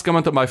 Yeah. Last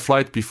comment on my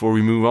flight before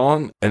we move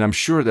on, and I'm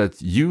sure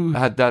that you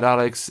had that,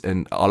 Alex,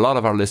 and a lot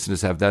of our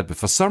listeners have that, but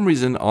for some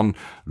reason on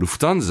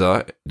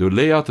Lufthansa, the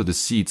layout of the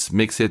seats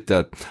makes it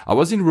that I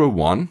was in row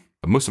 1,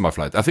 most of my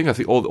flights. I think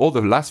all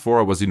the last 4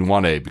 I was in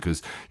 1A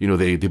because, you know,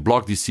 they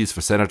block these seats for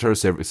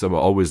senators. So I'm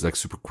always like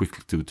super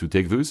quick to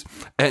take those.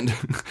 And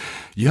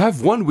you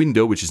have one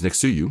window, which is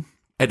next to you.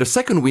 And the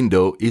second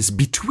window is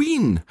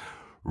between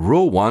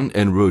row 1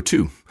 and row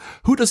 2.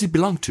 Who does it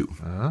belong to?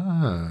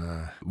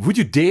 Would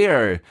you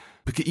dare?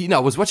 Because, you know, I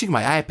was watching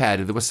my iPad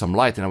and there was some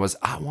light and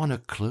I want to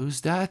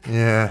close that.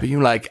 Yeah. But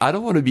you're like, I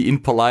don't want to be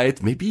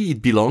impolite. Maybe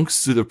it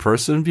belongs to the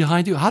person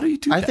behind you. How do you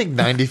do that? I think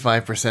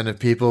 95% of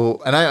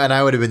people, and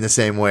I would have been the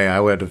same way. I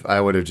would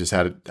have just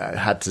had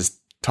to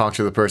talk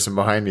to the person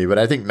behind me. But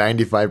I think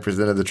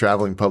 95% of the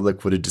traveling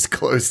public would have just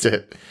closed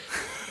it.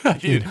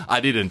 I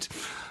didn't.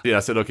 Yeah,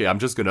 I said, okay, I'm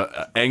just going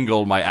to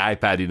angle my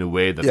iPad in a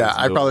way that... Yeah,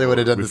 I no probably would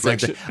have done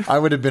reflection. the same thing. I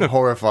would have been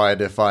horrified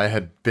if I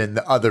had been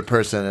the other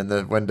person in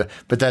the window,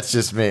 but that's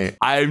just me.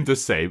 I'm the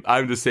same,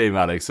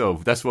 Alex.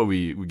 So that's why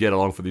we get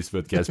along for this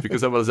podcast,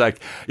 because I was like,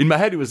 in my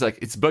head, it was like,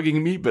 it's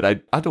bugging me, but I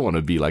don't want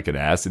to be like an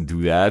ass and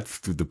do that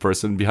to the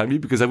person behind me,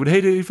 because I would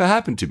hate it if it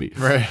happened to me.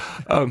 Right.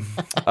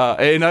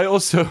 And I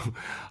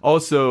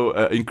also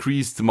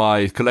increased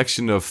my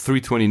collection of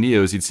 320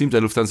 Neos. It seems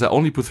that Lufthansa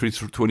only put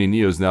 320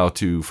 Neos now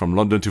from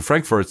London to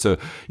Frankfurt. So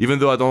even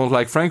though I don't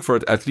like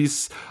Frankfurt, at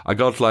least I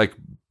got like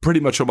pretty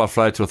much all my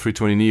flights to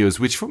 320 Neos,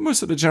 which for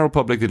most of the general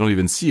public, they don't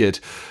even see it.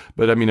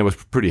 But I mean, I was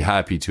pretty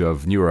happy to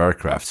have newer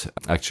aircraft,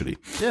 actually.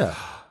 Yeah.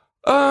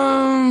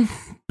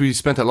 We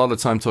spent a lot of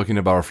time talking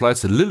about our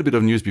flights. A little bit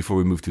of news before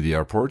we move to the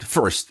airport.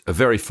 First, a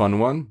very fun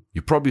one.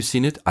 You've probably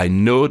seen it. I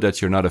know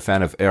that you're not a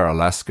fan of Air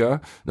Alaska.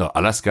 No,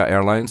 Alaska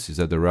Airlines. Is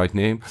that the right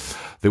name?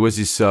 There was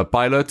this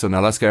pilot on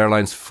Alaska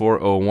Airlines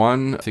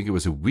 401. I think it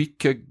was a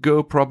week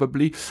ago,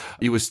 probably.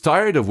 He was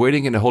tired of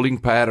waiting in a holding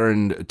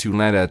pattern to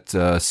land at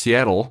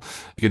Seattle.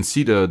 You can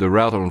see the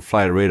route on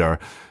flight radar.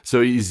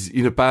 So he's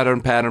in a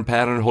pattern,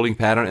 holding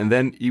pattern. And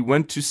then he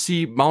went to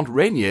see Mount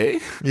Rainier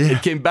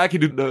and came back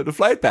into the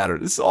flight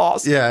pattern. It's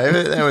awesome. Yeah,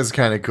 that was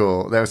kind of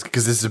cool. That was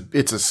because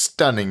it's a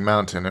stunning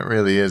mountain. It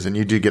really is, and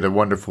you do get a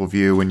wonderful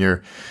view when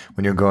you're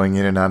going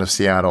in and out of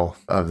Seattle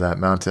of that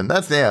mountain.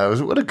 It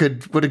was what a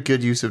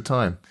good use of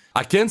time.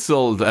 I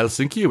canceled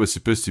Helsinki. I was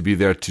supposed to be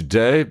there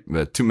today.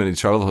 Too many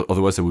travel.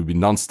 Otherwise, I would be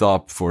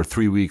nonstop for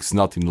 3 weeks,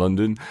 not in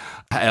London.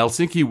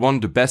 Helsinki won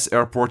the best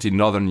airport in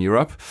Northern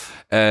Europe.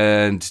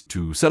 And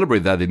to celebrate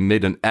that, they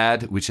made an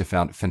ad, which I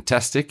found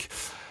fantastic.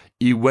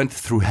 He went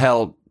through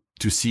hell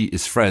to see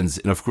his friends.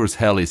 And of course,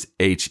 hell is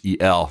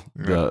H-E-L.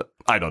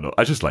 I don't know.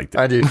 I just liked it.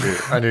 I do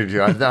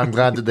too. I'm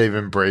glad that they've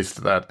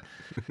embraced that.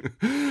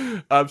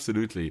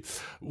 Absolutely.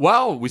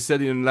 Wow, we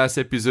said in the last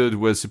episode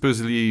was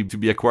supposedly to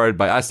be acquired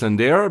by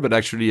Icelandair, but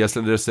actually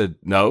Icelandair said,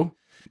 no,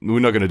 we're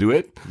not going to do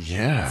it.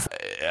 Yeah.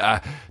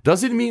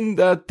 Does it mean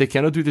that they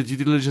cannot do the due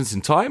diligence in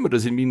time, or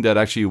does it mean that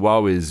actually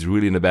WoW is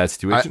really in a bad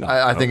situation?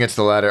 I think it's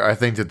the latter. I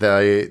think that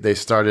they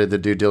started the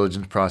due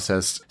diligence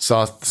process,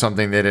 saw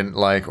something they didn't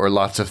like, or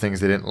lots of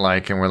things they didn't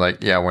like, and we're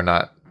like, yeah, we're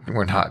not,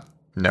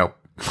 nope.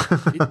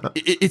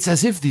 It's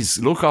as if these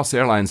low-cost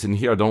airlines, and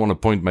here I don't want to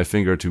point my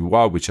finger to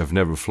WoW, which I've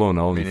never flown,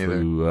 only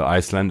through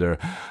Icelander,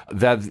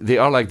 that they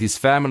are like these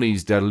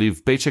families that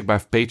live paycheck by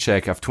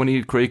paycheck, have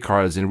 20 credit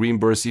cards and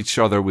reimburse each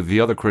other with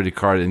the other credit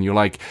card, and you're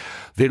like,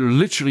 they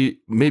literally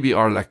maybe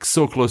are like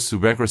so close to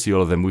bankruptcy,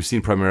 all of them. We've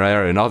seen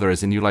Primera and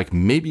others, and you're like,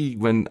 maybe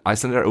when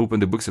Icelandair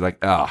opened the books, they're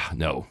like,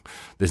 no,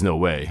 there's no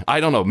way. I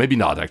don't know, maybe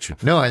not actually.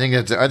 No, I think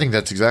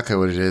that's exactly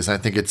what it is. I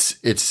think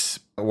it's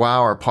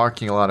WoW are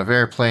parking a lot of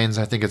airplanes.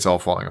 I think it's all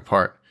falling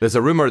apart. There's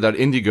a rumor that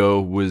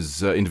Indigo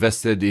was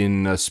invested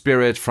in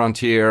Spirit,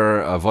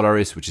 Frontier,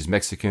 Volaris, which is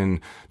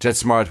Mexican,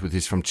 JetSmart, which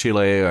is from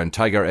Chile, and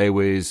Tiger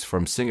Airways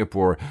from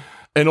Singapore.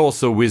 And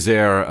also Wizz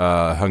Air,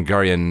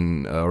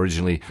 Hungarian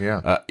originally,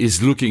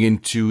 is looking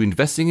into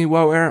investing in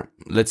WoW Air.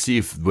 Let's see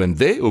if when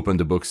they open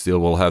the books, they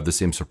will have the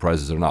same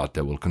surprises or not.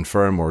 That will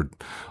confirm or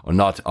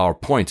not our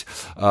point.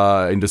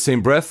 In the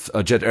same breath,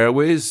 Jet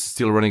Airways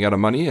still running out of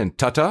money, and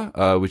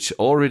Tata, which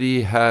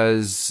already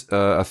has,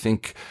 I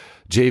think,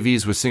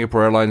 JVs with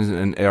Singapore Airlines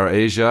and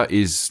AirAsia,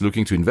 is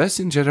looking to invest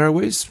in Jet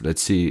Airways.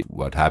 Let's see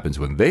what happens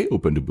when they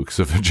open the books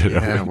of Jet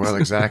Airways. Yeah, well,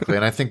 exactly.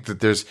 And I think that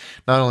there's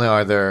not only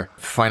are there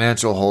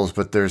financial holes,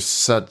 but there's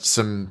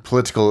some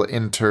political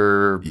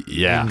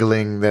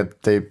intermingling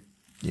that they,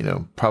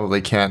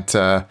 probably can't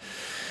or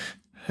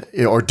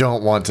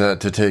don't want to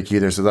take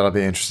either. So that'll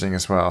be interesting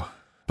as well.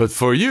 But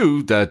for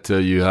you, that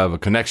you have a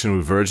connection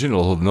with Virgin,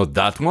 although not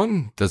that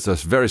one, there's a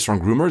very strong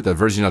rumor that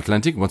Virgin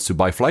Atlantic wants to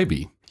buy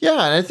Flybe. Yeah,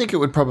 and I think it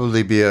would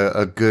probably be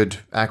a good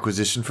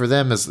acquisition for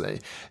them, as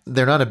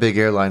they're not a big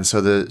airline,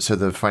 so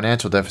the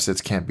financial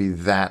deficits can't be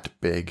that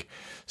big.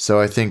 So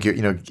I think,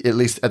 at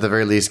least at the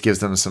very least gives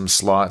them some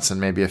slots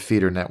and maybe a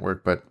feeder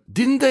network. But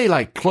Didn't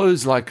they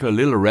close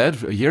Little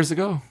Red years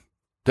ago?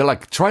 They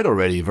tried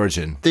already,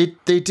 Virgin. They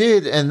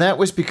did, and that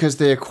was because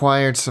they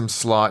acquired some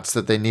slots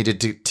that they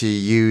needed to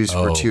use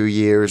for 2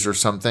 years or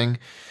something.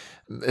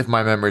 If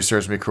my memory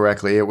serves me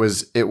correctly, it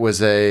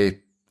wasn't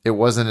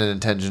an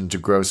intention to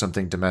grow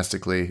something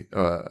domestically.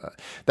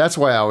 That's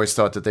why I always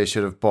thought that they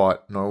should have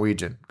bought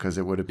Norwegian, because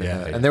it would have been.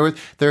 Yeah. And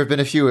there have been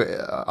a few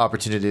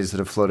opportunities that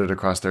have floated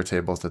across their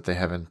tables that they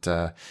haven't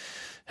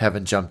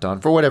jumped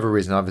on for whatever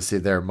reason. Obviously,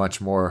 they're much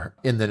more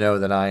in the know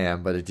than I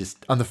am, but it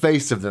just on the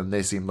face of them,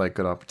 they seem like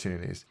good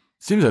opportunities.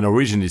 Seems that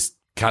Norwegian is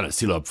kind of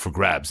still up for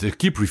grabs. They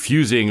keep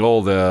refusing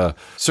all the.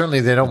 Certainly,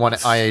 they don't want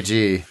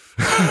IAG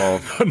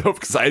involved. No,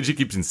 because IAG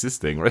keeps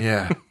insisting, right?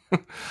 Yeah.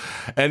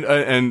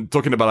 And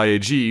talking about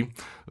IAG,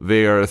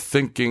 they are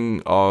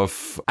thinking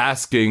of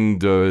asking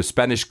the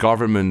Spanish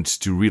government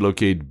to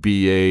relocate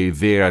BA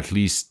there, at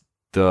least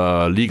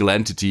the legal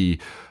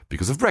entity,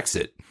 because of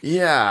Brexit.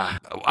 Yeah.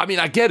 I mean,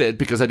 I get it,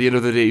 because at the end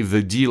of the day, if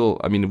the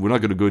deal, I mean, we're not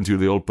going to go into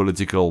the old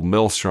political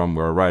maelstrom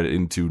we're right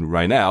into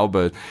right now,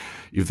 but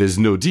if there's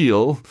no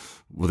deal,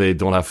 they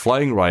don't have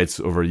flying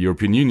rights over the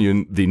European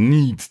Union, they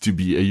need to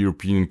be a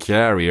European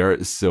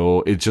carrier,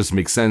 so it just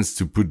makes sense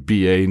to put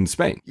BA in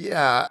Spain.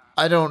 Yeah,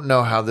 I don't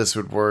know how this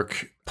would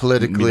work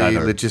politically,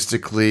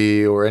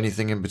 logistically, or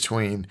anything in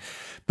between.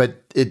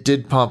 But it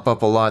did pop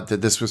up a lot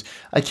that this was...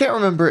 I can't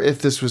remember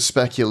if this was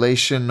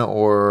speculation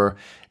or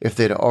if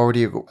they'd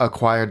already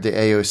acquired the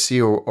AOC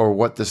or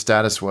what the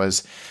status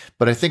was.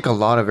 But I think a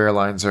lot of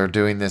airlines are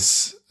doing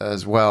this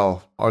as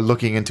well, or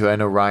looking into it. I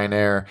know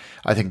Ryanair,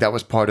 I think that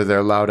was part of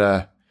their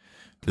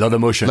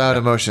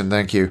Laudamotion,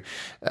 thank you,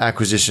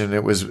 acquisition.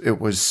 It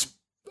was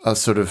a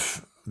sort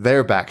of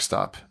their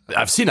backstop.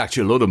 I've seen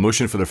actually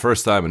Laudamotion for the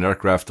first time, an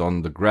aircraft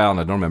on the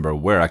ground. I don't remember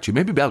where, actually.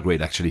 Maybe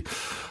Belgrade, actually.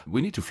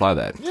 We need to fly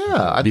that.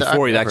 Yeah.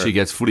 Before it actually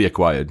gets fully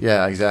acquired.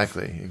 Yeah,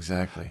 exactly.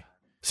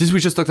 Since we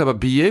just talked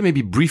about BA,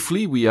 maybe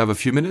briefly, we have a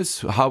few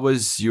minutes. How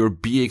was your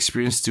BA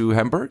experience to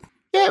Hamburg?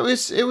 Yeah,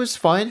 it was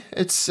fine.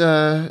 It's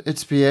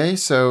BA,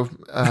 so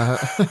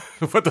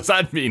what does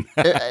that mean?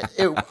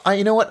 You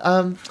know what?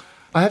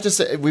 I have to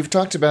say, we've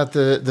talked about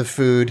the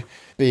food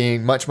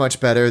being much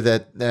better.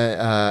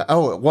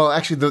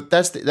 Actually,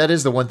 that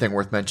is the one thing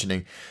worth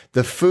mentioning.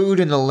 The food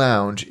in the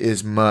lounge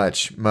is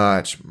much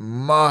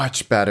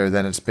better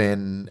than it's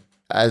been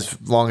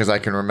as long as I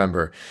can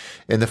remember.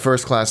 In the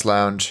first class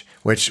lounge,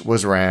 which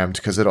was rammed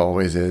because it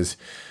always is,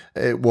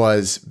 it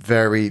was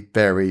very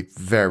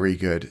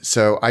good.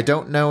 So I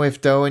don't know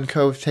if Do &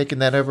 Co have taken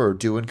that over, or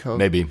Do & Co.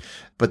 Maybe.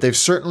 But they've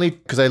certainly,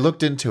 because I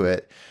looked into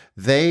it,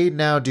 they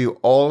now do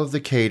all of the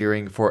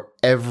catering for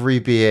every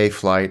BA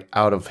flight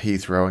out of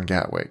Heathrow and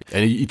Gatwick.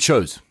 And it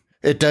shows.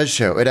 It does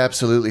show. It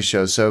absolutely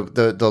shows. So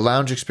the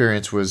lounge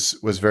experience was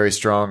very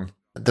strong.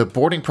 The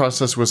boarding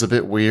process was a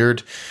bit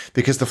weird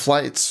because the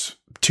flights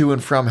to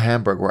and from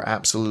Hamburg were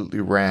absolutely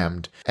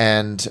rammed.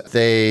 And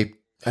they,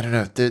 I don't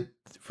know,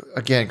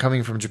 again,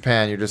 coming from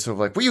Japan, you're just sort of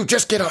like, will you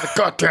just get on the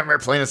goddamn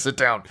airplane and sit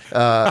down?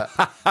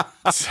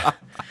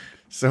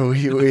 So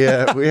we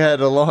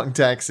had a long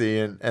taxi,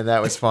 and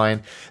that was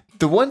fine.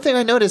 The one thing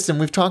I noticed, and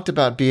we've talked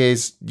about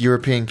BA's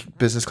European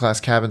business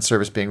class cabin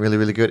service being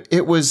really good.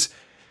 It was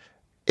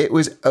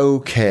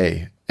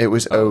okay. It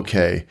was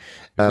okay.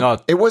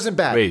 It wasn't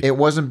bad. Great. It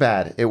wasn't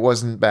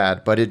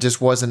bad, but it just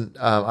wasn't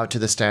up to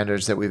the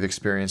standards that we've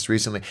experienced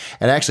recently.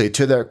 And actually,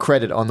 to their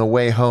credit, on the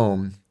way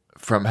home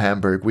from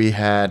Hamburg, we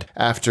had,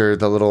 after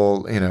the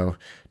little,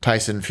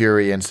 Tyson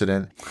Fury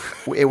incident,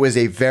 it was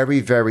a very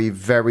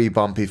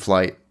bumpy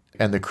flight.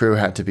 And the crew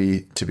had to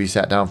be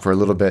sat down for a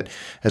little bit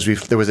as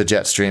there was a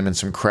jet stream and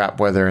some crap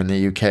weather in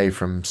the UK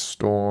from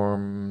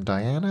Storm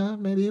Diana,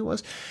 maybe it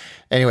was.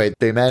 Anyway,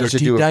 they managed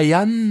Dirty to do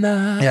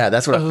Diana. Yeah,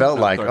 that's what it felt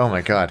like. Oh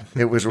my God,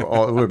 we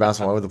were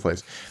bouncing all over the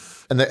place,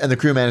 and the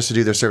crew managed to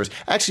do their service.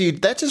 Actually,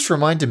 that just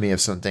reminded me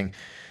of something.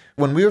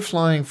 When we were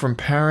flying from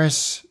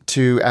Paris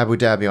to Abu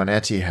Dhabi on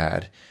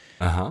Etihad,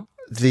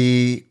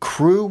 the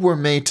crew were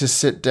made to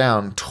sit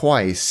down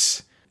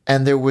twice,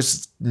 and there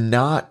was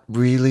not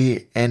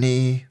really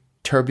any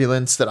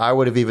turbulence that I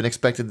would have even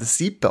expected the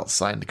seatbelt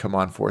sign to come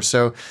on for.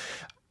 So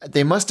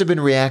they must have been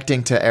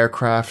reacting to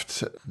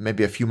aircraft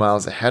maybe a few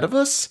miles ahead of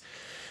us,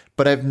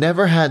 but I've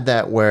never had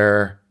that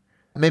where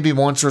maybe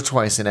once or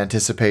twice in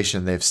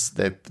anticipation they've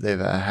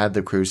had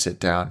the crew sit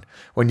down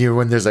when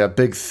there's a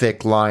big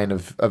thick line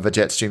of a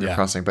jet stream you're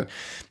crossing. But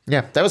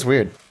yeah, that was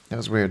weird.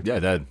 Yeah,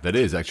 that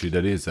is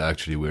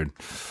actually weird.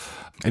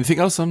 Anything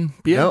else on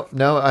BA?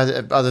 No.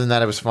 Other than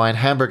that, it was fine.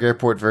 Hamburg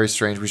Airport, very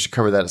strange. We should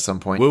cover that at some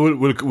point.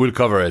 We'll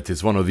cover it.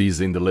 It's one of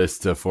these in the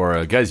list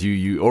for guys.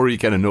 You already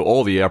kind of know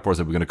all the airports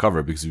that we're going to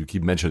cover because we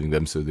keep mentioning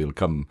them, so they'll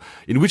come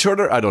in which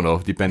order I don't know,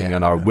 depending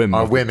on our whim.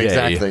 Our whim,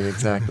 exactly.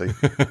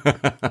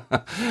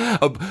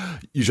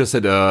 You just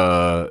said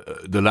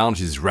the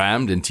lounge is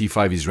rammed and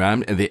T5 is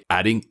rammed, and they're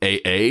adding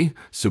AA.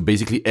 So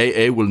basically,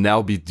 AA will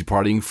now be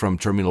departing from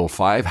Terminal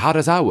 5. How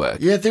does that work?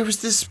 Yeah, there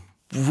was this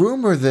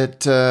rumor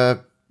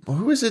that.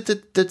 who is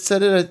it that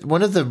said it?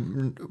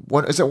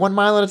 Is it 1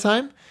 mile at a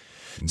time?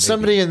 Maybe.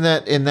 Somebody in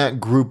that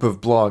group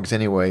of blogs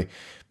anyway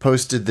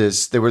posted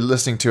this. They were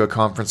listening to a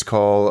conference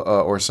call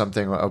or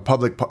something, a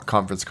public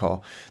conference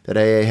call that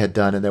AA had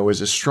done, and there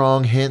was a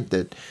strong hint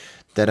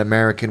that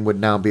American would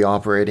now be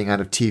operating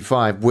out of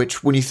T5,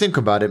 which, when you think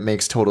about it,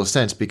 makes total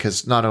sense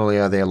because not only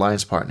are they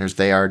alliance partners,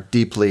 they are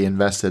deeply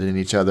invested in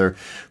each other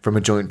from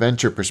a joint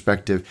venture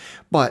perspective.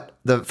 But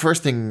the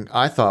first thing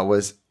I thought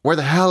was, where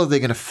the hell are they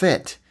going to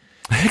fit?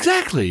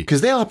 Exactly.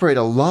 Because they operate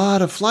a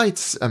lot of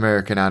flights,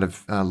 American, out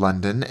of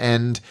London,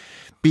 and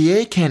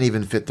BA can't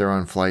even fit their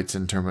own flights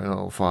in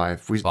Terminal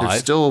 5. There's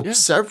still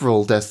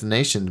several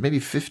destinations, maybe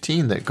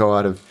 15 that go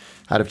out of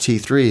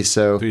T3.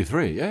 So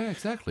T3, yeah,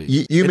 exactly.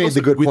 You made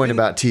the good point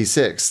about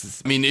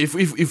T6. I mean, if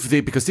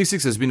they, because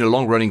T6 has been a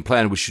long running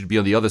plan, which should be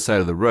on the other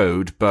side of the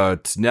road,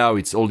 but now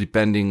it's all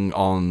depending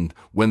on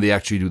when they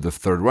actually do the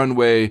third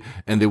runway,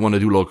 and they want to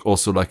do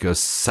also like a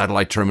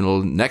satellite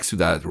terminal next to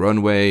that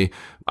runway.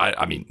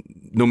 I mean,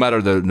 no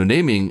matter the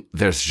naming,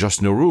 there's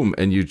just no room.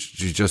 And you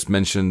just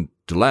mentioned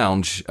the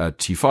lounge at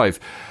T5.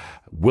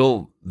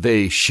 Will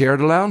they share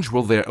the lounge?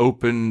 Will they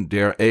open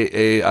their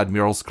AA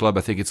Admirals Club,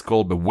 I think it's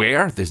called, but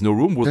where? There's no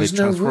room. Will they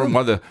transform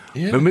one of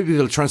the... Maybe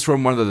they'll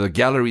transform one of the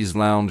galleries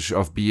lounge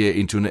of BA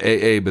into an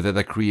AA, but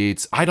that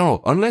creates... I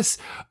don't know.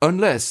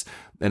 Unless,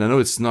 and I know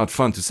it's not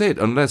fun to say it,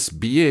 unless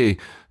BA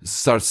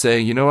starts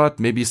saying, you know what,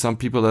 maybe some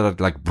people that are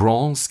like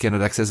bronze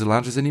cannot access the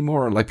lounges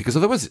anymore. Because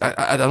otherwise,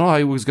 I don't know how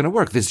it was going to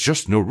work. There's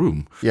just no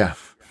room. Yeah.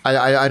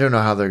 I don't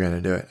know how they're going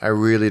to do it. I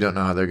really don't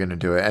know how they're going to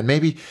do it. And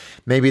maybe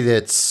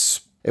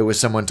it was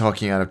someone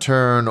talking out of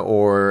turn,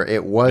 or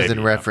it was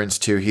in reference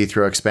to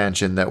Heathrow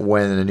expansion, that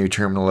when a new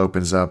terminal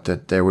opens up,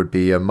 that there would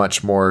be a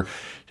much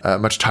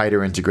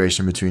tighter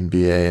integration between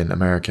BA and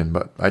American.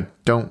 But I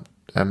don't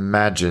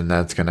imagine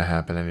that's going to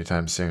happen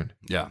anytime soon.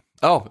 Yeah.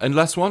 Oh, and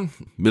last one,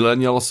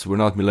 millennials. We're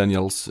not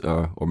millennials,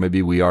 or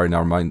maybe we are in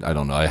our mind. I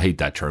don't know. I hate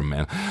that term,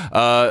 man.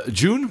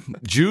 June,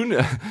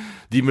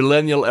 the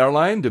millennial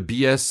airline, the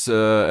BS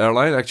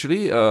airline,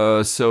 actually.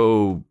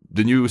 So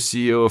the new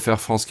CEO of Air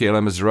France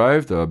KLM has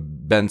arrived,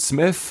 Ben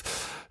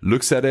Smith.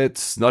 Looks at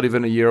it, not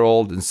even a year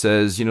old, and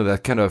says,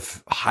 that kind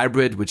of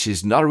hybrid, which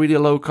is not really a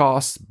low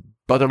cost,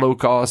 but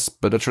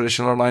a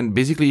traditional airline.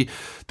 Basically,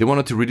 they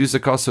wanted to reduce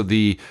the cost, so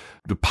the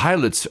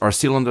pilots are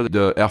still under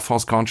the Air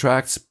France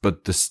contracts,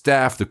 but the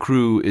staff, the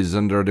crew, is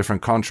under a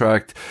different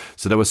contract.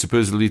 So that was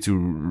supposedly to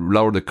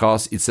lower the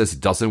cost. It says it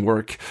doesn't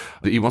work.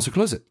 He wants to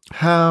close it.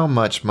 How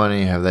much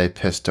money have they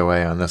pissed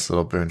away on this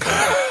little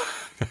boondoggle?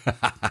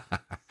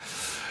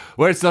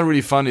 Where it's not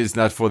really fun is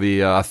not for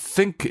the, I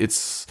think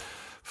it's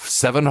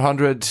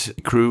 700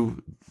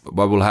 crew.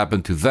 What will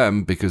happen to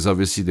them, because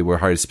obviously they were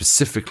hired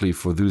specifically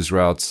for those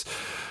routes.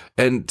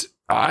 And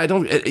I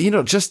don't,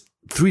 just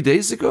 3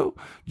 days ago,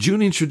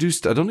 June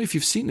introduced, I don't know if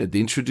you've seen it, they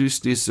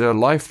introduced these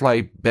live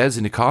flight beds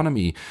in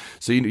economy.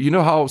 So you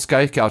know how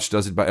Skycouch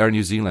does it by Air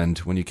New Zealand,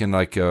 when you can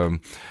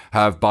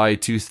buy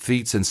 2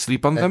 seats and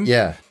sleep on them?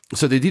 Yeah.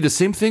 So they did the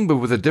same thing, but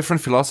with a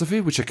different philosophy,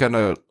 which I kind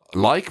of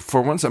like.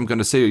 For once, I'm going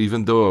to say,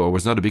 even though I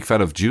was not a big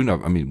fan of June,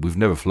 I mean, we've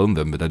never flown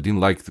them, but I didn't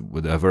like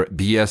whatever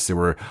BS they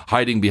were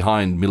hiding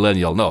behind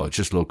millennial. No, it's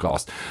just low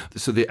cost.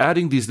 So they're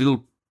adding these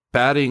little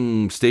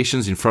padding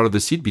stations in front of the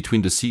seat,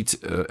 between the seat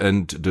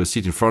and the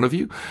seat in front of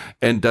you.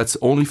 And that's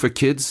only for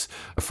kids,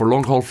 for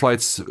long haul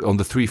flights on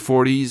the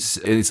 340s.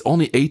 And it's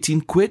only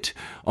 18 quid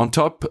on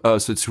top.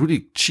 So it's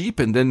really cheap.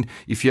 And then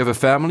if you have a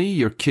family,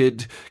 your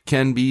kid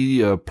can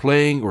be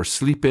playing or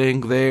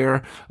sleeping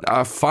there.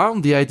 I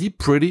found the idea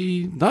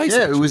pretty nice.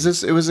 Yeah, it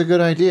was a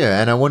good idea.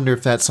 And I wonder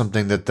if that's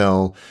something that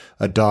they'll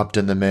adopt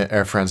in the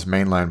Air France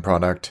mainline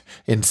product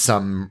in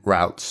some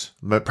routes,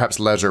 but perhaps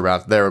leisure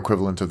routes, their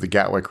equivalent of the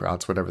Gatwick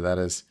routes, whatever that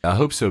is. I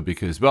hope so,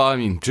 because,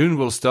 June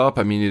will stop.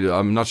 I mean,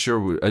 I'm not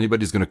sure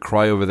anybody's going to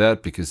cry over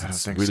that, because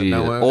it's really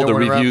so. No, all the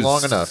reviews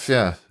long enough.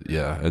 Yeah,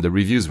 and the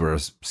reviews were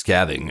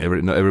scathing.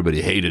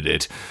 Everybody hated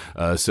it.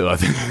 So I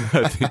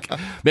think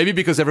maybe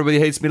because everybody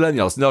hates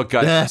millennials. No,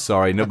 guys, I'm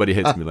sorry, nobody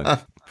hates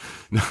millennials.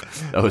 No,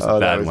 that was a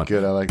bad one.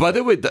 Good. I like by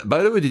the way,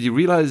 did you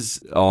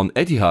realize on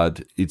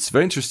Etihad, it's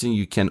very interesting.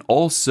 You can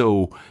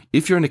also,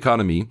 if you're an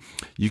economy,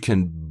 you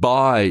can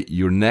buy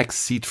your next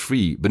seat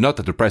free, but not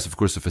at the price, of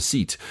course, of a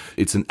seat.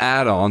 It's an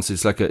add-on, so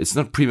it's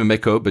not Premium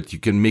Eco, but you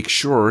can make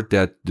sure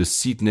that the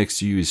seat next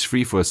to you is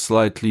free for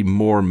slightly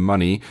more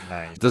money.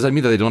 Nice. Does that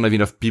mean that they don't have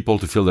enough people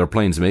to fill their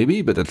planes?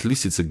 Maybe, but at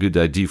least it's a good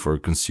idea for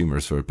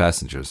consumers, for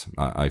passengers.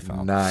 I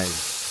found.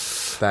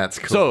 Nice. That's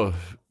cool. So,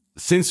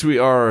 since we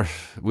are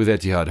with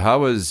Etihad, how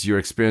was your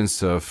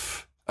experience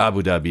of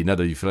Abu Dhabi, now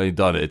that you've finally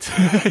done it?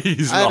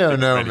 I don't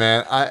know, already.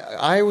 Man.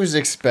 I was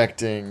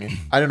expecting,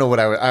 I don't know what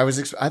I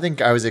was I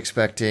think I was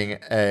expecting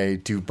a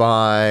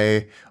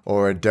Dubai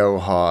or a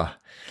Doha.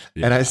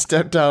 Yeah. And I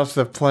stepped off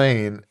the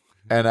plane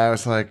and I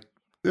was like,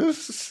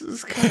 this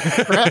is kind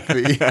of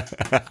crappy.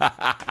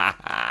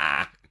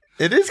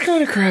 It is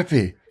kind of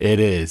crappy. It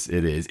is.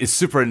 It's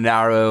super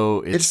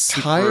narrow. It's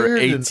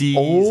tired 80s, and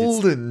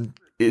old, and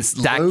it's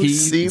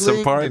tacky in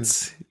some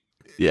parts.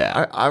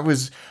 Yeah. I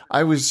was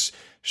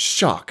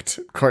shocked,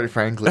 quite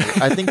frankly.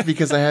 I think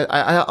because I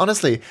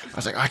honestly, I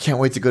was like, I can't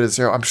wait to go to this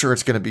airport. I'm sure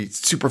it's going to be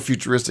super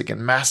futuristic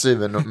and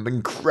massive and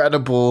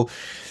incredible.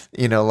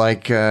 You know,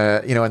 like, in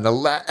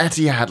the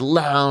Etihad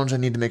Lounge, I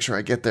need to make sure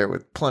I get there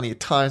with plenty of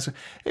time. So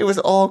it was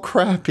all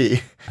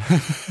crappy.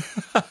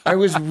 I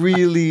was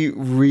really,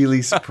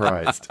 really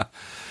surprised.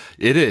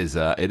 It is,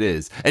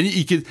 and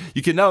you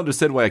can now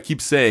understand why I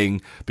keep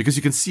saying, because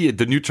you can see it,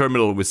 the new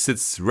terminal which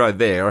sits right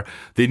there.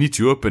 They need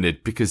to open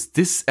it because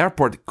this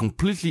airport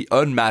completely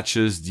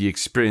unmatches the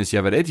experience you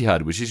have at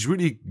Etihad, which is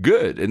really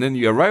good. And then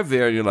you arrive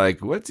there and you're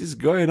like, what is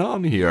going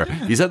on here?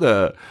 Yeah. Is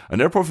that an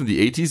airport from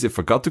the 80s they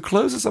forgot to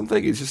close or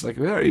something? It's just like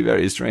very,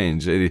 very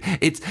strange.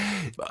 It's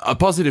a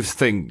positive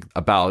thing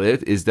about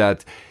it is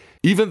that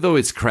even though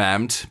it's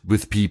crammed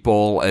with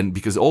people, and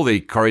because all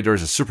the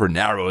corridors are super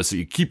narrow, so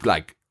you keep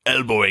like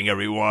elbowing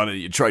everyone and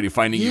you try to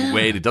find your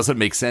way. It doesn't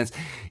make sense.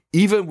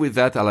 Even with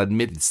that, I'll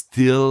admit it's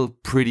still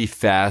pretty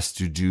fast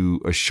to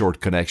do a short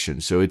connection.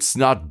 So it's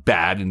not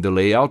bad in the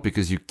layout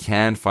because you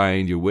can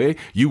find your way.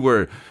 You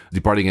were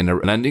departing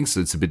and landing, so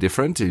it's a bit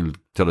different. You'll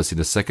tell us in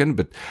a second.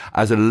 But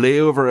as a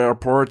layover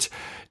airport,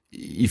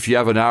 if you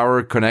have an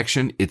hour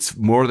connection, it's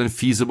more than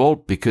feasible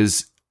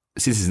because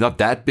since it's not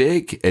that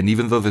big, and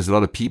even though there's a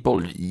lot of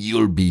people,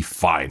 you'll be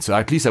fine. So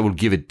at least I will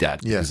give it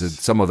that. Yes. Because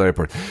it's some other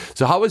airport.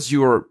 So how was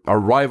your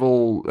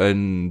arrival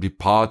and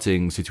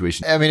departing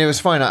situation? I mean, it was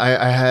fine.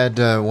 I had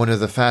one of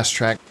the fast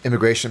track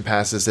immigration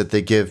passes that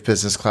they give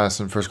business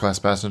class and first class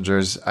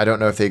passengers. I don't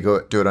know if they do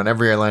it on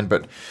every airline,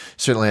 but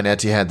certainly on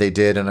Etihad they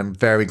did, and I'm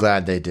very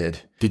glad they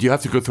did. Did you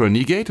have to go through an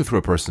e-gate or through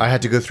a person? I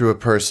had to go through a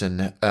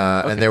person,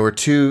 and there were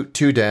two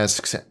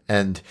desks,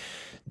 and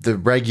the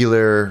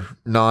regular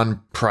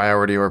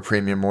non-priority or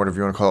premium, whatever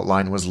you want to call it,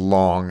 line was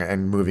long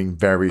and moving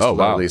very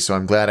slowly. Wow. So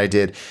I'm glad I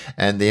did.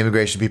 And the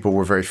immigration people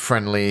were very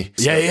friendly.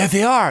 So. Yeah,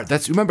 they are.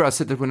 Remember I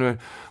said that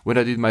when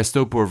I did my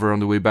stopover on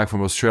the way back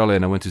from Australia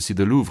and I went to see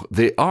the Louvre,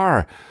 they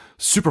are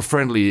super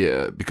friendly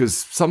because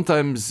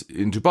sometimes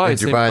in Dubai,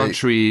 same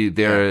country,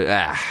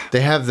 they're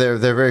they're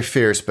very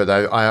fierce. But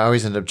I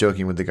always end up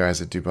joking with the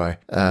guys at Dubai.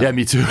 Yeah,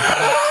 me too.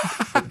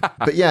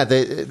 But yeah,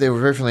 they were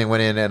very friendly.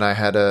 Went in and I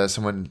had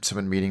someone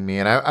meeting me,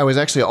 and I was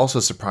actually also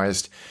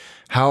surprised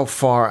how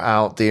far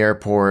out the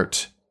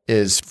airport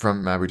is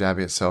from Abu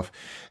Dhabi itself.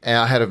 And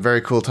I had a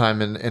very cool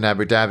time in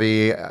Abu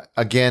Dhabi.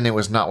 Again, it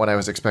was not what I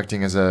was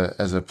expecting as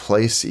a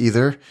place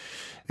either.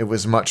 It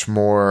was much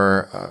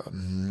more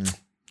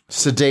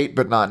sedate,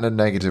 but not in a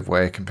negative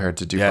way compared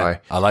to Dubai. Yeah,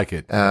 I like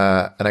it.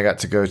 And I got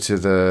to go to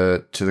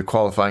the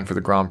qualifying for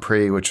the Grand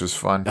Prix, which was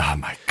fun. Oh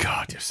my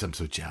God, I'm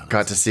so jealous.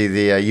 Got to see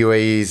the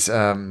UAE's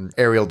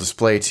aerial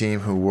display team,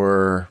 who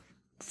were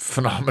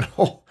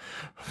phenomenal,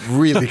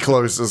 really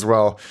close as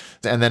well.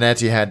 And then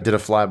Etihad did a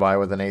flyby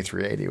with an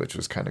A380, which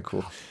was kind of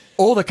cool.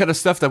 All that kind of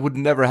stuff that would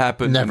never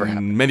happen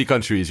in many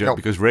countries, right? Nope.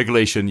 Because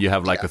regulation, you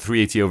have like a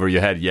 380 over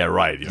your head. Yeah,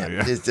 right.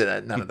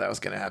 None of that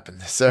was going to happen.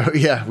 So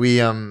yeah,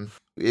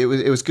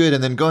 it was good.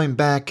 And then going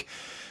back,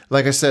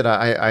 like I said,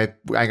 I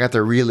got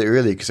there really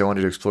early because I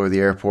wanted to explore the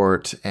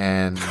airport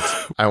and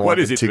I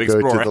wanted to go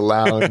to the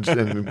lounge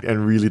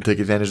and really take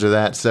advantage of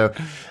that. So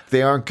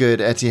they are good.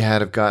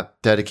 Etihad have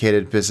got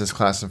dedicated business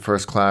class and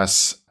first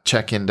class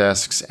check-in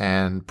desks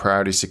and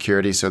priority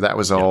security. So that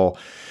was all.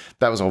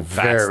 That was all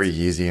fast. Very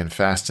easy and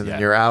fast, and then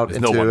you're out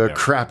into a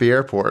crappy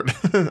airport.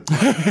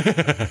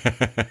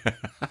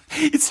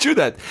 It's true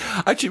that,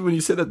 actually, when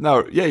you say that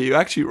now, yeah, you're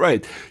actually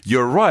right.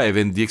 You arrive,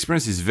 and the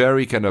experience is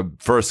very kind of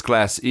first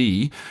class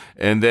E,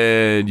 and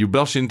then you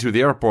belch into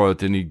the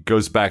airport, and it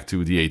goes back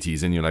to the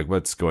 80s, and you're like,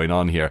 what's going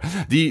on here?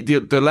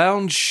 The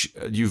lounge,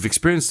 you've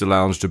experienced the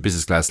lounge, the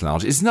business class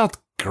lounge. It's not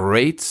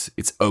great.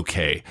 It's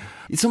okay.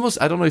 It's almost,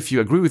 I don't know if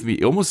you agree with me,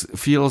 it almost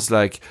feels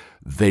like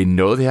they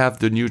know they have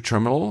the new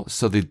terminal,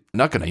 so they're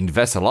not going to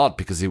invest a lot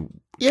because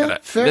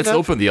let's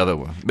open the other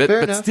one.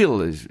 But still,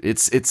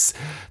 it's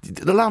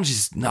the lounge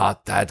is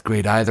not that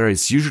great either.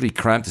 It's usually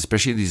cramped,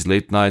 especially these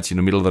late nights,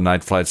 middle of the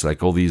night flights,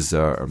 like all these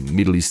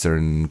Middle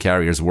Eastern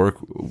carriers work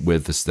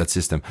with that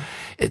system.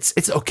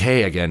 It's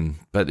okay again,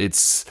 but it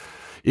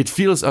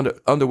feels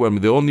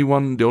underwhelming.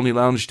 The only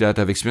lounge that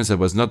I've experienced that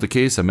was not the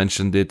case. I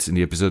mentioned it in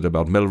the episode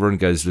about Melbourne.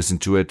 Guys, listen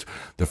to it.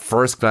 The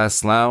first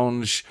class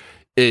lounge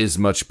is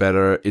much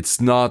better. It's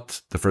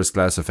not the first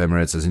class of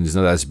Emirates, as in it's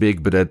not as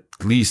big, but at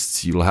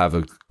least you'll have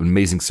an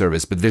amazing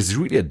service. But there's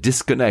really a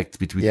disconnect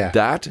between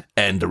that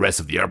and the rest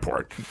of the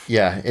airport.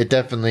 Yeah, it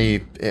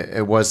definitely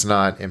it was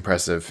not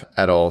impressive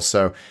at all.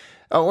 So,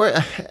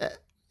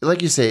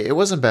 like you say, it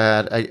wasn't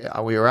bad.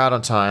 We were out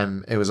on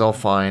time. It was all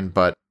fine,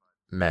 but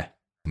meh.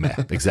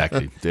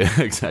 Exactly.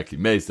 Exactly.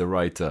 Meh is the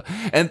right.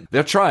 And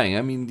they're trying.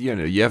 I mean,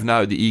 you have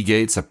now the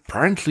e-gates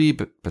apparently,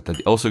 but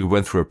that also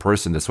went through a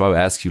person. That's why I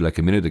asked you like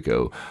a minute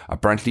ago.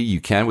 Apparently,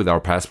 you can, with our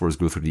passports,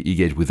 go through the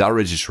e-gate without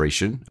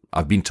registration.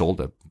 I've been told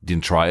that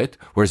didn't try it.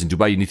 Whereas in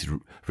Dubai, you need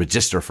to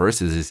register first.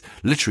 There's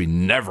literally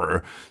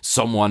never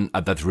someone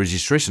at that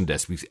registration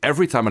desk. Because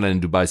every time I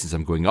land in Dubai, since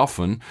I'm going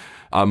often,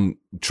 I'm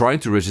trying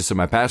to register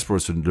my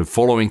passport. So the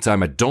following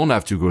time, I don't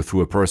have to go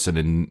through a person.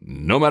 And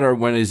no matter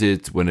when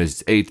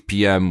it's 8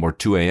 p.m. or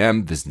 2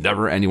 a.m., there's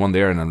never anyone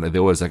there. And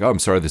they're always like, oh, I'm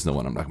sorry, there's no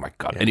one. I'm like, my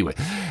God. Yeah. Anyway,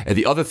 and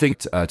the other thing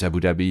at Abu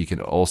Dhabi, you can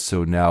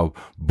also now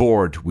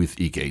board with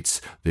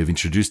e-gates. They've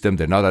introduced them.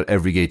 They're not at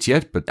every gate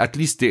yet, but at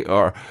least they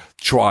are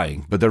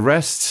trying. But the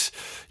rest,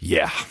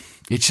 yeah,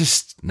 it's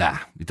just,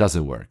 it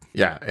doesn't work.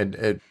 Yeah,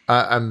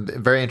 I'm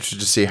very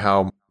interested to see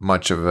how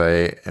much of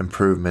a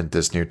improvement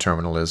this new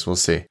terminal is. We'll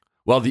see.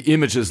 Well, the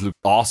images look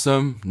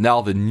awesome.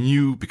 Now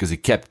because they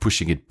kept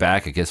pushing it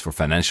back, I guess for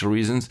financial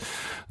reasons.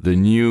 The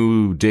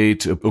new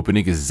date of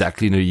opening is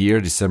exactly in a year,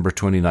 December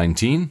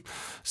 2019.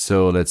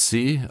 So let's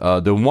see.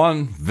 The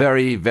one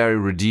very, very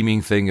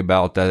redeeming thing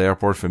about that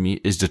airport for me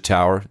is the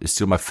tower. It's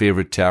still my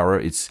favorite tower.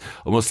 It's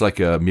almost like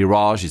a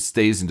mirage. It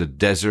stays in the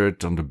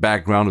desert on the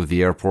background of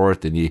the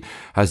airport, and it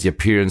has the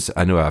appearance.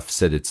 I know I've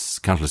said it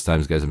countless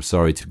times, guys. I'm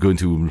sorry to go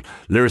into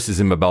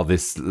lyricism about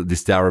this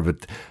tower, but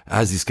it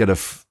has this kind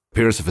of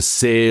appearance of a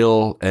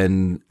sail,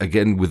 and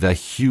again with the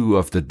hue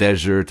of the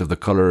desert, of the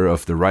color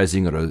of the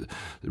rising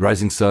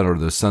sun or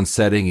the sun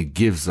setting, it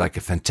gives like a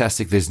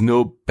fantastic. There's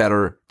no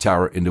better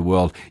tower in the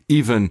world.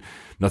 Even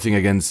nothing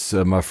against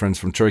my friends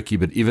from Turkey,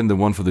 but even the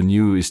one for the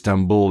new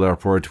Istanbul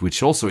airport,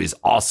 which also is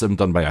awesome,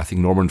 done by I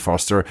think Norman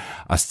Foster.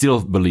 I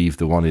still believe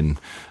the one in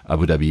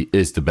Abu Dhabi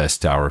is the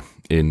best tower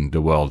in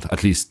the world,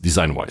 at least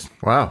design-wise.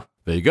 Wow,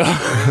 there you go.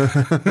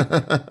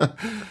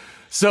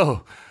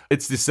 So.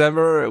 It's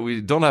December.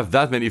 We don't have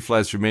that many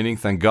flights remaining,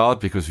 thank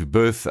God, because we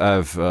both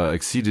have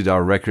exceeded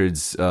our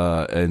records.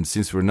 And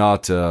since we're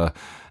not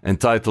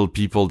entitled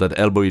people that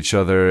elbow each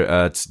other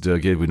at the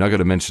gate, we're not going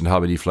to mention how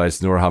many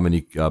flights nor how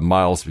many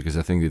miles, because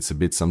I think it's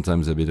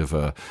sometimes a bit of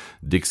a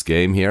dick's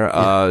game here.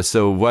 Yeah.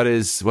 So what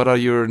are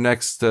your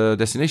next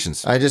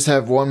destinations? I just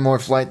have one more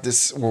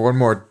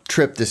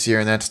trip this year,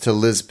 and that's to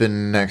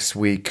Lisbon next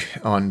week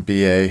on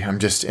BA. I'm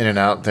just in and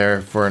out there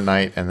for a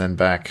night and then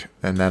back,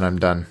 and then I'm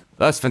done.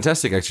 That's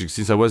fantastic, actually,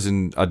 since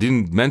I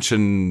didn't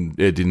mention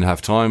it, didn't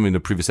have time in the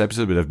previous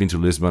episode, but I've been to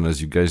Lisbon,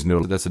 as you guys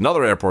know. That's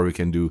another airport we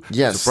can do.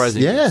 Yes.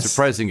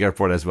 Surprising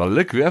airport as well.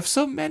 Look, we have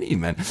so many,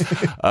 man.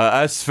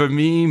 As for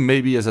me,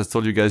 maybe, as I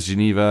told you guys,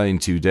 Geneva in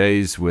 2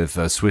 days with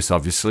Swiss,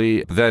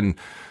 obviously. Then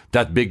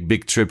that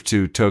big trip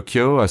to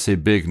Tokyo. I say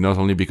big not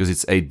only because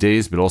it's 8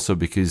 days, but also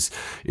because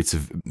it's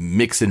a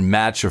mix and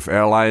match of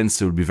airlines.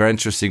 So it'll be very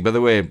interesting. By the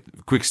way,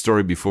 quick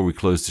story before we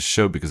close the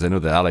show, because I know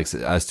that Alex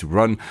has to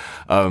run.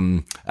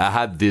 I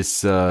had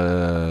this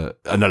an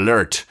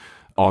alert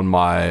on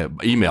my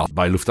email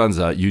by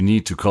Lufthansa. You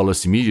need to call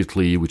us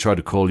immediately. We tried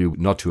to call you,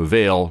 not to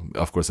avail.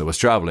 Of course, I was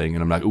traveling,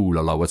 and I'm like, ooh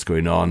la la, what's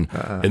going on?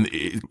 And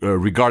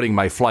regarding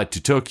my flight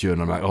to Tokyo,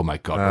 and I'm like, oh my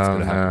God, what's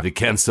going to happen? They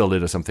canceled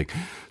it or something.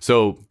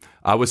 So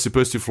I was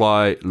supposed to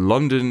fly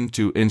London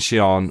to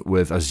Incheon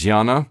with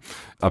Asiana.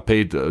 I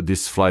paid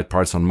this flight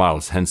parts on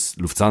miles, hence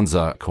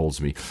Lufthansa calls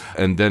me.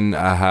 And then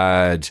I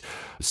had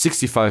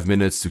 65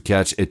 minutes to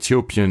catch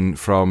Ethiopian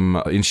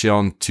from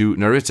Incheon to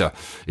Narita.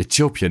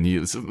 Ethiopian,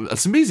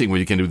 it's amazing what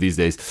you can do these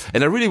days.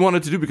 And I really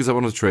wanted to do, because I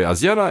wanted to try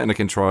Asiana and I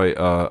can try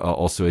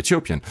also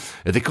Ethiopian.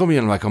 And they call me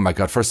and I'm like, oh my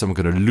God, first I'm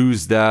going to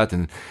lose that.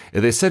 And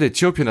they said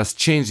Ethiopian has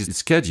changed its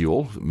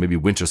schedule, maybe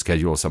winter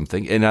schedule or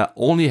something. And I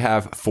only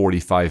have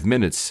 45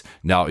 minutes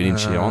now in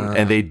Incheon,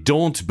 and they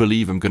don't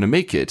believe I'm going to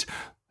make it.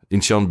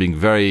 Incheon being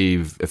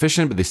very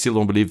efficient, but they still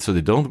don't believe, so they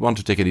don't want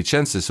to take any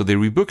chances. So they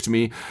rebooked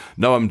me.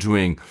 Now I'm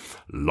doing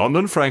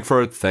London,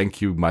 Frankfurt.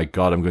 Thank you, my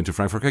God, I'm going to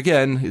Frankfurt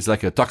again. It's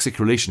like a toxic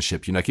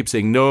relationship. I keep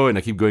saying no, and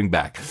I keep going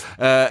back.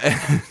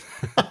 And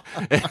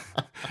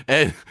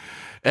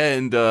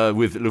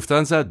with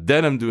Lufthansa,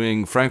 then I'm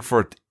doing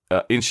Frankfurt,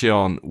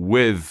 Incheon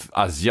with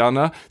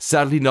Asiana.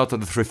 Sadly, not on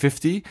the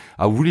 350.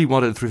 I really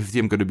wanted the 350.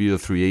 I'm going to be the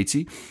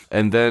 380.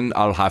 And then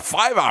I'll have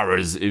 5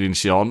 hours in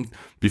Incheon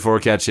before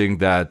catching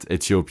that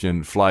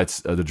Ethiopian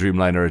flight, the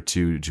Dreamliner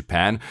to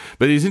Japan.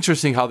 But it's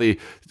interesting how they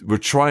were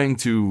trying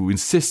to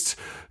insist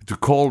to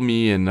call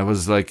me, and I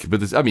was like,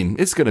 but it's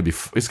going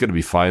to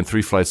be fine.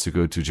 3 flights to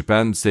go to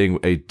Japan, staying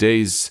 8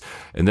 days,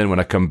 and then when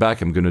I come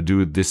back, I'm going to do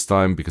it this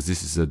time because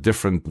this is a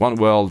different one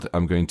world.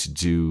 I'm going to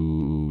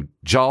do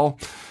JAL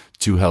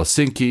to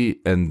Helsinki,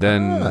 and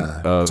then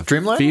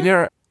Dreamliner?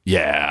 Finnair.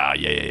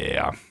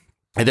 Yeah.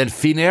 And then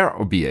Finnair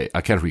or BA,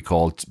 I can't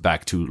recall,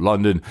 back to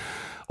London.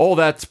 All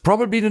that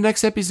probably the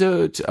next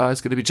episode.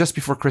 It's going to be just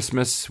before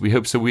Christmas. We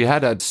hope so. We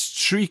had a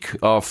streak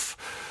of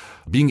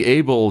being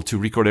able to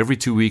record every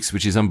 2 weeks,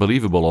 which is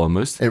unbelievable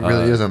almost. It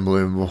really is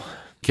unbelievable.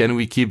 Can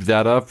we keep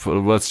that up?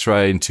 Let's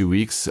try in 2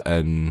 weeks.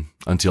 And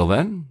until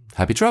then,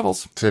 happy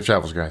travels. Safe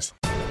travels, guys.